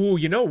 Ooh,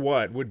 you know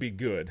what would be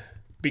good?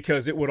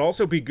 Because it would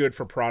also be good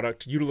for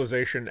product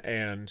utilization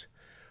and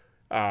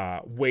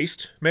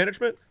waste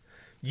management.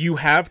 You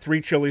have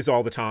 3 chilies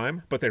all the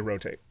time, but they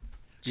rotate.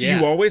 So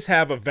you always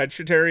have a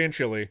vegetarian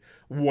chili,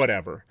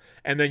 whatever.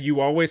 And then you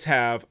always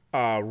have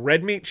a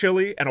red meat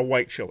chili and a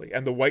white chili.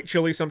 And the white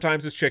chili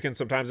sometimes is chicken,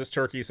 sometimes it's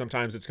turkey,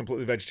 sometimes it's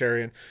completely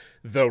vegetarian.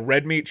 The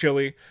red meat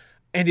chili,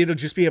 and it'll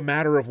just be a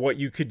matter of what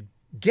you could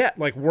get,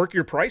 like work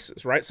your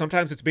prices, right?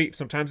 Sometimes it's beef,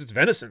 sometimes it's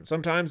venison,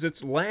 sometimes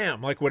it's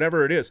lamb, like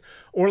whatever it is.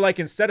 Or like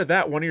instead of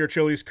that, one of your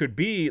chilies could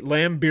be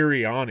lamb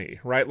biryani,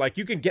 right? Like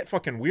you can get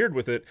fucking weird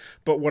with it,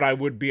 but what I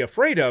would be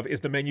afraid of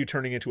is the menu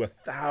turning into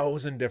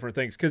 1,000 different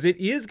things, because it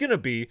is going to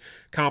be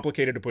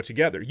complicated to put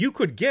together. You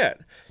could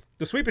get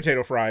the sweet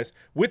potato fries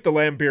with the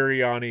lamb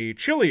biryani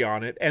chili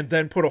on it and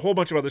then put a whole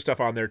bunch of other stuff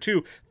on there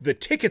too. The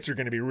tickets are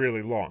going to be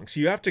really long, so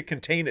you have to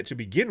contain it to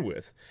begin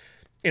with,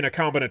 in a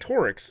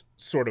combinatorics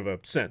sort of a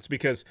sense,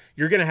 because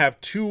you're going to have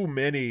too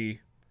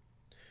many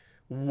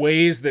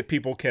ways that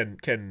people can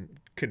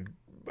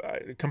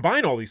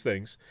combine all these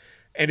things,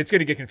 and it's going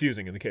to get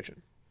confusing in the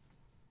kitchen.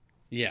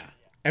 Yeah.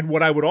 And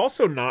what I would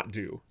also not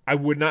do, I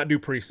would not do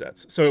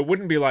presets. So it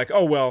wouldn't be like,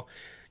 oh, well,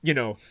 you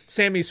know,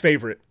 Sammy's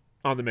favorite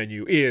on the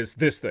menu is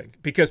this thing,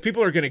 because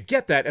people are going to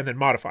get that and then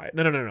modify it.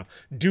 No.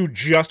 Do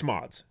just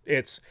mods.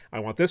 It's, I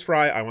want this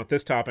fry, I want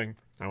this topping,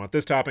 I want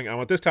this topping, I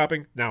want this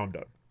topping. Now I'm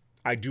done.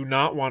 I do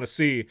not want to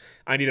see,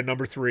 I need a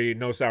number 3,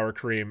 no sour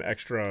cream,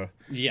 extra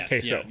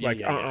queso. No.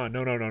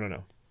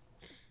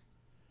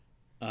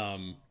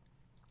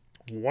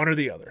 One or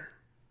the other.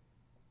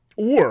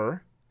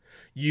 Or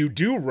you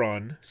do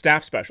run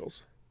staff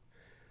specials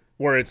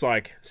where it's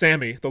like,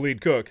 Sammy, the lead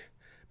cook,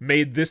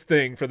 made this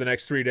thing for the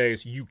next 3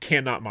 days. You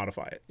cannot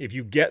modify it. If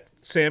you get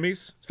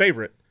Sammy's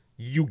favorite,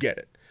 you get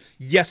it.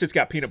 Yes, it's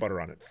got peanut butter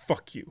on it.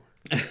 Fuck you.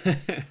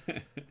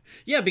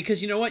 Yeah,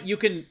 because you know what, you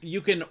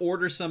can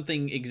order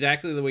something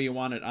exactly the way you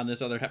want it on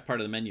this other part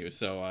of the menu.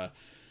 So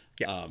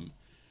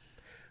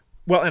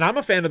well, and I'm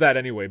a fan of that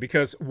anyway,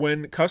 because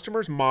when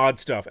customers mod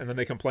stuff and then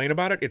they complain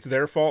about it, it's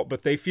their fault,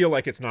 but they feel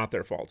like it's not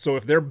their fault. So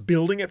if they're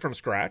building it from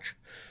scratch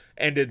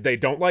and they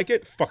don't like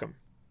it, fuck them.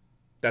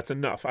 That's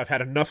enough. I've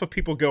had enough of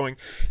people going,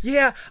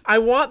 yeah, I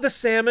want the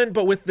salmon,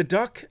 but with the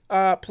duck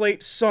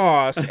plate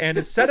sauce. And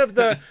instead of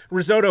the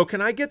risotto,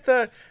 can I get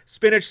the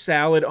spinach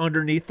salad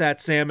underneath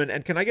that salmon?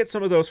 And can I get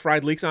some of those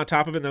fried leeks on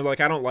top of it? And they're like,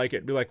 I don't like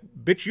it. Be like,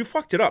 bitch, you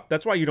fucked it up.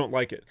 That's why you don't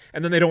like it.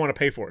 And then they don't want to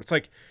pay for it. It's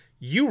like,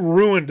 you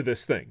ruined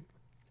this thing,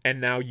 and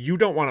now you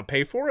don't want to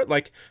pay for it?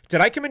 Like, did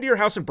I come into your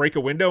house and break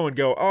a window and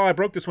go, oh, I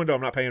broke this window,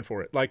 I'm not paying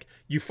for it? Like,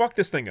 you fucked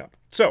this thing up.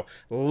 So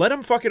let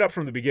them fuck it up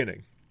from the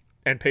beginning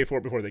and pay for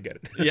it before they get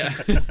it. Yeah.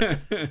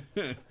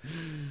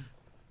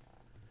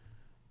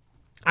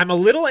 I'm a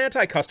little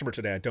anti-customer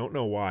today. I don't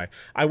know why.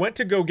 I went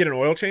to go get an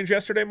oil change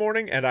yesterday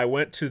morning, and I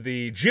went to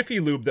the Jiffy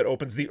Lube that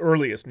opens the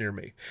earliest near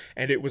me,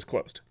 and it was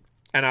closed.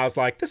 And I was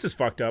like, this is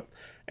fucked up.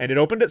 And it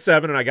opened at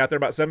 7, and I got there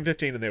about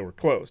 7:15, and they were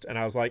closed. And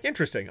I was like,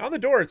 interesting. On the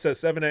door, it says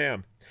 7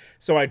 a.m.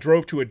 So I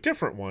drove to a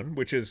different one,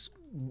 which is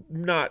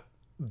not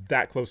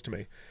that close to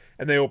me.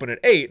 And they open at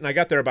 8, and I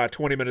got there about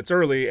 20 minutes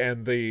early,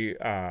 and the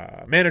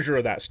manager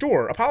of that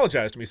store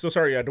apologized to me. So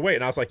sorry you had to wait.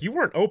 And I was like, you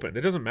weren't open.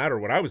 It doesn't matter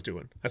what I was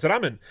doing. I said,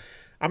 I'm in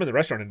the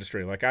restaurant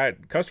industry. Like,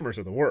 customers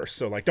are the worst.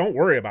 So, like, don't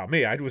worry about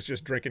me. I was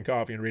just drinking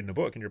coffee and reading a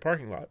book in your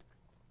parking lot.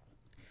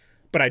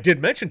 But I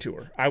did mention to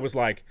her, I was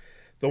like,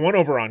 the one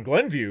over on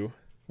Glenview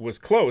was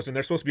closed, and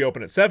they're supposed to be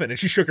open at 7. And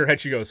she shook her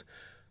head. She goes,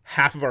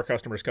 half of our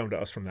customers come to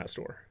us from that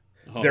store.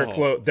 Oh.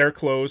 They're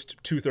closed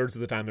 2/3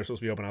 of the time they're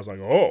supposed to be open. I was like,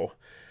 oh,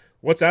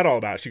 what's that all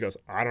about? She goes,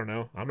 I don't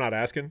know. I'm not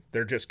asking.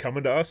 They're just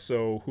coming to us.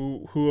 So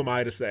who am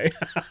I to say?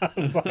 I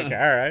was like,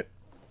 all right.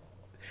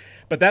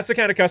 But that's the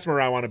kind of customer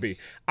I want to be.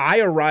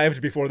 I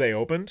arrived before they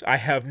opened. I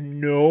have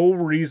no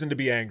reason to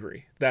be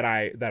angry that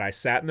I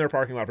sat in their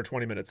parking lot for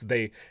 20 minutes.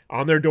 They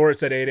on their door it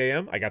said 8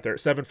 a.m. I got there at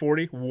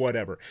 7:40.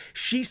 Whatever.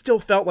 She still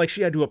felt like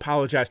she had to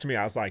apologize to me.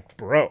 I was like,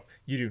 bro,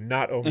 you do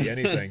not owe me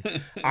anything.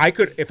 I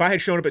could if I had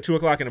shown up at 2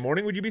 o'clock in the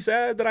morning. Would you be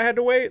sad that I had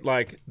to wait?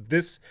 Like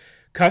this,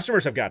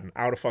 customers have gotten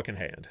out of fucking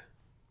hand.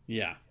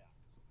 Yeah.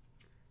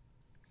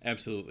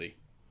 Absolutely.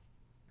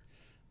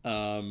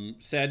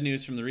 Sad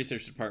news from the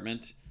research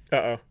department.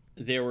 Uh-oh.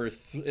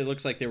 It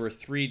looks like there were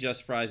 3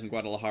 Just Fries in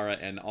Guadalajara,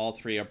 and all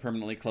 3 are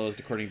permanently closed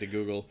according to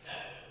Google,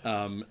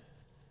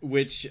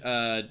 which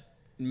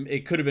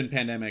it could have been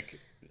pandemic,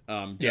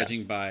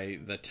 judging by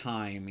the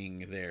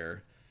timing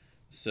there.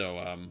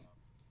 So,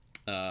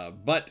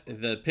 but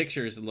the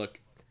pictures look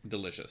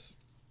delicious.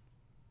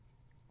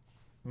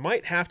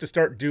 Might have to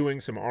start doing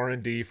some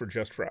R&D for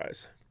Just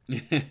Fries.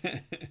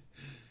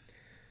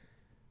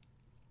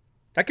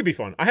 That could be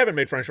fun. I haven't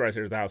made French fries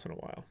here at the house in a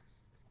while.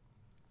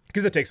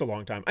 Because it takes a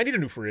long time. I need a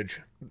new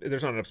fridge.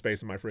 There's not enough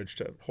space in my fridge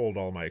to hold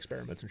all my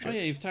experiments and shit. Oh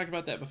yeah, you've talked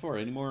about that before.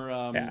 Any more?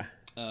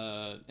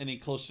 Any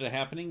closer to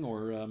happening,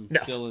 or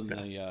still in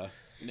the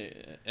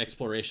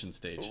exploration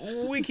stage?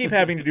 We keep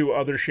having to do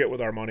other shit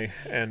with our money,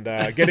 and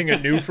getting a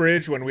new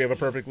fridge when we have a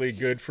perfectly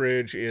good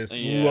fridge is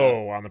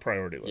low on the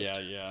priority list.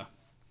 Yeah.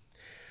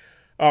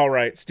 All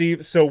right,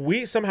 Steve. So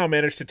we somehow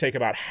managed to take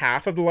about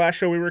half of the last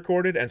show we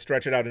recorded and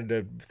stretch it out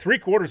into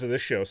 3/4 of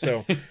this show.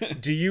 So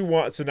do you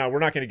want, so now we're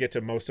not going to get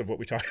to most of what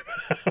we talked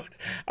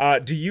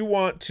about. Do you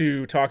want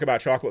to talk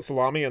about chocolate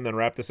salami and then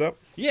wrap this up?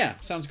 Yeah,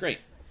 sounds great.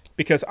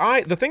 Because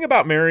the thing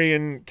about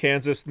Marion,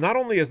 Kansas, not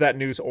only is that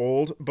news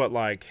old, but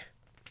like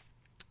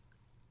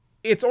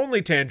it's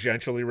only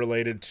tangentially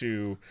related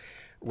to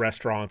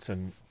restaurants,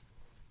 and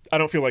I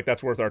don't feel like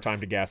that's worth our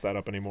time to gas that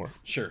up anymore.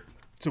 Sure.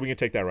 So we can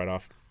take that right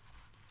off.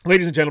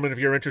 Ladies and gentlemen, if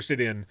you're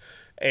interested in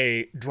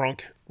a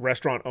drunk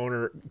restaurant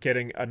owner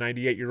getting a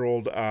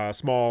 98-year-old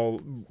small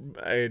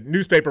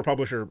newspaper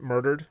publisher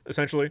murdered,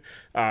 essentially,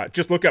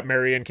 just look up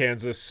Marion,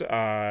 Kansas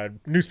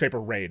newspaper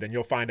raid, and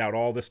you'll find out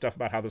all this stuff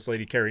about how this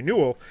lady, Carrie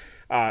Newell,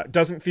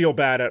 doesn't feel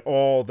bad at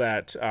all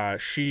that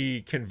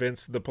she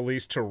convinced the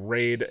police to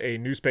raid a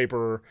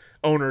newspaper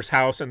owner's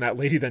house, and that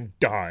lady then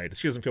died.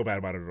 She doesn't feel bad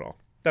about it at all.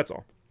 That's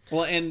all.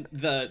 Well, and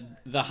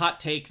the hot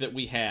take that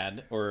we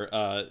had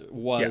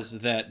was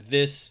that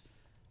this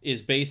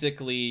is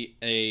basically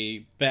a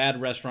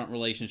bad restaurant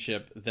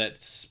relationship that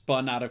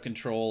spun out of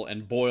control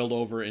and boiled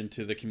over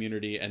into the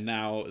community and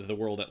now the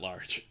world at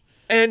large.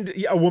 And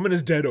a woman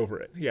is dead over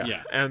it.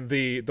 Yeah. And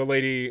the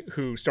lady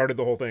who started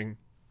the whole thing,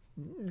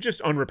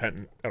 just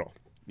unrepentant at all.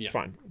 Yeah.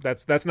 Fine.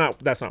 That's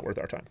not worth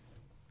our time.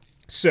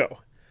 So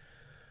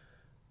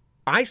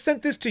I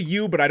sent this to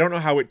you, but I don't know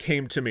how it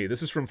came to me.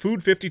 This is from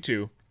Food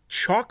 52.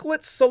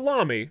 Chocolate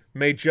salami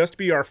may just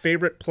be our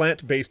favorite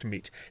plant-based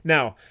meat.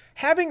 Now,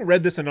 having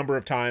read this a number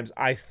of times,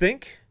 I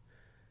think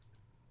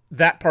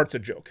that part's a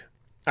joke.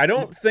 I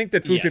don't think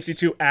that Food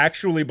 52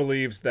 actually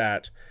believes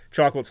that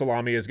chocolate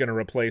salami is going to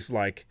replace,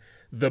 like,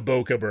 the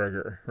Boca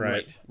Burger,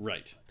 right?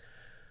 Right.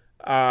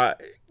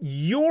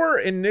 Your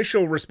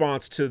initial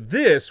response to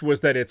this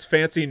was that it's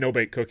fancy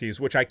no-bake cookies,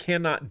 which I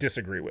cannot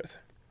disagree with.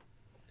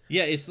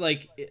 Yeah, it's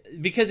like,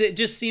 because it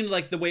just seemed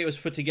like the way it was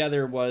put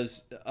together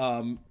was...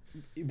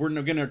 we're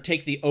going to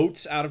take the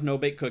oats out of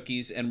no-bake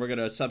cookies and we're going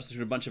to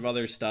substitute a bunch of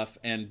other stuff,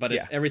 but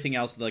if everything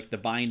else, like the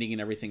binding and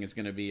everything, is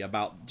going to be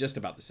just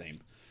about the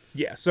same.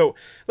 Yeah, so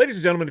ladies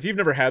and gentlemen, if you've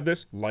never had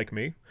this, like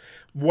me,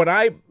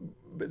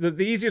 the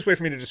easiest way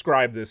for me to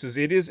describe this is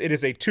it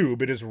is a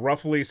tube. It is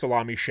roughly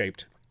salami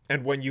shaped,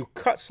 and when you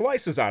cut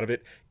slices out of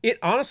it, it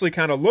honestly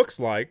kind of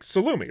looks like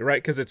salumi,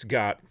 right? Because it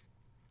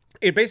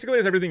basically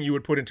has everything you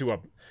would put into a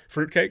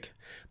fruitcake,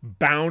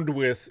 bound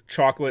with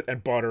chocolate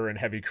and butter and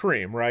heavy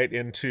cream, right?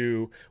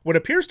 Into what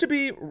appears to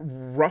be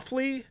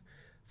roughly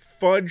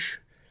fudge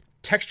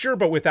texture,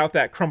 but without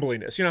that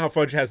crumbliness. You know how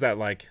fudge has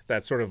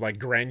that sort of like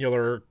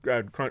granular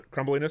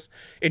crumbliness?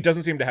 It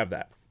doesn't seem to have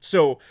that.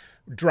 So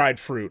dried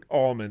fruit,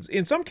 almonds,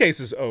 in some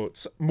cases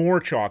oats,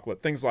 more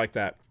chocolate, things like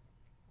that,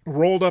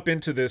 rolled up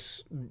into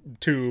this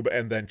tube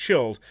and then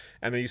chilled,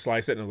 and then you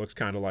slice it and it looks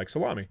kind of like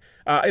salami.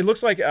 It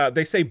looks like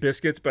they say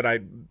biscuits,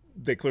 but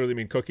they clearly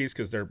mean cookies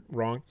because they're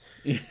wrong,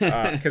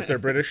 because they're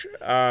British.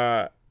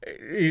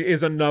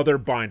 Is another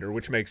binder,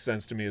 which makes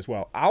sense to me as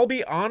well. I'll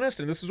be honest,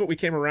 and this is what we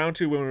came around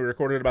to when we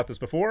recorded about this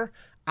before,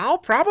 I'll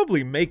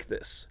probably make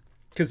this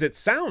because it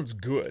sounds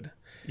good.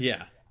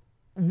 Yeah.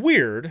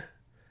 Weird,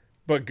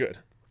 but good.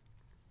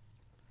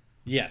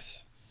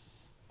 Yes.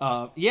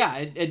 I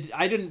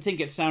didn't think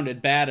it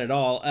sounded bad at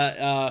all.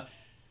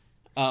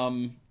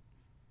 And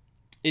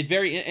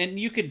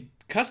you could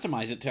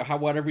customize it to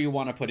whatever you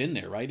want to put in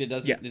there, right? It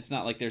doesn't. Yeah. It's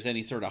not like there's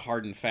any sort of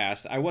hard and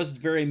fast. I was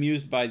very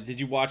amused by.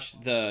 Did you watch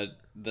the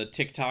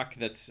TikTok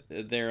that's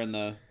there in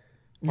the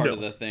part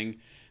of the thing?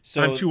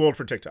 So I'm too old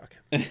for TikTok.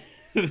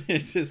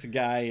 there's this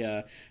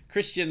guy,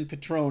 Christian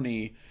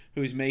Petroni,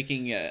 who's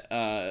making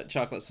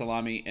chocolate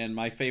salami, and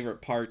my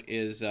favorite part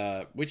is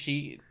which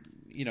he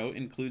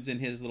includes in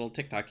his little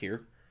TikTok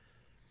here.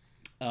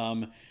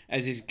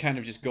 As he's kind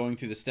of just going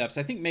through the steps.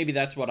 I think maybe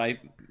that's why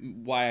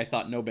I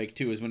thought No Bake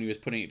too, is when he was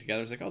putting it together.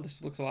 I was like, oh,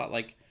 this looks a lot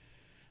like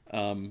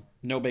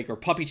No Bake or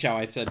Puppy Chow.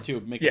 I said too,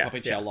 make a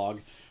Puppy Chow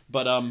log.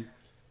 But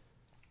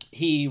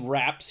he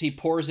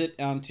pours it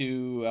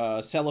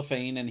onto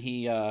cellophane, and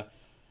he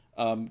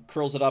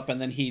curls it up,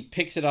 and then he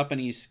picks it up and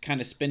he's kind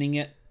of spinning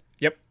it.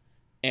 Yep.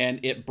 And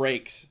it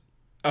breaks.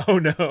 Oh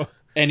no.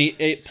 And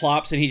it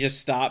plops, and he just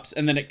stops,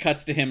 and then it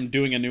cuts to him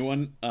doing a new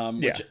one,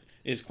 which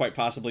is quite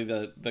possibly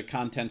the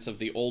contents of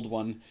the old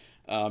one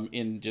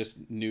in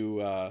just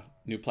new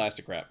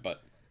plastic wrap.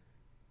 But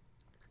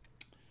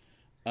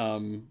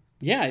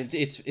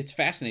it's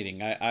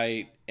fascinating.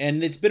 I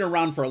and it's been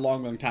around for a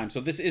long time. So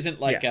this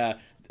isn't like a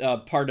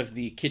part of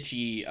the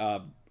kitschy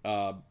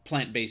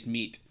plant-based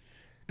meat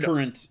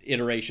current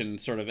iteration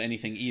sort of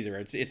anything either.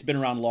 It's been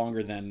around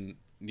longer than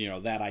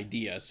that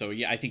idea. So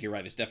yeah, I think you're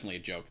right. It's definitely a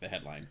joke. The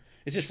headline.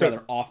 It's just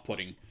rather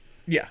off-putting.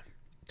 Yeah.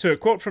 To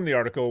quote from the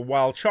article,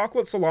 while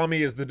chocolate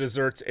salami is the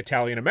dessert's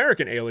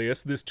Italian-American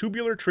alias, this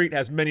tubular treat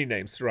has many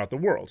names throughout the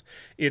world.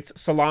 It's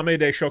salame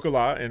de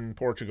chocolat in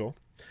Portugal,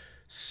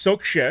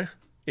 sokche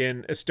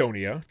in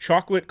Estonia,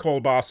 chocolate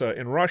kolbasa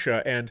in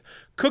Russia, and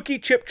cookie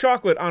chip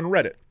chocolate on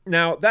Reddit.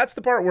 Now, that's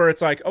the part where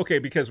it's like, okay,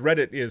 because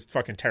Reddit is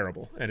fucking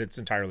terrible, and it's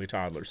entirely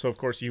toddler. So, of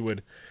course, you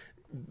would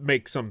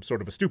make some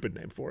sort of a stupid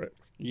name for it.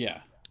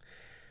 Yeah.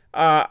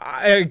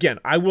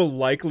 I will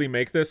likely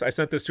make this. I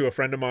sent this to a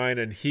friend of mine,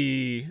 and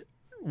he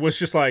was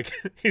just like,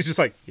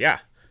 yeah,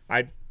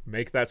 I'd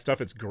make that stuff.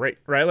 It's great,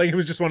 right? Like, it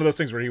was just one of those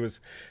things where he was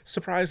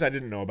surprised I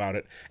didn't know about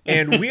it.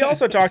 And we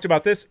also talked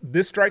about this.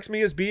 This strikes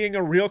me as being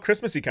a real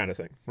Christmassy kind of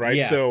thing, right?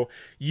 Yeah. So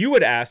you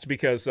had asked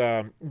because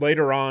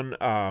later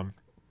on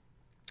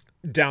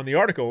down the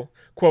article,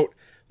 quote,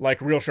 like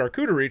real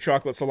charcuterie,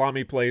 chocolate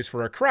salami plays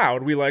for a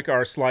crowd. We like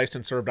ours sliced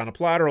and served on a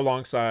platter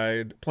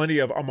alongside plenty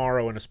of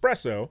Amaro and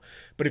espresso.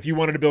 But if you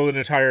wanted to build an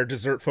entire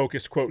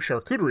dessert-focused, quote,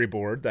 charcuterie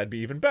board, that'd be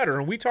even better.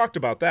 And we talked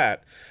about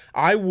that.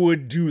 I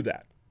would do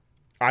that.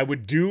 I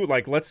would do,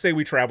 like, let's say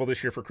we travel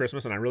this year for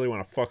Christmas and I really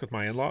want to fuck with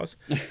my in-laws.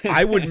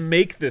 I would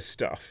make this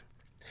stuff.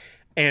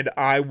 And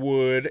I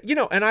would,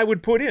 and I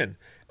would put in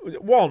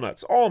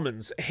walnuts,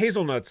 almonds,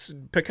 hazelnuts,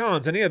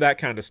 pecans, any of that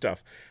kind of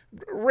stuff.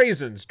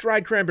 Raisins,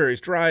 dried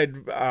cranberries,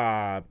 dried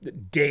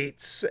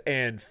dates,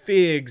 and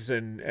figs,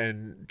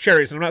 and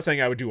cherries. And I'm not saying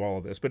I would do all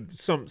of this, but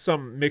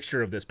some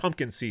mixture of this.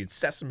 Pumpkin seeds,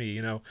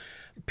 sesame,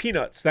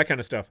 peanuts, that kind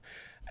of stuff.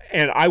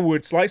 And I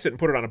would slice it and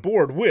put it on a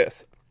board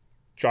with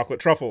chocolate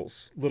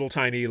truffles, little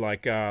tiny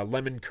like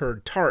lemon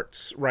curd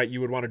tarts, right?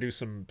 You would want to do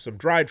some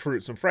dried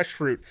fruit, some fresh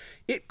fruit.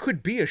 It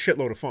could be a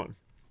shitload of fun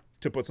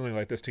to put something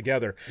like this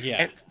together. Yeah.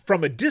 And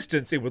from a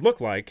distance, it would look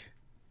like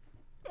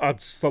a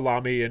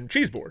salami and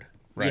cheese board,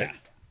 right? Yeah.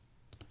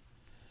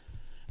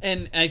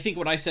 And I think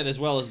what I said as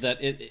well is that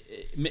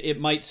it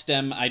might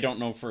stem, I don't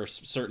know for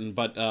certain,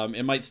 but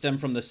it might stem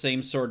from the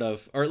same sort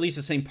of, or at least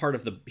the same part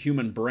of the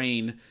human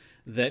brain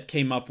that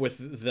came up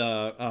with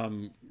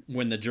the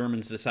when the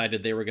Germans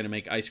decided they were going to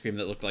make ice cream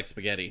that looked like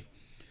spaghetti.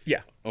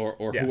 Yeah.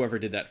 Or whoever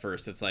did that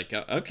first. It's like,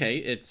 okay,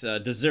 it's a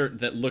dessert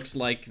that looks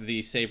like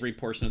the savory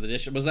portion of the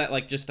dish. Was that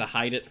like just to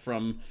hide it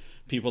from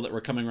people that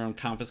were coming around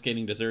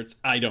confiscating desserts?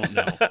 I don't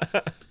know.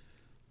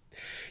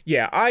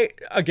 Yeah,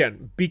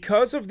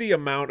 because of the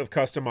amount of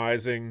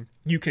customizing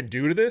you can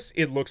do to this,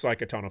 it looks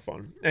like a ton of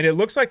fun. And it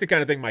looks like the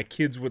kind of thing my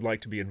kids would like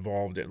to be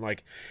involved in.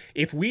 Like,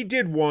 if we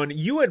did one,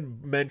 you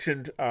had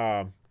mentioned,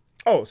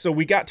 so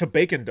we got to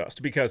bacon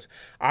dust, because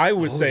I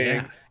was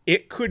saying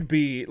it could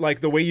be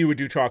like the way you would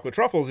do chocolate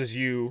truffles is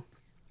you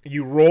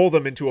roll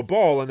them into a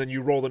ball and then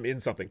you roll them in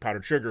something,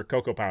 powdered sugar,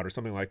 cocoa powder,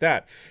 something like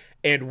that.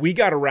 And we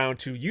got around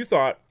to, you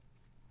thought,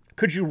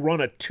 could you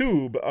run a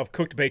tube of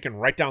cooked bacon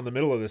right down the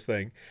middle of this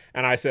thing?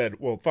 And I said,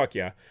 well, fuck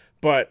yeah.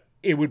 But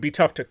it would be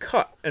tough to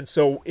cut. And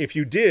so if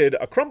you did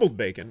a crumbled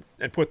bacon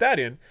and put that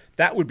in,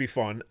 that would be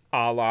fun,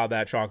 a la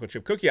that chocolate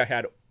chip cookie I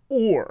had.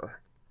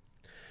 Or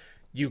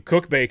you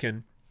cook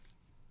bacon,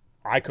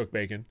 I cook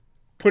bacon,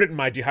 put it in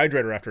my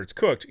dehydrator after it's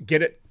cooked,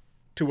 get it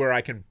to where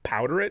I can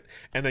powder it,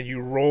 and then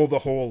you roll the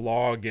whole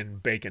log in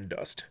bacon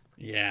dust.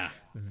 Yeah.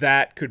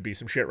 That could be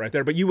some shit right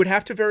there. But you would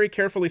have to very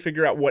carefully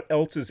figure out what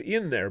else is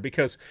in there,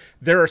 because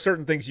there are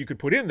certain things you could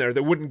put in there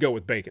that wouldn't go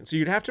with bacon. So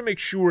you'd have to make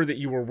sure that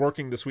you were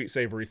working the sweet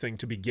savory thing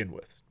to begin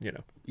with,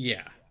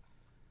 Yeah.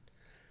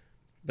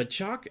 But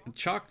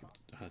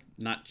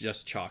not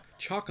just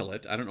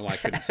chocolate. I don't know why I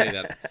couldn't say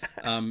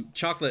that.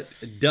 Chocolate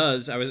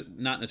does, I was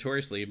not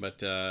notoriously,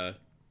 but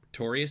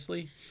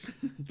toriously.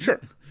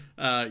 Sure.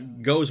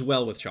 Goes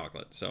well with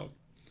chocolate, so.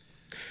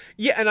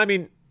 Yeah, and I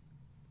mean,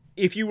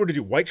 if you were to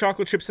do white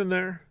chocolate chips in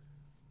there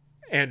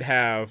and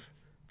have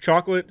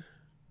chocolate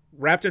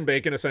wrapped in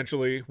bacon,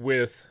 essentially,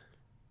 with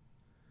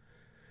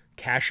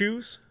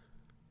cashews.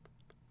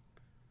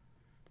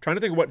 Trying to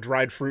think of what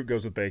dried fruit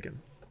goes with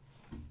bacon.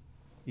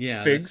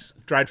 Yeah. Figs,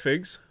 dried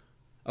figs.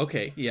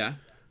 Okay, yeah.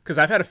 Because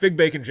I've had a fig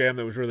bacon jam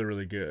that was really,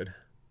 really good.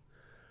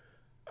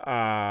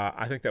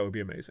 I think that would be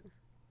amazing.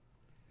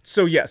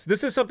 So yes,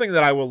 this is something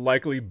that I will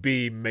likely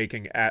be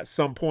making at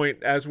some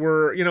point as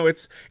we're,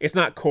 it's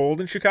not cold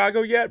in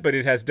Chicago yet, but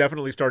it has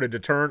definitely started to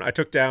turn. I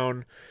took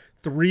down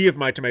 3 of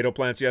my tomato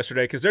plants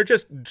yesterday because they're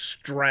just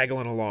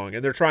straggling along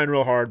and they're trying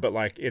real hard, but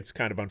like it's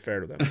kind of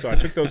unfair to them. So I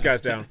took those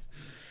guys down.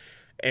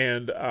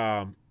 And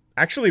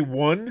actually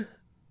one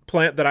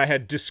plant that I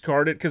had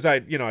discarded because I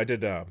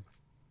did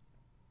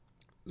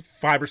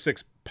 5 or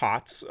 6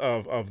 pots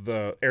of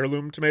the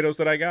heirloom tomatoes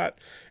that I got,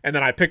 and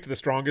then I picked the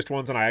strongest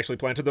ones and I actually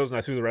planted those and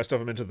I threw the rest of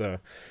them into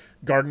the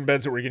garden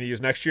beds that we're going to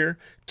use next year.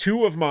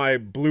 2 of my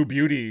Blue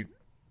Beauty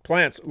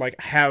plants like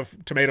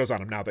have tomatoes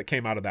on them now that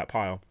came out of that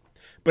pile.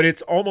 But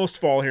it's almost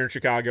fall here in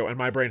Chicago and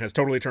my brain has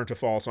totally turned to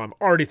fall, so I'm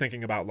already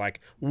thinking about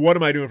like, what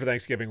am I doing for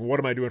Thanksgiving? What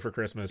am I doing for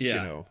Christmas?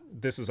 Yeah.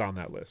 This is on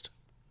that list.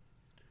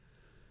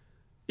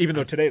 Even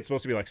though today it's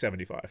supposed to be like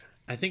 75.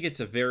 I think it's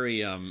a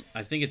very,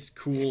 I think it's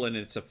cool and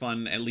it's a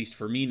fun, at least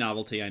for me,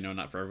 novelty. I know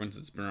not for everyone,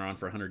 since it's been around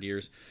for 100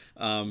 years.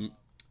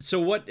 So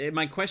what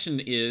my question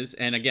is,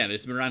 and again,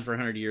 it's been around for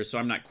 100 years, so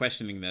I'm not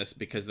questioning this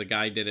because the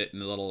guy did it in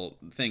the little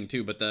thing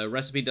too, but the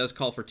recipe does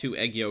call for 2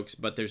 egg yolks,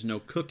 but there's no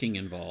cooking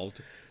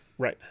involved.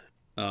 Right.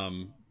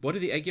 What do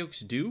the egg yolks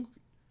do?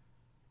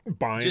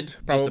 Bind,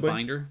 probably. Just a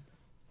binder?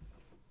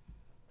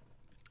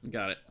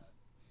 Got it.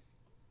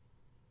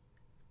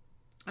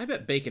 I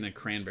bet bacon and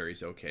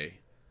cranberries okay.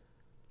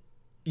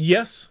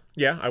 Yes.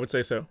 Yeah, I would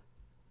say so.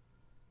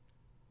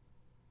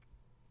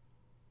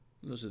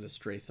 Those are the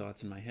stray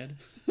thoughts in my head.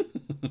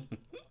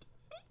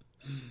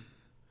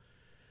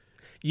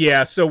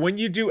 Yeah, so when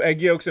you do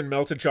egg yolks and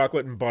melted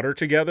chocolate and butter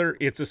together,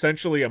 it's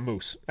essentially a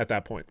mousse at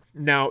that point.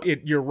 Now,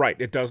 you're right,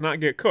 it does not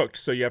get cooked,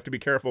 so you have to be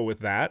careful with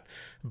that.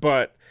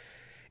 But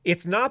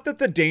it's not that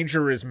the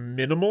danger is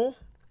minimal.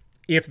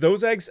 If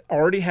those eggs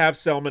already have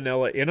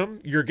salmonella in them,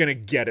 you're going to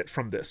get it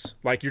from this.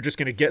 Like, you're just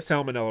going to get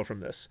salmonella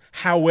from this.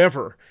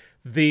 However,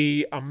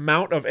 the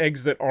amount of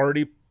eggs that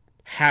already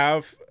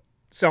have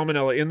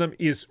salmonella in them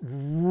is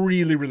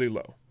really, really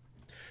low.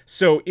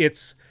 So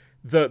it's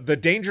the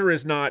danger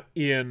is not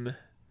in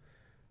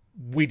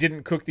we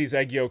didn't cook these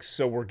egg yolks,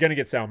 so we're going to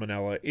get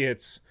salmonella.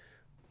 It's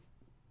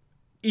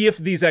if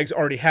these eggs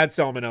already had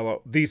salmonella,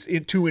 these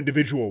 2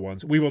 individual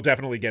ones, we will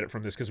definitely get it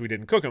from this because we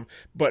didn't cook them.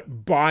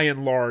 But by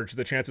and large,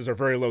 the chances are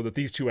very low that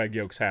these 2 egg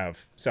yolks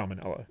have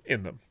salmonella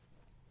in them.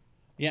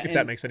 Yeah, if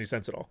that makes any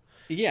sense at all.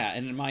 Yeah,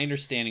 and my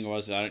understanding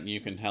was,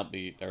 you can help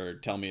me or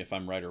tell me if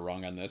I'm right or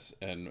wrong on this,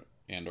 and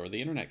or the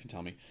internet can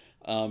tell me,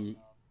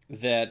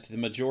 that the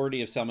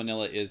majority of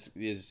salmonella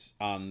is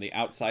on the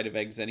outside of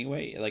eggs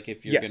anyway. Like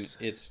if you're yes.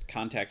 It's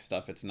contact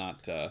stuff. It's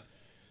not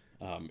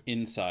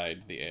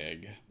inside the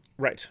egg.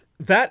 Right.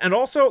 That, and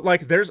also,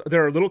 like, there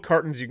are little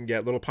cartons you can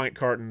get, little pint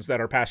cartons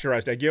that are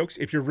pasteurized egg yolks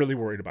if you're really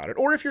worried about it.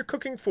 Or if you're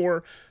cooking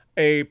for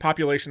a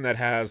population that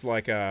has,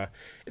 like,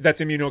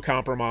 that's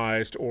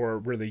immunocompromised, or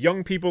really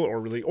young people, or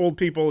really old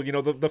people,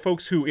 the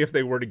folks who, if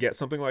they were to get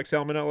something like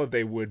salmonella,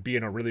 they would be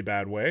in a really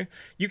bad way.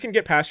 You can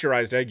get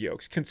pasteurized egg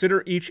yolks.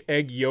 Consider each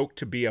egg yolk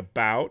to be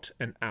about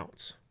an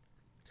ounce.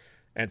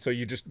 And so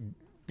you just,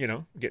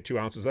 get 2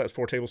 ounces of that. That's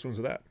 4 tablespoons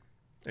of that.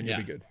 And you'll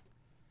be good.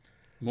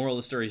 Moral of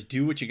the story is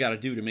do what you got to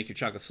do to make your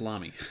chocolate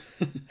salami.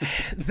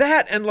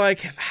 That, and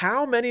like,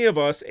 how many of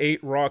us ate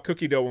raw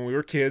cookie dough when we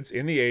were kids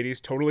in the 80s,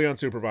 totally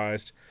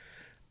unsupervised?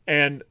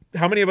 And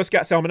how many of us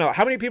got salmonella?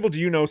 How many people do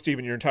you know, Steve,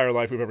 in your entire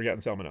life who've ever gotten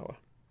salmonella?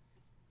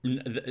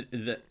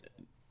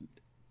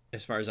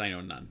 As far as I know,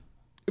 none.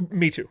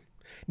 Me too.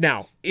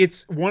 Now,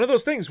 it's one of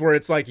those things where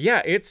it's like,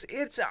 yeah, it's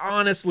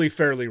honestly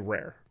fairly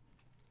rare.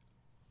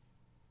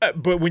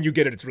 But when you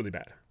get it, it's really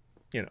bad,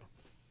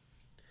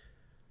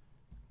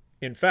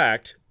 In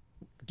fact,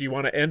 do you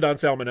want to end on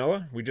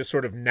salmonella? We just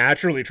sort of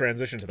naturally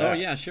transition to that. Oh,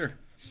 yeah, sure.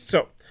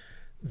 So,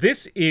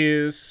 this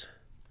is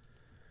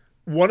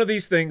one of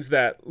these things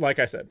that, like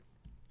I said,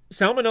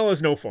 salmonella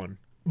is no fun,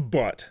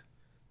 but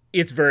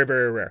it's very,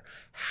 very rare.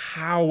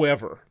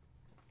 However,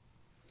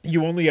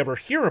 you only ever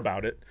hear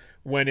about it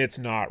when it's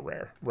not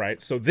rare,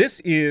 right? So this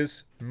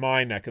is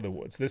my neck of the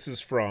woods. This is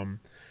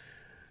from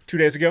 2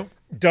 days ago.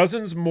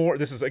 Dozens more.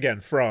 This is,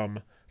 again, from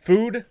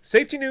Food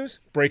Safety News,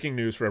 breaking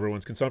news for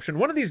everyone's consumption.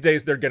 One of these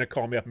days, they're going to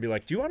call me up and be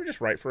like, do you want to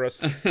just write for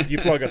us? You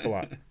plug us a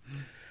lot.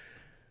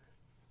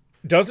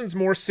 Dozens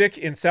more sick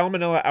in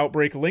salmonella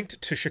outbreak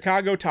linked to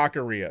Chicago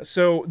taqueria.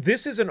 So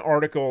this is an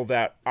article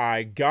that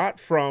I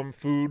got from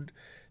Food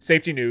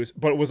Safety News,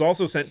 but it was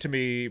also sent to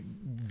me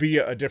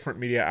via a different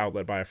media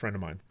outlet by a friend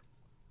of mine.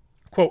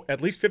 Quote, at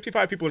least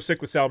 55 people are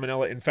sick with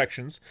salmonella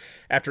infections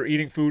after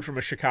eating food from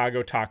a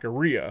Chicago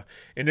taqueria.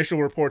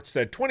 Initial reports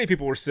said 20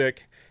 people were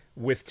sick,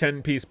 with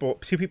 10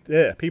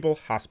 people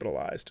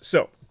hospitalized.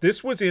 So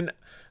this was in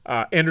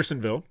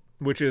Andersonville,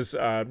 which is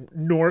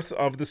north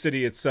of the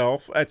city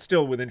itself. It's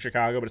still within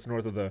Chicago, but it's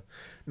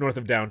north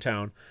of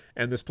downtown.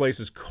 And this place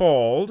is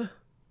called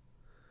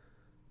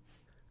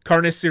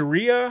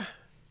Carniceria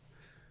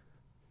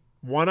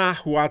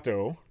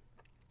Guanajuato.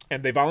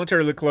 and they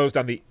voluntarily closed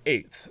on the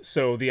 8th.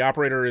 So the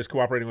operator is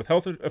cooperating with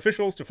health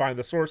officials to find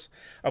the source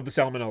of the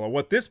salmonella.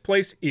 What this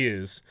place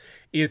is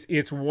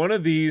it's one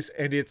of these,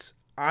 and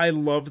I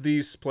love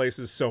these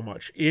places so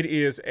much. It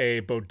is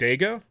a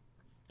bodega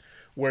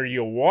where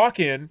you walk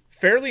in,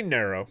 fairly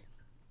narrow.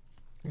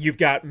 You've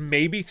got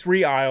maybe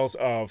 3 aisles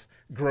of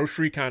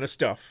grocery kind of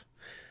stuff.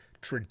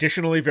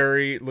 Traditionally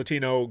very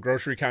Latino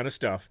grocery kind of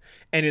stuff.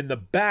 And in the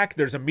back,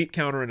 there's a meat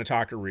counter and a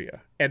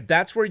taqueria. And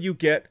that's where you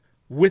get,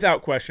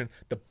 without question,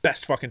 the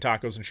best fucking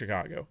tacos in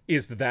Chicago,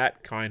 is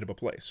that kind of a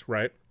place,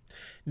 right?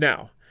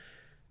 Now,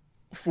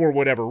 for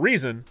whatever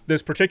reason,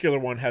 this particular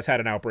one has had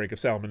an outbreak of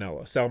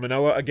salmonella.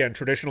 Salmonella, again,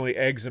 traditionally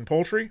eggs and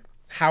poultry.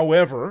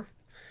 However,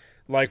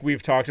 like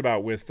we've talked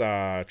about with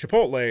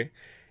Chipotle,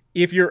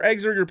 if your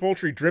eggs or your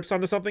poultry drips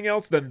onto something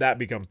else, then that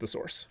becomes the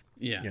source.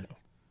 Yeah. You know.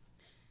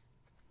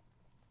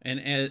 And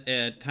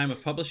at time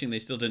of publishing, they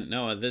still didn't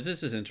know that.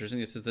 This is interesting.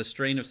 This is the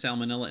strain of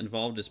salmonella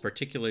involved is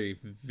particularly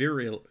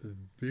virulent.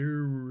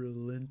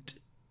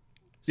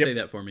 Yep. Say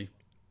that for me.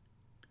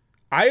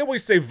 I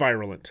always say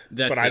virulent,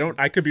 but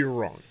I could be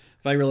wrong.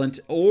 Virulent,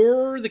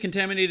 or the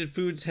contaminated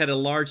foods had a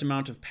large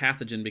amount of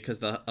pathogen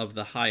because of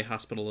the high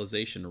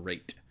hospitalization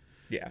rate.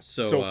 Yeah.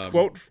 So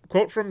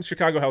quote from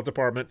Chicago Health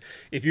Department: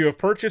 if you have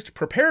purchased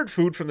prepared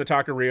food from the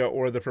taqueria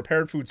or the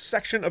prepared food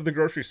section of the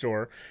grocery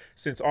store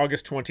since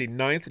August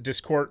 29th,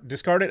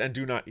 discard it and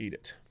do not eat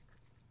it.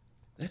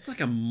 That's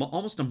like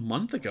almost a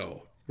month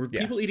ago. Were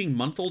people eating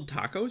month-old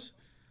tacos?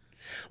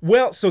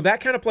 Well, so that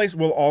kind of place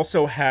will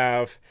also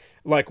have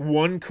like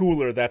one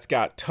cooler that's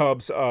got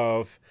tubs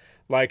of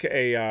like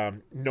a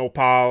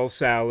nopal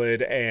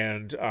salad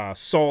and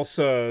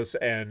salsas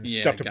and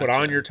stuff to put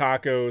on your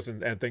tacos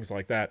and things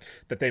like that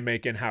they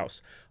make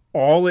in-house.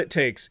 All it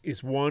takes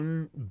is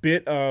one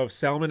bit of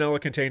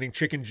salmonella-containing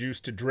chicken juice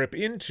to drip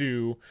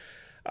into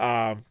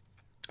a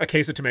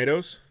case of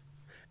tomatoes.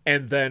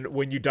 And then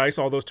when you dice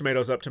all those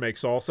tomatoes up to make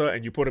salsa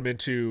and you put them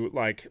into,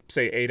 like,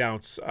 say,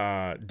 8-ounce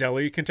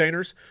deli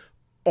containers,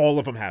 all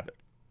of them have it,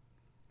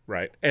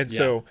 right? And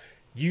so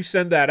you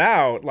send that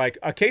out, like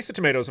a case of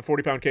tomatoes, a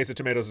 40-pound case of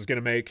tomatoes is going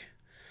to make,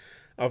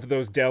 of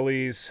those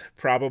delis,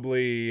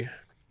 probably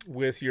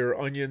with your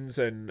onions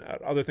and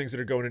other things that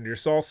are going into your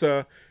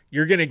salsa,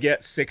 you're going to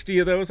get 60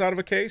 of those out of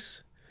a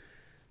case.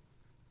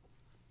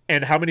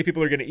 And how many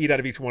people are going to eat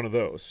out of each one of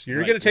those?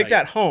 You're going to take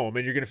that home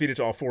and you're going to feed it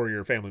to all 4 of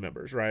your family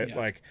members, right? Yeah.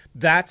 Like,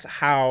 that's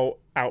how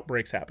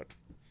outbreaks happen.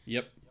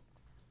 Yep.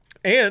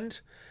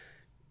 And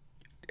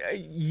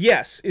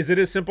yes, is it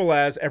as simple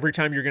as every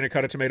time you're going to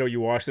cut a tomato, you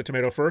wash the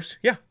tomato first?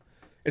 Yeah.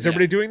 Is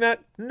everybody doing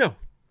that? No.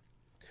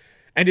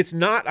 And it's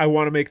not, I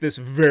want to make this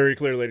very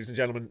clear, ladies and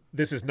gentlemen,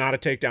 this is not a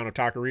takedown of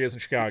taquerias in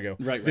Chicago.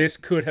 Right. This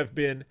could have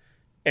been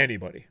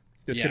anybody.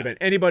 This could have been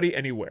anybody,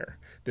 anywhere.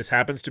 This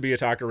happens to be a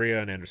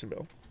taqueria in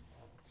Andersonville.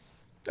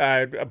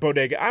 A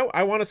bodega.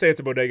 I want to say it's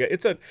a bodega.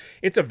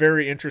 It's a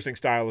very interesting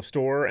style of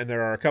store, and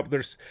there are a couple.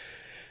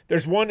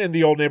 There's one in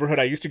the old neighborhood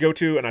I used to go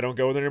to, and I don't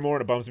go there anymore,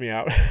 and it bums me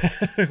out.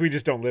 We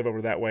just don't live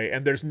over that way,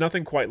 and there's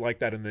nothing quite like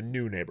that in the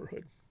new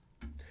neighborhood.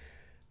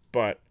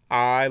 But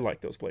I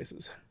like those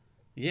places.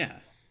 Yeah.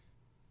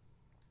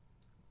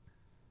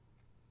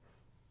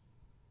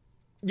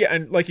 Yeah,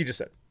 and like you just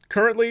said,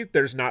 currently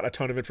there's not a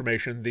ton of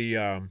information.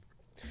 The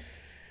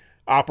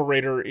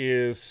operator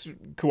is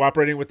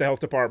cooperating with the health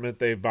department.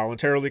 They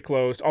voluntarily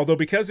closed. Although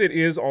because it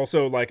is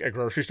also like a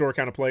grocery store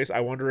kind of place, I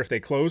wonder if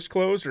they closed,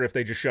 or if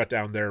they just shut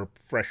down their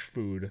fresh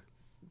food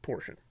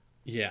portion.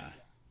 Yeah.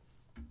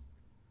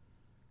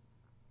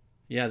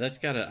 Yeah, that's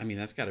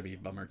gotta be a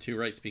bummer too,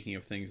 right? Speaking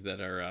of things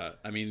that are,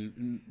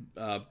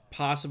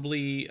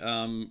 possibly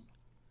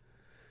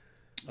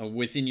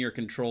within your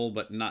control,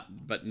 but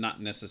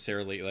not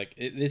necessarily like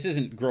this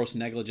isn't gross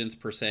negligence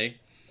per se.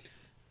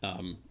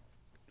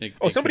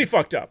 Somebody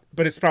fucked up,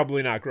 but it's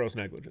probably not gross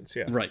negligence.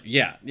 Yeah. Right.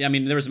 Yeah. I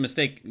mean, there was a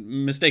mistake.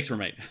 Mistakes were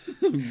made,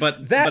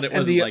 but it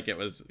wasn't like it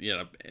was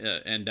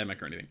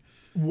endemic or anything.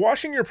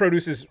 Washing your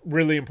produce is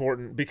really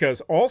important because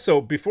also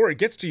before it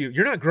gets to you,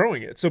 you're not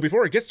growing it. So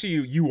before it gets to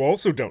you, you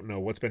also don't know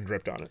what's been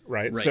dripped on it,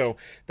 right? So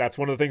that's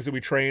one of the things that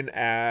we train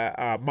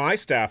my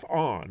staff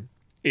on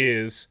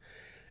is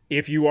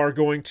if you are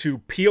going to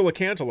peel a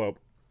cantaloupe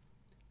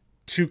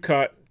to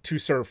cut to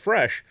serve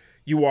fresh,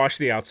 you wash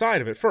the outside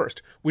of it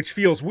first, which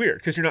feels weird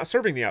because you're not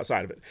serving the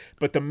outside of it.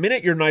 But the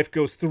minute your knife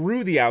goes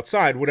through the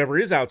outside, whatever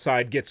is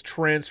outside gets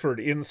transferred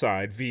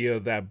inside via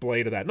that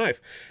blade of that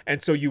knife.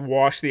 And so you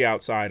wash the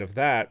outside of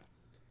that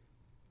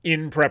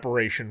in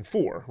preparation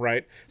for,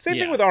 right? Same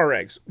thing with our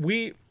eggs.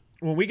 When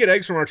we get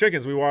eggs from our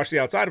chickens, we wash the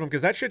outside of them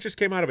because that shit just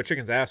came out of a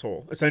chicken's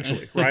asshole,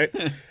 essentially, right?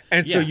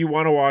 And so you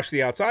want to wash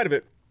the outside of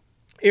it,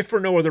 if for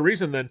no other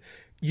reason than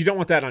you don't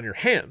want that on your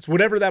hands,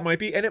 whatever that might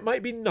be, and it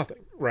might be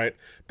nothing, right?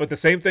 But the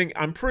same thing,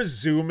 I'm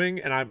presuming,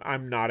 and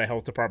I'm not a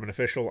health department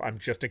official, I'm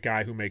just a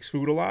guy who makes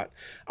food a lot.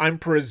 I'm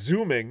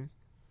presuming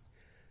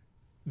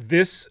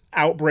this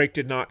outbreak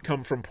did not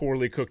come from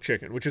poorly cooked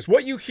chicken, which is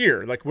what you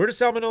hear. Like, where does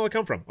salmonella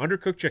come from?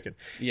 Undercooked chicken.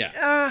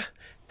 Yeah.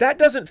 That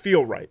doesn't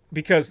feel right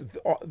because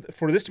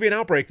for this to be an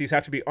outbreak, these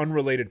have to be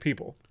unrelated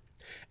people.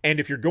 And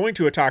if you're going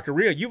to a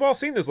taqueria, you've all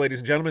seen this, ladies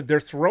and gentlemen, they're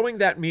throwing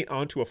that meat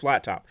onto a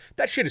flat top.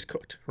 That shit is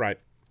cooked, right?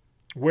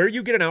 Where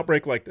you get an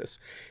outbreak like this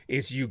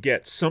is you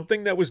get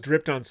something that was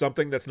dripped on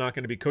something that's not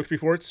going to be cooked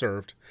before it's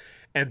served,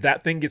 and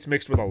that thing gets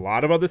mixed with a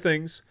lot of other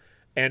things,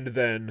 and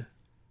then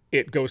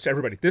it goes to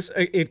everybody.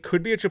 It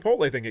could be a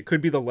Chipotle thing. It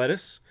could be the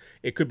lettuce.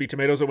 It could be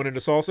tomatoes that went into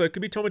salsa. It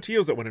could be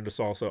tomatillos that went into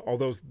salsa. All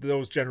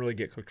those generally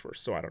get cooked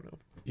first, so I don't know.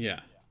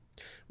 Yeah.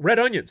 Red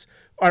onions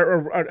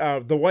are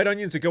the white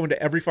onions that go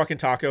into every fucking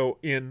taco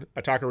in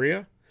a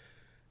taqueria.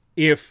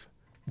 If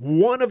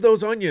one of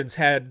those onions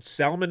had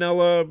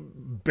salmonella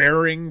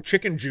bearing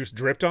chicken juice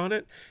dripped on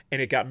it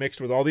and it got mixed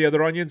with all the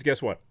other onions,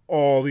 guess what?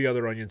 All the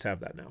other onions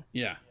have that now.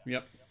 Yeah.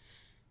 Yep.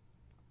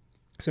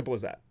 Simple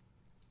as that.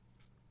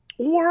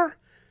 Or,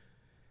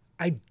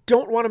 I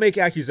don't want to make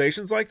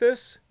accusations like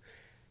this.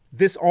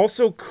 This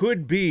also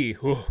could be,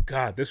 oh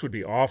God, this would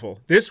be awful.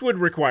 This would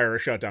require a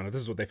shutdown if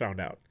this is what they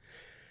found out.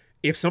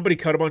 If somebody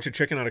cut a bunch of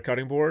chicken on a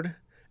cutting board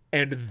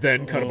and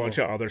then cut a bunch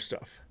of other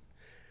stuff.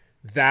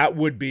 That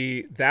would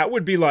be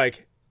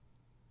like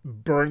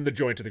burn the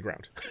joint to the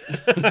ground.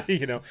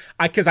 You know,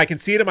 because I can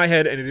see it in my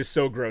head and it is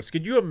so gross.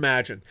 Could you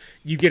imagine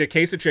you get a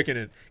case of chicken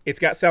and it's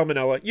got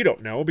salmonella? You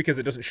don't know because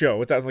it doesn't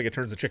show. It's not like it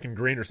turns the chicken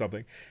green or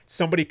something.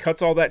 Somebody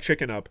cuts all that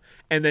chicken up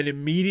and then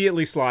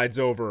immediately slides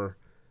over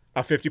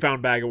a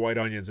 50-pound bag of white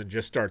onions and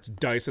just starts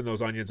dicing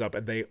those onions up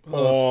and they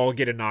all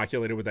get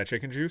inoculated with that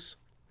chicken juice.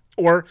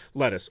 Or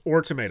lettuce,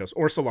 or tomatoes,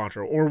 or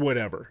cilantro, or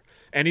whatever.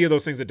 Any of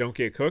those things that don't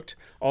get cooked,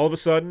 all of a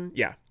sudden,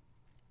 yeah.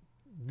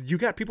 You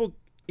got people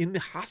in the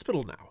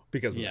hospital now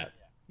because of that.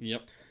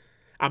 Yep.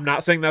 I'm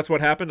not saying that's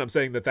what happened. I'm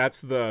saying that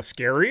that's the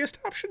scariest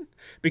option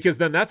because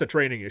then that's a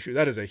training issue.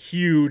 That is a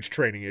huge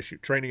training issue,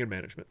 training and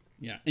management.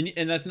 Yeah,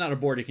 and that's not a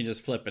board you can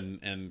just flip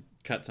and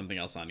cut something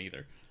else on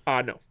either.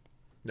 No,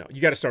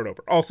 you got to start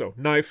over. Also,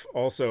 knife,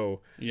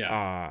 also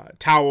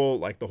towel,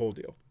 like the whole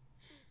deal.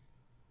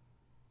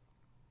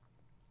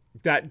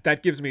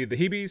 That gives me the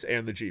heebies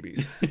and the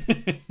jeebies.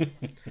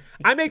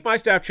 I make my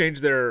staff change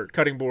their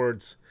cutting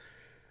boards.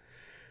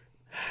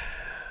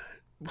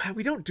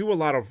 We don't do a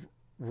lot of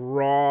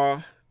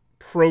raw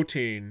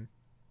protein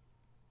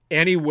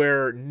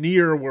anywhere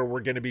near where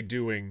we're going to be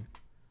doing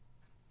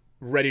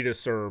ready to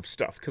serve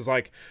stuff. Because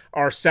like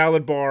our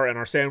salad bar and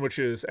our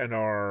sandwiches and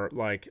our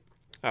like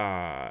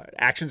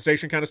action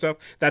station kind of stuff,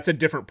 that's a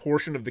different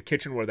portion of the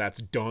kitchen where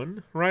that's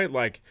done, right?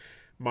 Like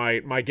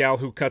my gal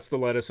who cuts the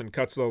lettuce and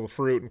cuts all the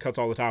fruit and cuts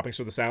all the toppings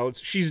for the salads,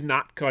 she's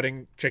not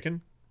cutting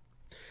chicken.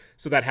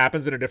 So that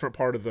happens in a different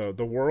part of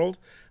the world.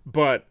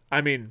 But,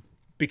 I mean,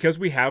 because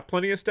we have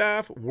plenty of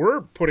staff,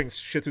 we're putting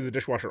shit through the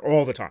dishwasher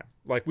all the time.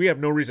 Like, we have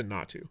no reason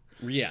not to.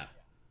 Yeah.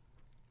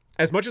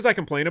 As much as I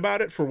complain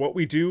about it, for what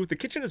we do, the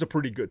kitchen is a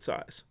pretty good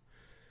size.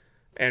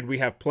 And we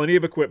have plenty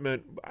of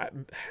equipment.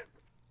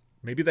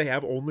 Maybe they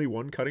have only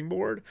one cutting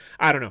board.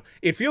 I don't know.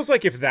 It feels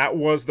like if that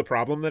was the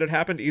problem that had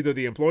happened, either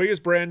the employee is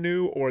brand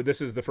new or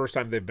this is the first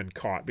time they've been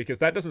caught, because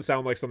that doesn't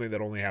sound like something that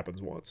only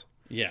happens once.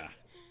 Yeah.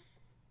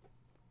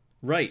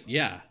 Right,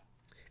 yeah.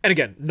 And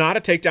again, not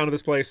a takedown of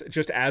this place.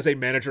 Just as a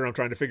manager, I'm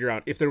trying to figure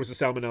out if there was a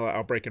salmonella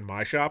outbreak in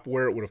my shop,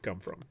 where it would have come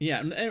from.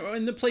 Yeah,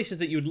 and the places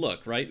that you'd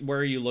look, right? Where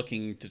are you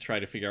looking to try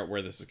to figure out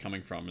where this is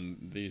coming from?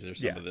 And these are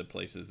some of the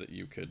places that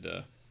you could...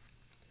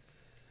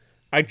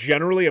 I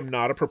generally am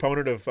not a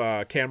proponent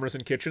of cameras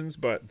in kitchens,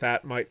 but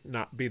that might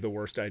not be the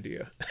worst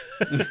idea.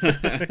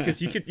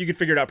 Because you could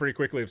figure it out pretty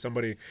quickly if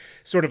somebody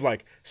sort of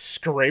like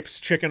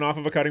scrapes chicken off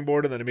of a cutting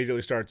board and then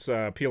immediately starts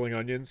peeling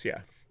onions.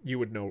 Yeah, you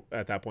would know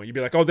at that point. You'd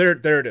be like, oh, there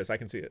it is. I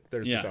can see it.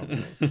 There's the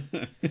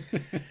salmonella.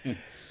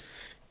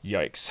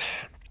 Yikes.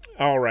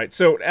 All right.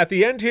 So at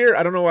the end here,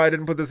 I don't know why I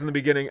didn't put this in the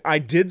beginning. I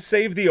did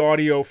save the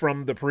audio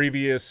from the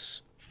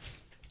previous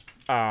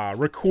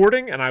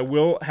recording, and I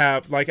will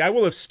have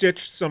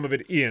stitched some of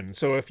it in.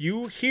 So if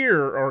you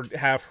hear or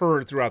have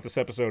heard throughout this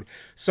episode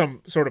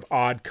some sort of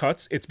odd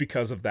cuts, it's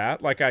because of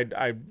that. Like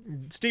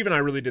Steve and I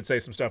really did say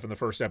some stuff in the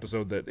first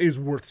episode that is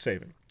worth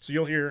saving. So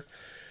you'll hear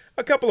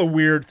a couple of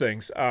weird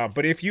things.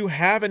 But if you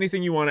have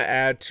anything you want to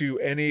add to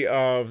any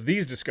of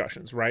these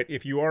discussions, right?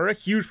 If you are a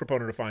huge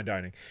proponent of fine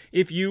dining,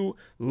 if you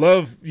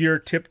love your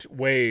tipped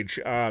wage,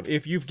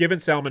 if you've given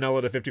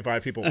salmonella to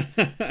 55 people,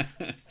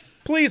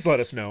 please let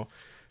us know.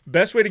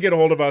 Best way to get a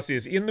hold of us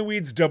is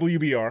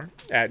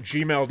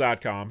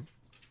intheweidswbr@gmail.com.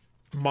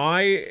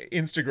 My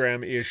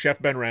Instagram is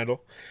Chef Ben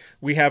Randall.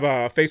 We have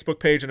a Facebook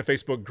page and a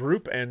Facebook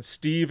group, and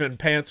Steve and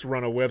Pants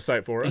run a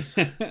website for us.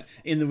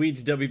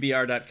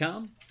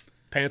 intheweidswbr.com.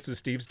 Pants is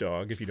Steve's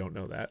dog, if you don't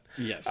know that.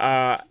 Yes.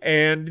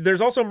 And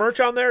there's also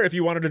merch on there if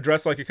you wanted to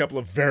dress like a couple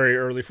of very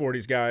early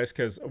 40s guys,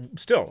 because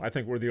still, I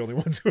think we're the only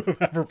ones who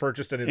have ever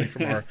purchased anything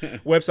from our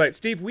website.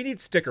 Steve, we need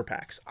sticker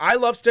packs. I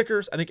love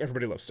stickers. I think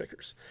everybody loves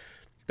stickers.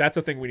 That's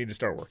a thing we need to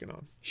start working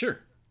on. Sure.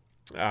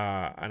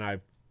 And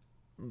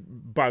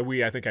by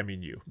we, I think I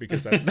mean you,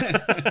 because that's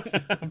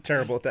I'm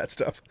terrible at that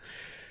stuff.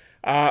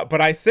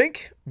 But I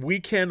think we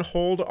can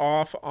hold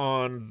off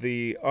on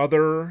the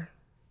other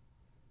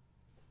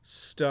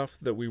stuff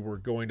that we were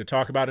going to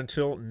talk about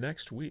until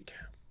next week.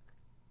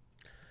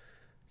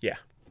 Yeah.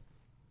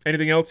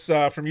 Anything else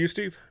from you,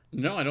 Steve?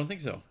 No, I don't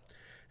think so.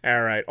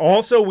 All right.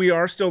 Also, we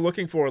are still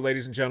looking for,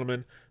 ladies and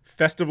gentlemen,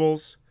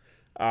 festivals,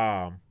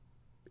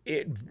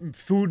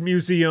 food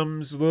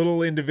museums,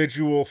 little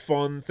individual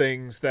fun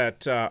things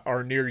that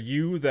are near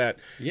you that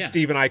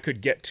Steve and I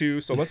could get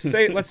to. So let's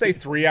say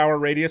 3-hour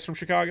radius from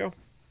Chicago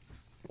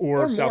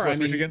or Southwest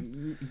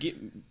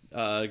Michigan.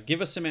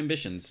 Give us some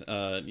ambitions.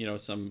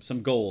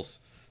 Some goals,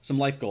 some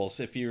life goals.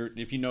 If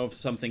you know of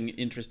something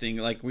interesting,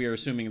 like we are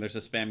assuming there's a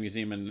spam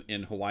museum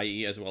in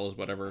Hawaii as well as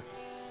whatever.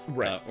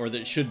 Right. Or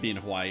that should be in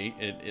Hawaii,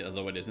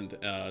 although it isn't.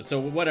 So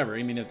whatever.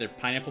 I mean, if there's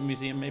Pineapple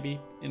Museum maybe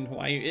in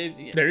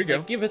Hawaii. There you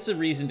go. Give us a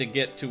reason to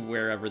get to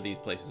wherever these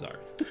places are.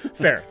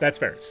 Fair. That's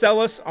fair.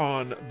 Sell us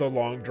on the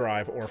long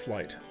drive or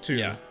flight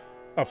to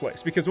a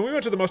place. Because when we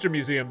went to the Mustard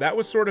Museum, that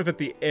was sort of at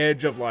the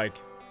edge of like,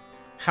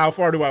 how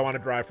far do I want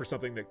to drive for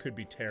something that could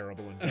be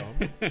terrible and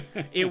dumb?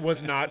 It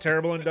was not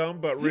terrible and dumb,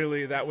 but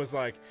really that was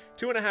like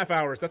 2.5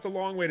 hours. That's a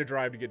long way to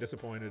drive to get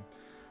disappointed.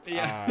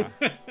 Yeah.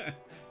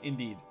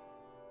 Indeed.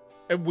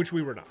 Which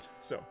we were not.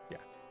 So, yeah.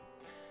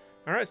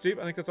 All right, Steve.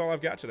 I think that's all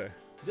I've got today.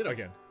 Ditto.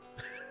 Again.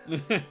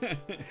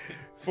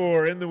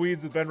 For In the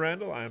Weeds with Ben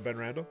Randall, I am Ben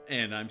Randall.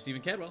 And I'm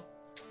Stephen Cadwell.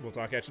 We'll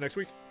talk at you next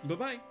week.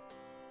 Bye-bye.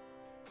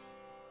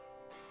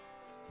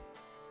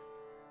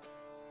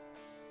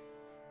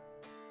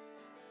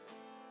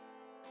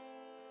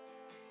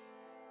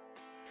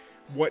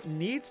 What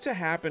needs to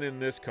happen in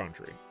this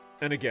country,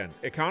 and again,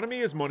 economy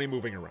is money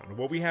moving around.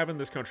 What we have in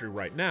this country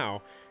right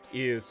now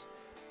is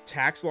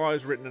tax law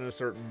is written in a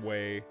certain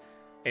way,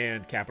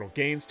 and capital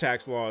gains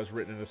tax law is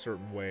written in a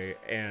certain way,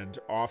 and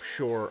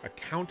offshore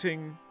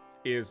accounting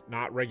is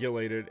not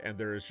regulated, and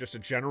there is just a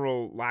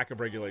general lack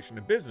of regulation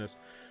in business,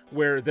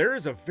 where there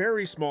is a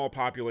very small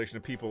population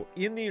of people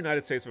in the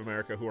United States of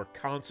America who are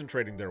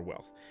concentrating their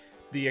wealth.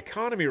 The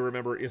economy,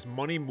 remember, is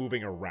money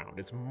moving around.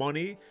 It's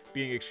money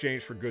being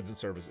exchanged for goods and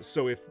services.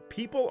 So if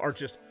people are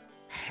just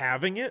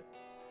having it,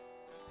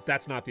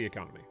 that's not the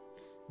economy.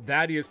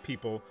 That is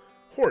people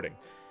hoarding.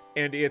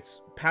 And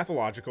it's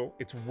pathological,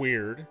 it's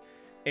weird,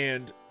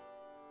 and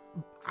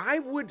I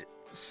would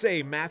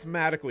say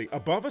mathematically,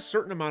 above a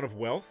certain amount of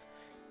wealth,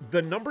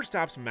 the number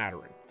stops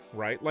mattering,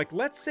 right? Like,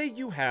 let's say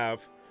you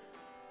have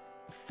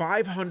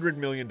 $500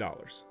 million.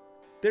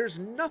 There's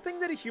nothing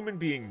that a human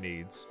being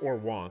needs or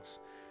wants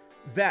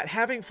that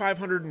having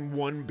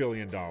 $501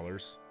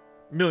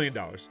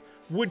 million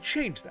would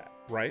change that,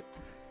 right?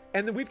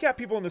 And then we've got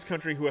people in this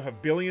country who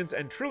have billions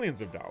and trillions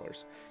of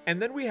dollars.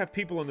 And then we have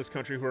people in this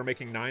country who are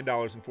making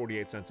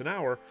 $9.48 an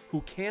hour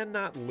who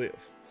cannot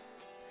live.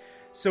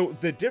 So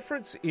the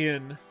difference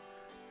in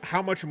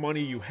how much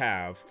money you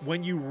have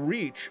when you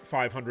reach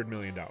 $500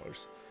 million,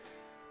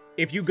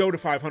 if you go to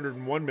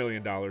 $501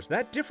 million,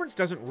 that difference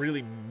doesn't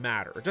really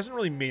matter. It doesn't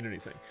really mean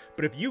anything.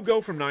 But if you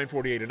go from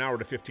 $9.48 an hour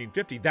to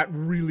 $15.50, that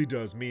really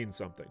does mean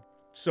something.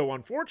 So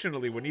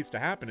unfortunately, what needs to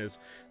happen is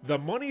the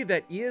money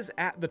that is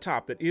at the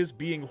top, that is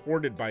being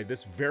hoarded by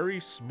this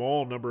very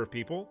small number of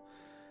people,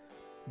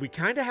 we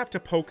kind of have to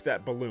poke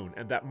that balloon,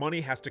 and that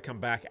money has to come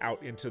back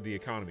out into the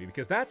economy,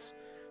 because that's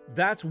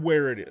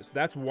where it is.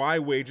 That's why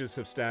wages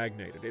have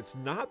stagnated. It's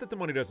not that the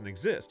money doesn't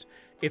exist.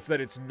 It's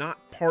that it's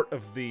not part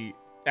of the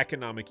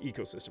economic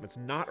ecosystem. It's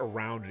not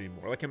around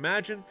anymore. Like,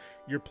 imagine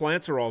your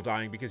plants are all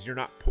dying because you're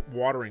not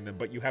watering them,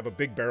 but you have a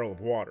big barrel of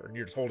water and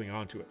you're just holding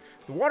on to it.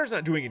 The water's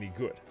not doing any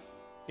good.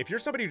 If you're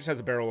somebody who just has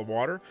a barrel of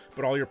water,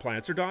 but all your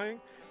plants are dying,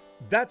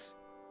 that's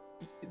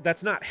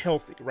not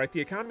healthy, right? The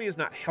economy is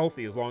not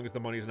healthy as long as the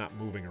money's not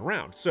moving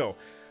around. So,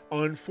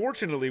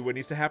 unfortunately, what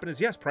needs to happen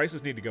is, yes,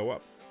 prices need to go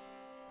up.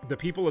 The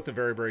people at the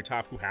very, very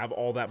top who have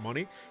all that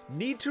money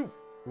need to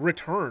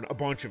return a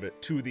bunch of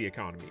it to the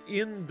economy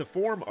in the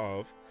form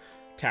of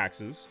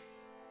taxes,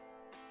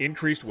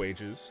 increased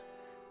wages,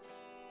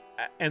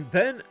 and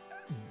then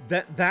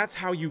that's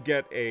how you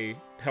get a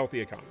healthy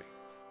economy.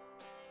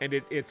 And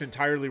it's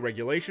entirely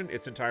regulation,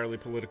 it's entirely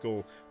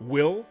political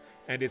will,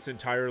 and it's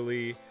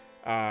entirely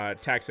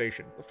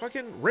taxation.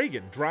 Fucking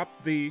Reagan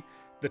dropped the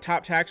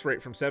top tax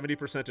rate from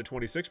 70% to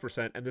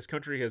 26%, and this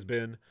country has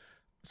been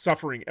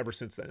suffering ever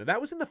since then. And that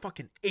was in the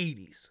fucking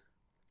 80s,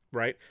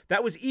 right?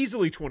 That was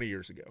easily 20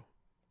 years ago.